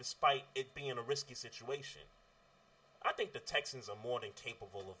quarterback despite it being a risky situation. I think the Texans are more than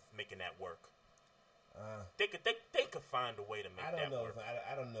capable of making that work. They could find a way to make that work.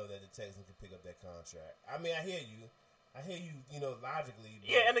 I don't know that the Texans could pick up that contract. I mean, I hear you, logically.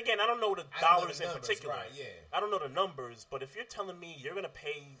 Yeah, and again, I don't know the dollars in particular. Right, yeah. I don't know the numbers, but if you're telling me you're going to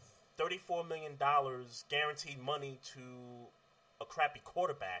pay $34 million guaranteed money to a crappy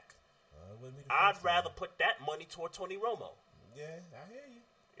quarterback, I'd rather put that money toward Tony Romo. Yeah, I hear you.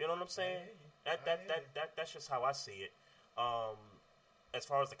 You know what I'm saying? That's just how I see it. As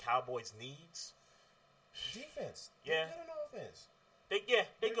far as the Cowboys' needs. Defense. Yeah. They're good on offense.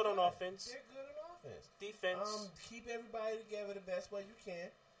 They're good on offense. They're good on offense. Defense. Keep everybody together the best way you can.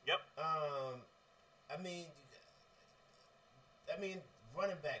 Yep. I mean,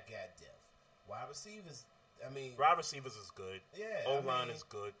 running back got depth. Wide receivers. Wide receivers is good. Yeah. O-line is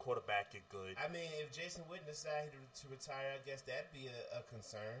good. Quarterback, you're good. I mean, if Jason Witten decided to retire, I guess that'd be a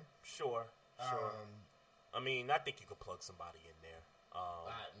concern. Sure. I mean, I think you could plug somebody in there.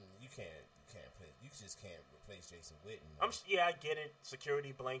 You can't. You just can't replace Jason Witten. I get it.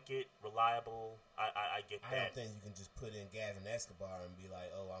 Security blanket, reliable. I get that. I don't think you can just put in Gavin Escobar and be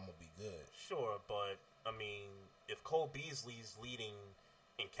like, "Oh, I'm gonna be good." Sure, but I mean, if Cole Beasley's leading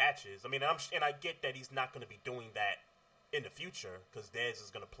in catches, and I get that he's not going to be doing that in the future because Dez is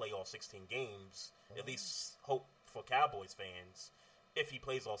going to play all 16 games. At least hope for Cowboys fans. If he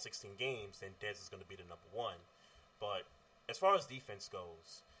plays all 16 games, then Dez is going to be the number one. But as far as defense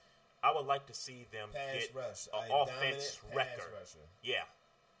goes, I would like to see them get an offense record. Rusher. Yeah.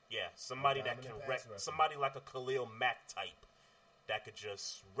 Yeah, somebody that Dominant can pass wreck. rusher. Somebody like a Khalil Mack type that could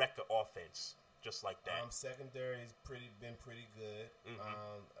just wreck an offense just like that. Secondary's been pretty good.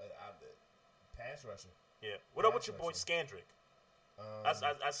 Pass rusher. Yeah. What up with Pass your boy rusher. Scandrick?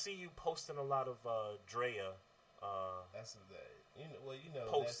 I see you posting a lot of Drea. That's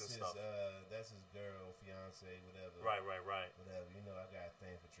Posts that's and his stuff. That's his girl, fiance, whatever. Right. Whatever. I got a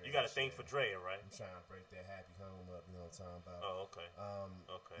thing for Drea. You got a thing for Drea, right? I'm trying to break that happy home up. You know what I'm talking about? Oh, okay.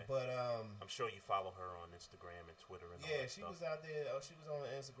 Okay. But I'm sure you follow her on Instagram and Twitter and all yeah, that she stuff. was out there. Oh, she was on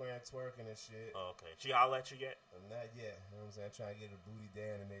Instagram twerking and shit. Oh, okay. She holla at you yet? Not yet. You know what I'm saying? Trying to get her booty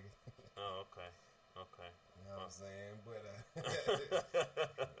down, a nigga. Oh, okay. You know what I'm saying? But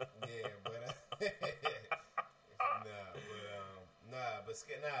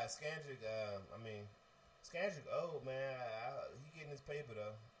Scandrick. Scandrick old man. He getting his paper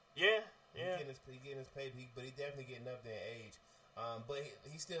though. Yeah. He getting his paper, but he definitely getting up there in age. But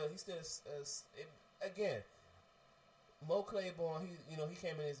he's still again. Mo Claiborne, he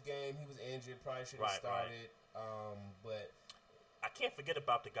came in his game. He was injured. Probably should have started. But I can't forget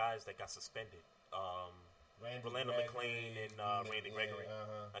about the guys that got suspended. Rolando McClain and Randy Gregory.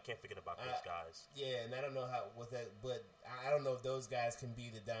 I can't forget about those guys. Yeah, and I don't know but I don't know if those guys can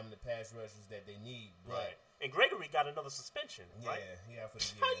be the dominant pass rushers that they need. But Right. And Gregory got another suspension, right? Yeah, yeah, for the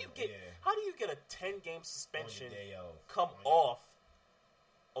year. How do you get a 10-game suspension, On your day off. come off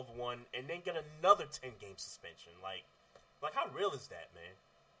of one, and then get another 10-game suspension? Like how real is that,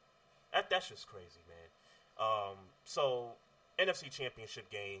 man? That's just crazy, man. So NFC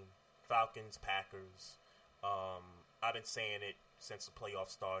Championship game, Falcons, Packers. I've been saying it since the playoffs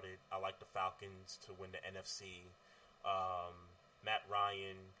started. I like the Falcons to win the NFC. Matt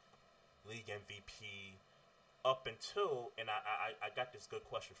Ryan, league MVP. Up until, and I got this good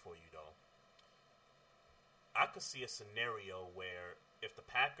question for you, though. I could see a scenario where if the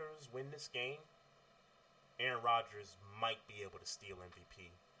Packers win this game, Aaron Rodgers might be able to steal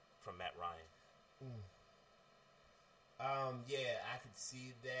MVP from Matt Ryan. Yeah, I could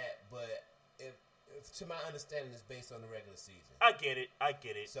see that, but if to my understanding, it's based on the regular season. I get it. And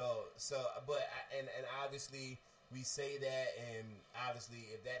obviously we say that, and obviously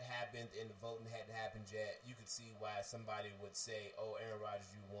if that happened and the voting hadn't happened yet, you could see why somebody would say, "Oh, Aaron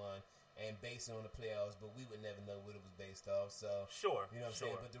Rodgers, you won," and based it on the playoffs, but we would never know what it was based off. So sure, you know what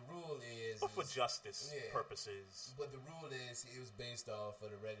I'm saying. But the rule is, for justice purposes. But the rule is, it was based off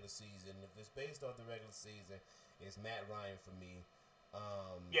of the regular season. If it's based off the regular season, it's Matt Ryan for me.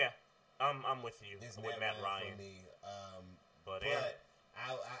 Yeah. I'm with you. It's with Matt Ryan. for me. But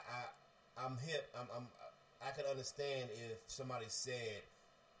I'm hip. I could understand if somebody said,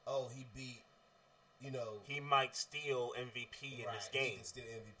 "Oh, he beat," he might steal MVP in this game. He can steal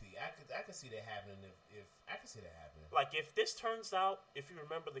MVP. I could see that happening. If I could see that happening. Like if this turns out, if you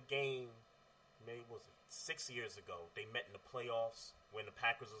remember the game, maybe was it 6 years ago? They met in the playoffs when the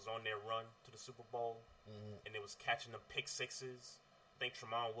Packers was on their run to the Super Bowl, and it was catching them pick sixes. I think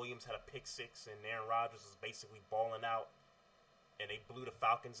Tramon Williams had a pick six, and Aaron Rodgers was basically balling out, and they blew the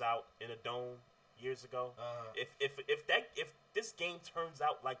Falcons out in a dome years ago. If this game turns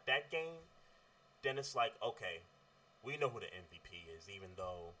out like that game, then it's like, okay, we know who the MVP is, even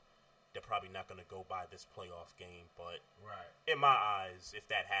though they're probably not going to go by this playoff game. But in my eyes, if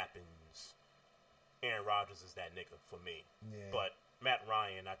that happens, Aaron Rodgers is that nigga for me. Yeah. But Matt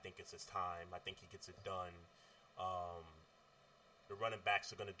Ryan, I think it's his time. I think he gets it done. The running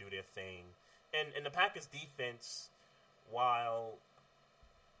backs are going to do their thing. And the Packers defense, while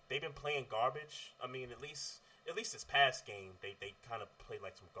they've been playing garbage, I mean, at least this past game, they kind of played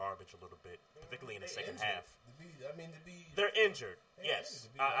like some garbage a little bit, particularly in the second half. They're injured. Yes,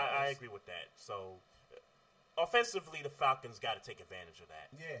 I agree with that. So, offensively, the Falcons got to take advantage of that.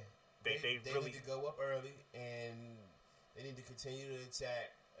 Yeah. They really need to go up early, and they need to continue to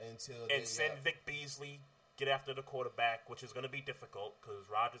attack until send Vic Beasley. Get after the quarterback, which is going to be difficult because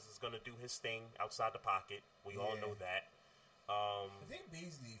Rodgers is going to do his thing outside the pocket. We all know that. I think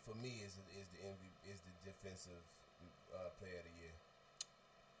Beasley for me is the defensive player of the year.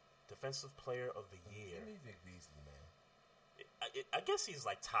 Defensive player of the year. Give me Vic Beasley, man. I guess he's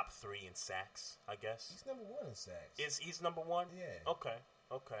like top 3 in sacks. I guess he's number 1 in sacks. He's number 1? Yeah. Okay.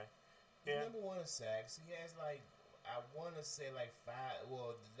 He's number 1 in sacks. He has like, I want to say like 5.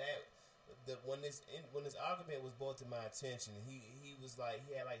 Well, when this argument was brought to my attention, he was like,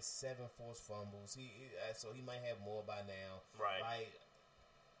 he had like 7 forced fumbles. So he might have more by now. Right. Like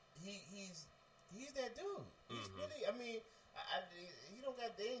he's that dude. He's really. I mean, he don't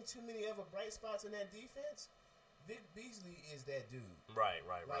got. There ain't too many other bright spots in that defense. Vic Beasley is that dude. Right.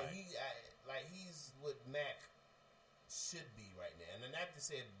 Like he's what Mac should be right now. And not to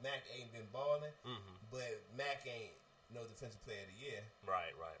say Mac ain't been balling, but Mac ain't no defensive player of the year.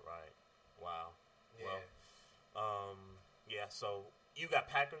 Right. Wow. Yeah. Well, yeah. So you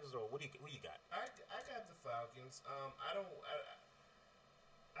got Packers, or what do you got? I got the Falcons. I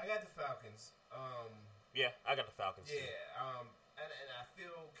got the Falcons. Yeah, I got the Falcons. Yeah. And I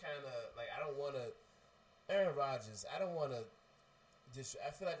feel kind of like I don't want to. Aaron Rodgers. I don't want to.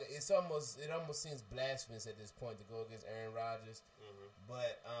 I feel like it almost seems blasphemous at this point to go against Aaron Rodgers,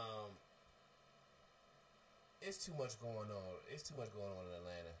 but it's too much going on. It's too much going on in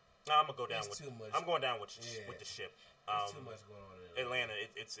Atlanta. No, I'm gonna go down too much. I'm going down with the ship. There's too much going on in Atlanta.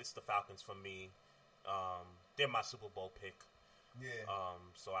 It's the Falcons for me. They're my Super Bowl pick. Yeah.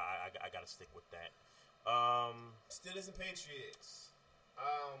 So I got to stick with that. Steelers and Patriots.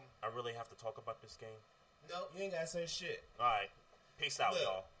 I really have to talk about this game. No, you ain't gotta say shit. All right. Peace out,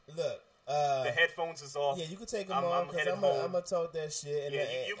 y'all. Look, the headphones is off. Yeah, you can take them off because I'm gonna talk that shit.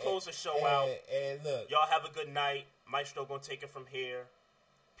 And, you close the show out. And look, y'all have a good night. Maestro gonna take it from here.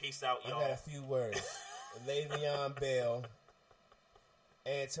 Peace out, y'all. I got a few words. Le'Veon Bell,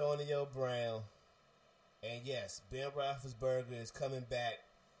 Antonio Brown, and yes, Ben Roethlisberger is coming back.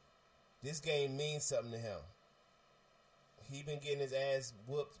 This game means something to him. He been getting his ass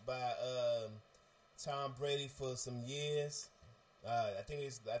whooped by Tom Brady for some years. I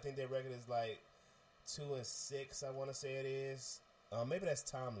think their record is like 2-6. I want to say it is. Maybe that's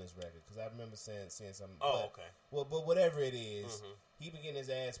Tomlin's record because I remember seeing something. Oh, okay. Well, but whatever it is, he been getting his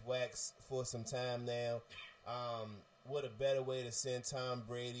ass waxed for some time now. What a better way to send Tom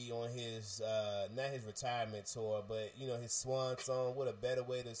Brady on his not his retirement tour, but his swan song. What a better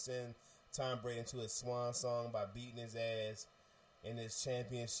way to send Tom Brady into his swan song by beating his ass in his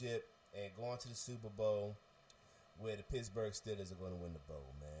championship and going to the Super Bowl, where the Pittsburgh Steelers are going to win the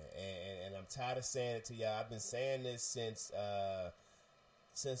bowl, man. And I'm tired of saying it to y'all. I've been saying this since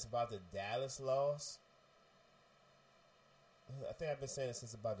about the Dallas loss. I think I've been saying it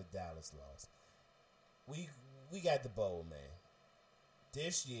since about the Dallas loss. We got the bowl, man.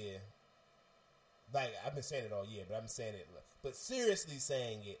 This year, like I've been saying it all year, but I've been saying it, but seriously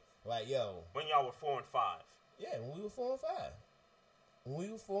saying it, like when y'all were 4-5. Yeah, when we were 4-5.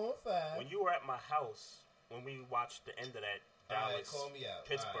 When you were at my house, when we watched the end of that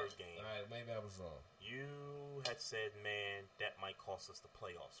Dallas-Pittsburgh game. All right, maybe I was wrong. You had said, man, that might cost us the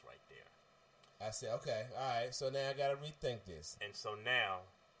playoffs right there. I said, okay, all right, so now I got to rethink this. And so now,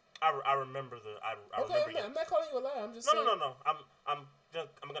 I remember I'm not calling you a liar. I'm just saying. No. I'm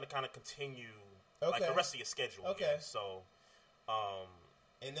going to kind of continue like the rest of your schedule. Okay. Here. So,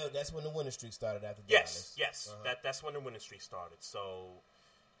 and no, that's when the winning streak started after Dallas. Yes. That's when the winning streak started. So,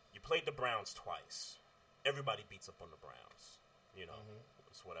 you played the Browns twice. Everybody beats up on the Browns.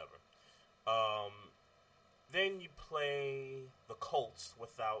 It's whatever. Then you play the Colts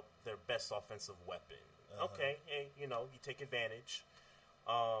without their best offensive weapon. Okay, and you take advantage.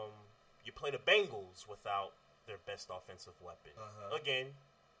 You play the Bengals without their best offensive weapon. Again,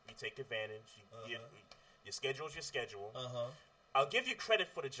 you take advantage. Your schedule is your schedule. I'll give you credit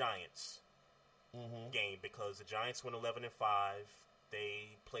for the Giants game because the Giants went 11-5.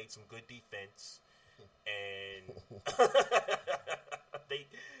 They played some good defense, and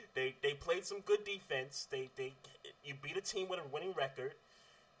they played some good defense. You beat a team with a winning record,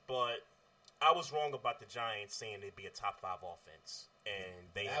 but I was wrong about the Giants saying they'd be a top 5 offense, and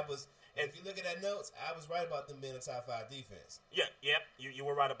if you look at that notes, I was right about them being a top 5 defense. You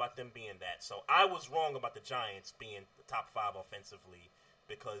were right about them being that. So I was wrong about the Giants being the top 5 offensively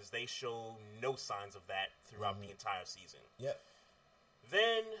because they showed no signs of that throughout the entire season. Yep.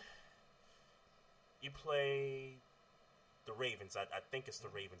 Then you play the Ravens. I think it's the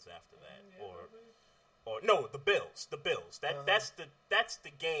Ravens after that, or no, the Bills. The Bills. That's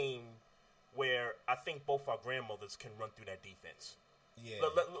the game where I think both our grandmothers can run through that defense. Yeah.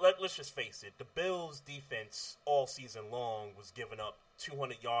 Let's just face it. The Bills' defense all season long was giving up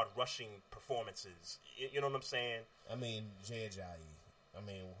 200-yard rushing performances. You know what I'm saying? I mean, Jay Ajayi. I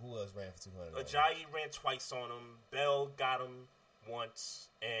mean, who else ran for 200? Ajayi ran twice on him. Bell got him once,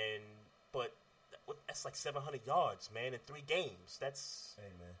 but that's like 700 yards, man, in 3 games. That's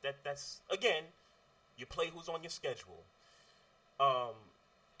again, you play who's on your schedule.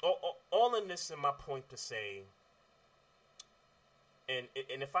 All in this, in my point to say. And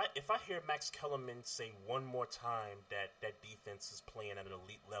if I hear Max Kellerman say one more time that defense is playing at an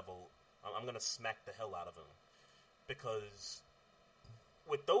elite level, I'm gonna smack the hell out of him, because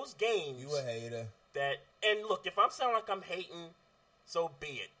with those games, you a hater. And look, if I'm sounding like I'm hating, so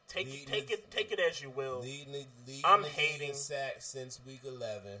be it. Take it as you will. I'm hating. Sack since week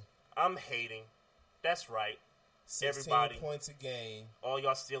 11. I'm hating. That's right. everybody, points a game. all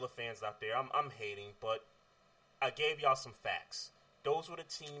y'all Steeler fans out there, I'm hating, but I gave y'all some facts. Those were the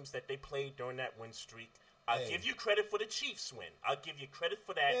teams that they played during that win streak. I'll give you credit for the Chiefs win. I'll give you credit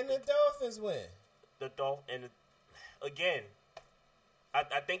for that. And the Dolphins win. Again, I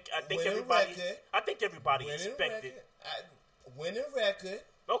think everybody expected winning record.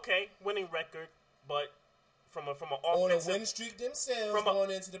 Okay, winning record, but from an offensive on a win streak themselves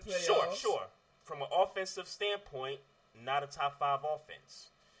going into the playoffs. Sure. From an offensive standpoint, not a top 5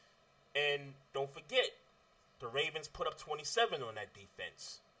 offense. And don't forget, the Ravens put up 27 on that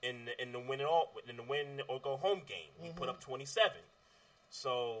defense in the win or go home game. We put up 27.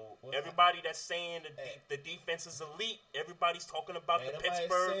 So everybody that's saying the defense is elite, everybody's talking about the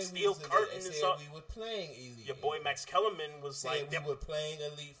Pittsburgh Steel Curtain is up. We were playing elite. Your boy Max Kellerman was like, we were playing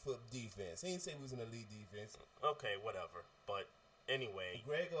elite for defense. He didn't say we was an elite defense. Okay, whatever. But anyway,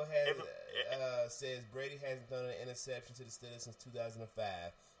 Grego says Brady hasn't thrown an interception to the Steelers since 2005.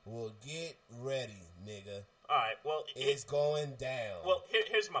 Well, get ready, nigga. All right. Well, it's going down. Well,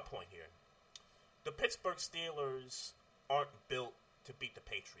 here's my point here. The Pittsburgh Steelers aren't built to beat the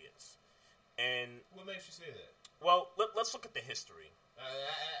Patriots. And what makes you say that? Well, let's look at the history.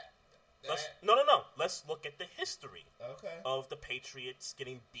 No. Let's look at the history of the Patriots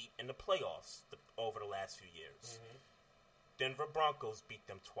getting beat in the playoffs over the last few years. Denver Broncos beat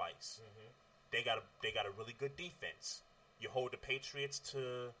them twice. They got a really good defense. You hold the Patriots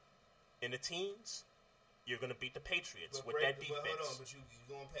in the teens, you're going to beat the Patriots with that defense. But hold on, but you're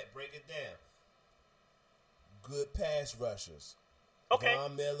going to break it down. Good pass rushers. Okay.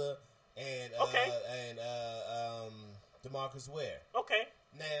 Von Miller and DeMarcus Ware. Okay.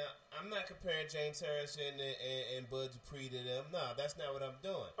 Now, I'm not comparing James Harrison and Bud Dupree to them. No, that's not what I'm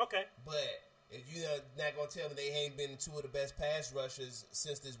doing. Okay. But if you're not going to tell me they ain't been two of the best pass rushers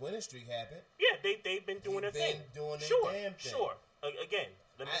since this winning streak happened. Yeah, they've been doing their thing. Doing their damn thing. Sure. Again,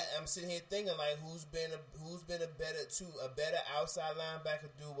 I'm sitting here thinking like who's been a better outside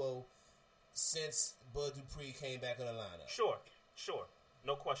linebacker duo since Bud Dupree came back in the lineup. Sure.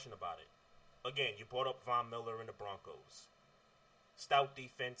 No question about it. Again, you brought up Von Miller and the Broncos. Stout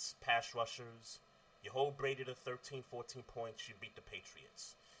defense, pass rushers. You hold Brady to 13, 14 points, you beat the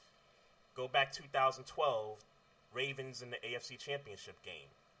Patriots. Go back 2012, Ravens in the AFC Championship game.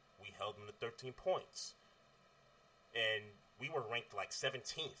 We held them to 13 points. And we were ranked like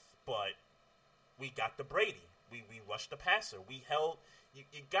 17th, but we got the Brady. We rushed the passer. We held...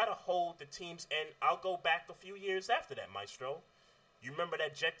 You got to hold the teams, and I'll go back a few years after that, Maestro. You remember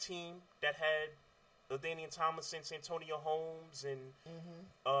that Jet team that had LaDainian Tomlinson, Santonio Holmes, and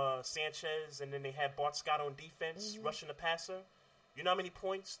Sanchez, and then they had Bart Scott on defense, rushing the passer? You know how many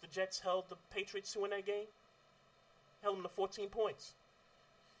points the Jets held the Patriots to in that game? Held them to 14 points.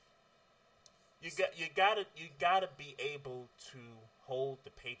 You gotta be able to hold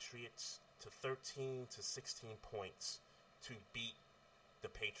the Patriots to 13 to 16 points to beat the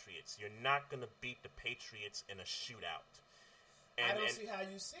Patriots. You're not going to beat the Patriots in a shootout. I don't see how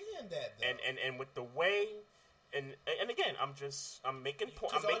you saying that though. And with the way and again, I'm making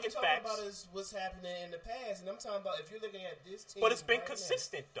facts. All you're talking about is what's happening in the past, and I'm talking about if you're looking at this team. But it's been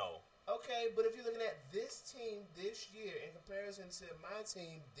consistent though. Okay, but if you're looking at this team this year in comparison to my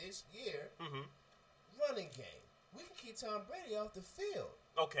team this year, running game, we can keep Tom Brady off the field.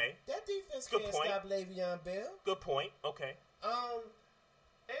 Okay. That defense can't stop Le'Veon Bell. Good point. Okay.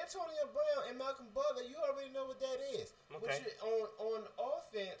 Antonio Brown and Malcolm Butler, you already know what that is. Okay. On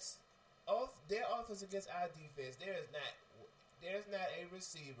offense, their offense against our defense, there's not a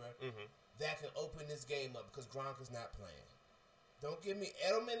receiver that can open this game up because Gronk is not playing. Don't give me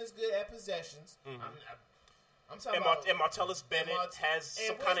Edelman is good at possessions. I'm talking about and Martellus Bennett has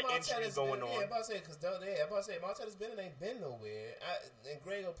some kind of injury going on. Yeah, I'm about to say Martellus Bennett ain't been nowhere. And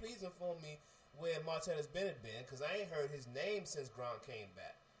Grego, please inform me where Martellus Bennett been because I ain't heard his name since Gronk came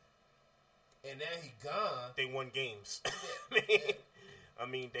back. And now he gone. They won games. I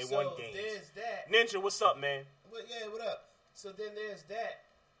mean, they so won games. There's that. Ninja, what's up, man? Well, yeah, what up? So then there's that,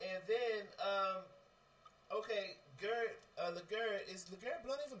 and then okay, LeGarrette is LeGarrette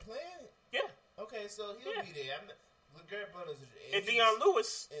Blount even playing? Yeah. Okay, so he'll be there. LeGarrette Blount is. And Deion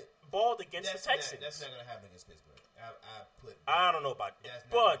Lewis balled against the Texans. That's not gonna happen against Pittsburgh. I don't know about that,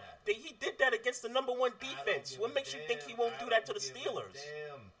 but he did that against the number one defense. What makes you think he won't do that to the Steelers?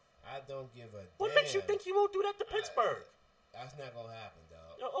 Damn. I don't give a damn. What makes you think he won't do that to Pittsburgh? That's not going to happen,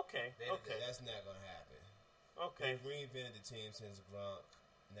 dog. Oh, okay. That's not going to happen. Okay. They've reinvented the team since Gronk.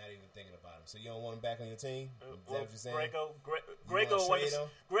 Not even thinking about him. So you don't want him back on your team? Is that what you're saying?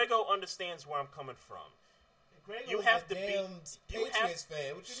 Grego understands where I'm coming from. You have to be Patriots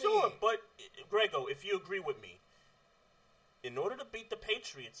fan. What you sure, mean? but Grego, if you agree with me, in order to beat the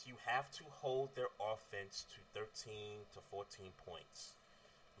Patriots, you have to hold their offense to 13 to 14 points.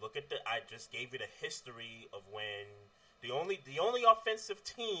 Look at I just gave you the history of when the only offensive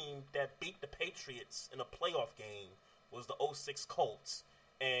team that beat the Patriots in a playoff game was the 06 Colts.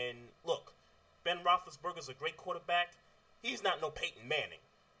 And look, Ben Roethlisberger's a great quarterback. He's not no Peyton Manning.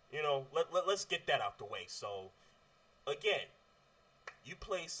 You know, let's get that out the way. So, again, you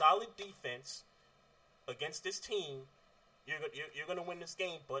play solid defense against this team, you're going to win this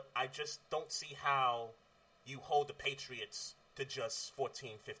game, but I just don't see how you hold the Patriots to just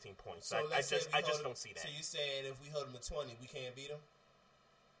 14, 15 points. So I just don't see that. So you're saying if we hold them to 20, we can't beat them?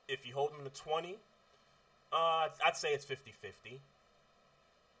 If you hold them to 20, I'd say it's 50-50.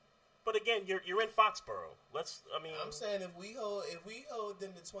 But again, you're in Foxborough. I'm saying if we hold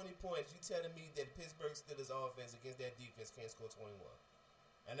them to 20 points, you telling me that Pittsburgh Steelers offense against that defense can't score 21.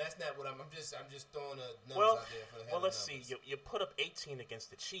 And that's not what I'm just throwing the numbers out there for the hell of let's numbers. see. You put up 18 against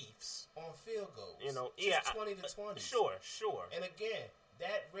the Chiefs On field goals. You know, just 20 to 20. Sure. And again,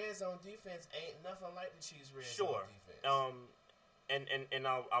 that red zone defense ain't nothing like the Chiefs' red zone defense. And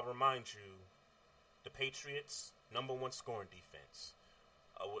I'll remind you, the Patriots #1 scoring defense.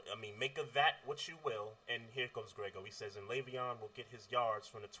 Make of that what you will. And here comes Grego. He says, and Le'Veon will get his yards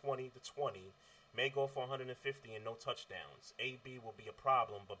from the 20 to 20. May go for 150 and no touchdowns. AB will be a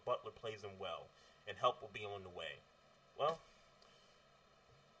problem, but Butler plays him well, and help will be on the way. Well,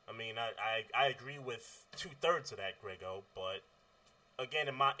 I agree with 2/3 of that, Grego. But again,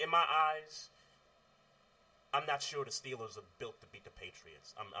 in my eyes, I'm not sure the Steelers are built to beat the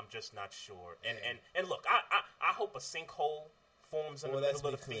Patriots. I'm just not sure. And look, I hope a sinkhole forms in the middle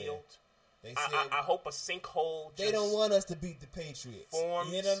of the field. I hope a sinkhole. They don't want us to beat the Patriots.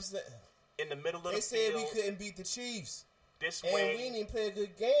 Forms. You know what I'm saying? In the middle of they the said field. we couldn't beat the Chiefs. This and way, we didn't even play a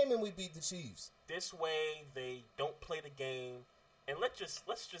good game, and we beat the Chiefs. This way, they don't play the game, and let's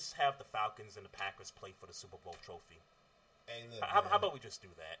just have the Falcons and the Packers play for the Super Bowl trophy. Hey, look, how about we just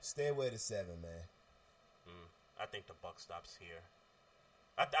do that? Stay away to 7, man. I think the buck stops here.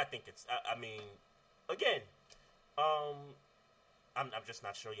 I think it's. Again, I'm just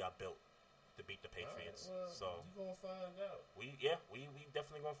not sure y'all built to beat the Patriots. Right, well, so you gonna find out. We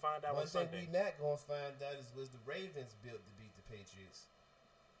definitely gonna find out One on thing Sunday. we not gonna find out was the Ravens built to beat the Patriots.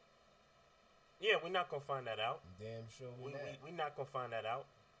 Yeah, we're not gonna find that out. Damn sure we're not. We're not gonna find that out.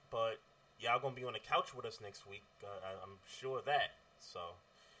 But y'all gonna be on the couch with us next week. I'm sure of that. So,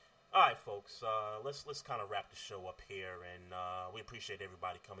 all right, folks. Let's kind of wrap the show up here, and we appreciate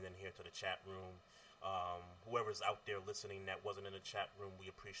everybody coming in here to the chat room. Whoever's out there listening that wasn't in the chat room, we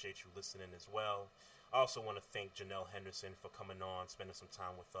appreciate you listening as well. I also want to thank Janelle Henderson for coming on, spending some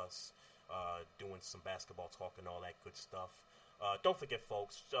time with us, doing some basketball talk and all that good stuff. Don't forget,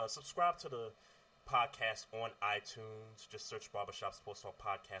 folks, subscribe to the podcast on iTunes. Just search Barbershop Sports Talk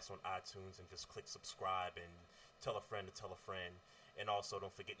Podcast on iTunes and just click subscribe and tell a friend to tell a friend. And also,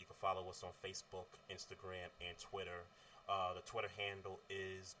 don't forget you can follow us on Facebook, Instagram, and Twitter. The Twitter handle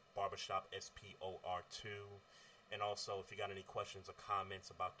is Barbershop SPOR2. And also, if you got any questions or comments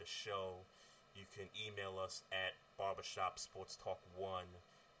about the show, you can email us at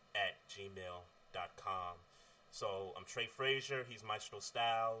barbershopsportstalk1@gmail.com. So, I'm Trey Frazier. He's Maestro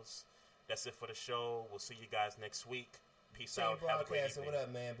Styles. That's it for the show. We'll see you guys next week. Peace out. Have a great evening. What up,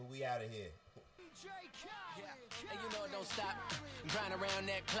 man? But we out of here. Yeah, and you know it don't stop. Grind around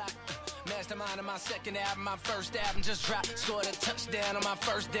that clock. Mastermind on my second album, my first album just dropped. Scored a touchdown on my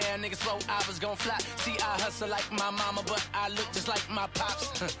first down. Niggas thought I was gon' fly. See, I hustle like my mama, but I look just like my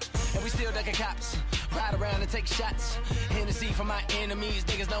pops. And we still ducking cops. Ride around and take shots. Hennessy for my enemies.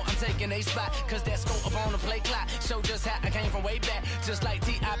 Niggas know I'm taking a spot. Cause that scope up on the play clock. Show just how I came from way back. Just like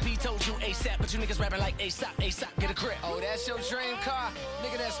T.I.P. told you ASAP. But you niggas rapping like ASAP, ASAP. Get a grip. Oh, that's your dream car?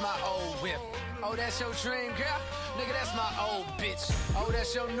 Nigga, that's my old whip. Oh, that's your dream girl? Nigga, that's my old bitch. Oh,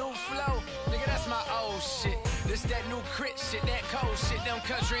 that's your new flow? Nigga, that's my old shit. This that new crit shit, that cold shit. Them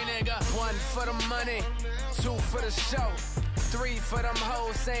country nigga. 1 for the money, 2 for the show. 3 for them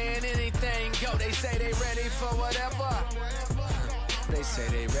hoes saying anything go. They say they ready for whatever. They say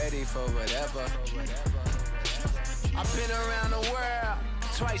they ready for whatever. I've been around the world,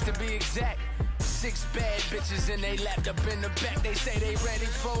 twice to be exact. 6 bad bitches and they lapped up in the back. They say they ready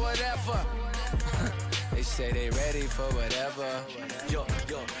for whatever. They say they ready for whatever. Yo,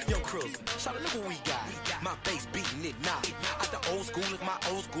 Cruiser, shout out, look what we got. My bass beating it now. Out the old school, if my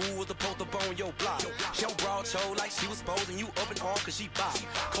old school was supposed to bone your block. She broad show like she was supposed, and you up and on cause she bop.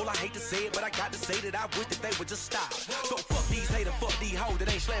 Cole, I hate to say it, but I got to say that I wish that they would just stop. So fuck these haters, fuck these hoes that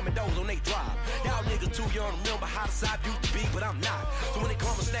ain't slamming doors on they drive. Y'all niggas too young to remember how the side used to be, but I'm not. So when it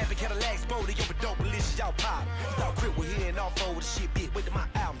comes to snapping Cadillacs, Bodie, yo, but don't delicious, y'all pop. You thought Crip was here and off over the shit, bitch. Wait till my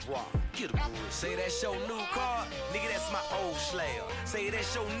album drop. Get a good. Say that's your new car, nigga, that's my old slab. Say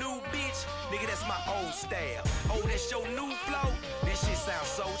that's your new bitch, nigga, that's my old style. Oh, that's your new flow, that shit sounds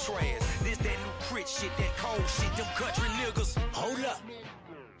so trash. This that new crit shit, that cold shit, them country niggas. Hold up.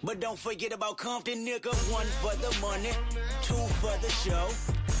 But don't forget about Compton, nigga. 1 for the money, 2 for the show,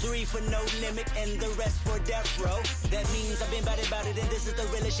 3 for no limit, and the rest for death row. That means I've been about it, and this is the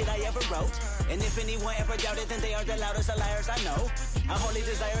realest shit I ever wrote. And if anyone ever doubted, then they are the loudest of liars I know. I only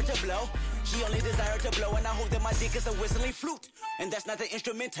desire to blow, she only desire to blow, and I hope that my dick is a whistling flute, and that's not the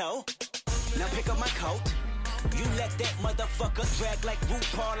instrumental. Now pick up my coat. You let that motherfucker drag like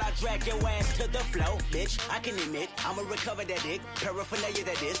RuPaul, I drag your ass to the floor, bitch. I can admit, I'ma recover that dick. Paraphernalia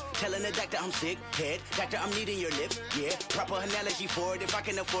that is, telling the doctor I'm sick. Head, doctor, I'm needing your lips. Yeah, proper analogy for it. If I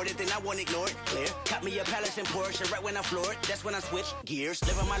can afford it, then I won't ignore it. Clear, got me a Palace and Porsche right when I floor it. That's when I switch gears.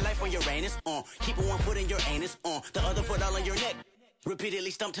 Living my life on Uranus, keeping 1 foot in your anus, the other foot all on your neck. Repeatedly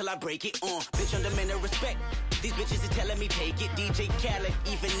stump till I break it, bitch under men of respect. These bitches is telling me take it, DJ Khaled.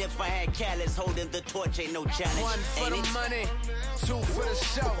 Even if I had callous, holding the torch ain't no challenge. 1 for the money, 2 for the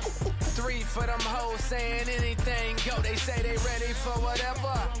show, 3 for them hoes saying anything go. They say they ready for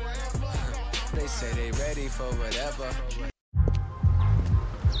whatever. They say they ready for whatever.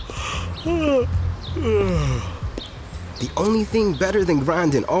 The only thing better than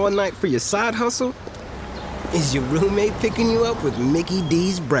grinding all night for your side hustle is your roommate picking you up with Mickey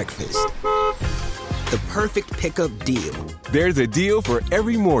D's breakfast. The perfect pickup deal. There's a deal for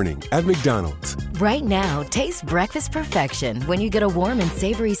every morning at McDonald's. Right now, taste breakfast perfection when you get a warm and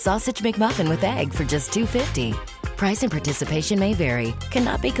savory sausage McMuffin with egg for just $2.50. Price and participation may vary.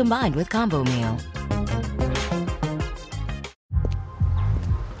 Cannot be combined with combo meal.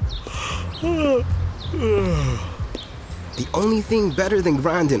 The only thing better than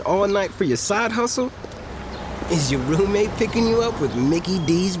grinding all night for your side hustle is your roommate picking you up with Mickey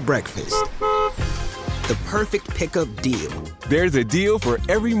D's breakfast. The perfect pickup deal. There's a deal for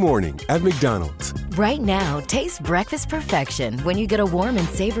every morning at McDonald's. Right now, taste breakfast perfection when you get a warm and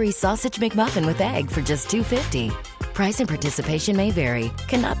savory sausage McMuffin with egg for just $2.50. Price and participation may vary.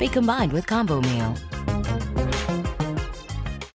 Cannot be combined with combo meal.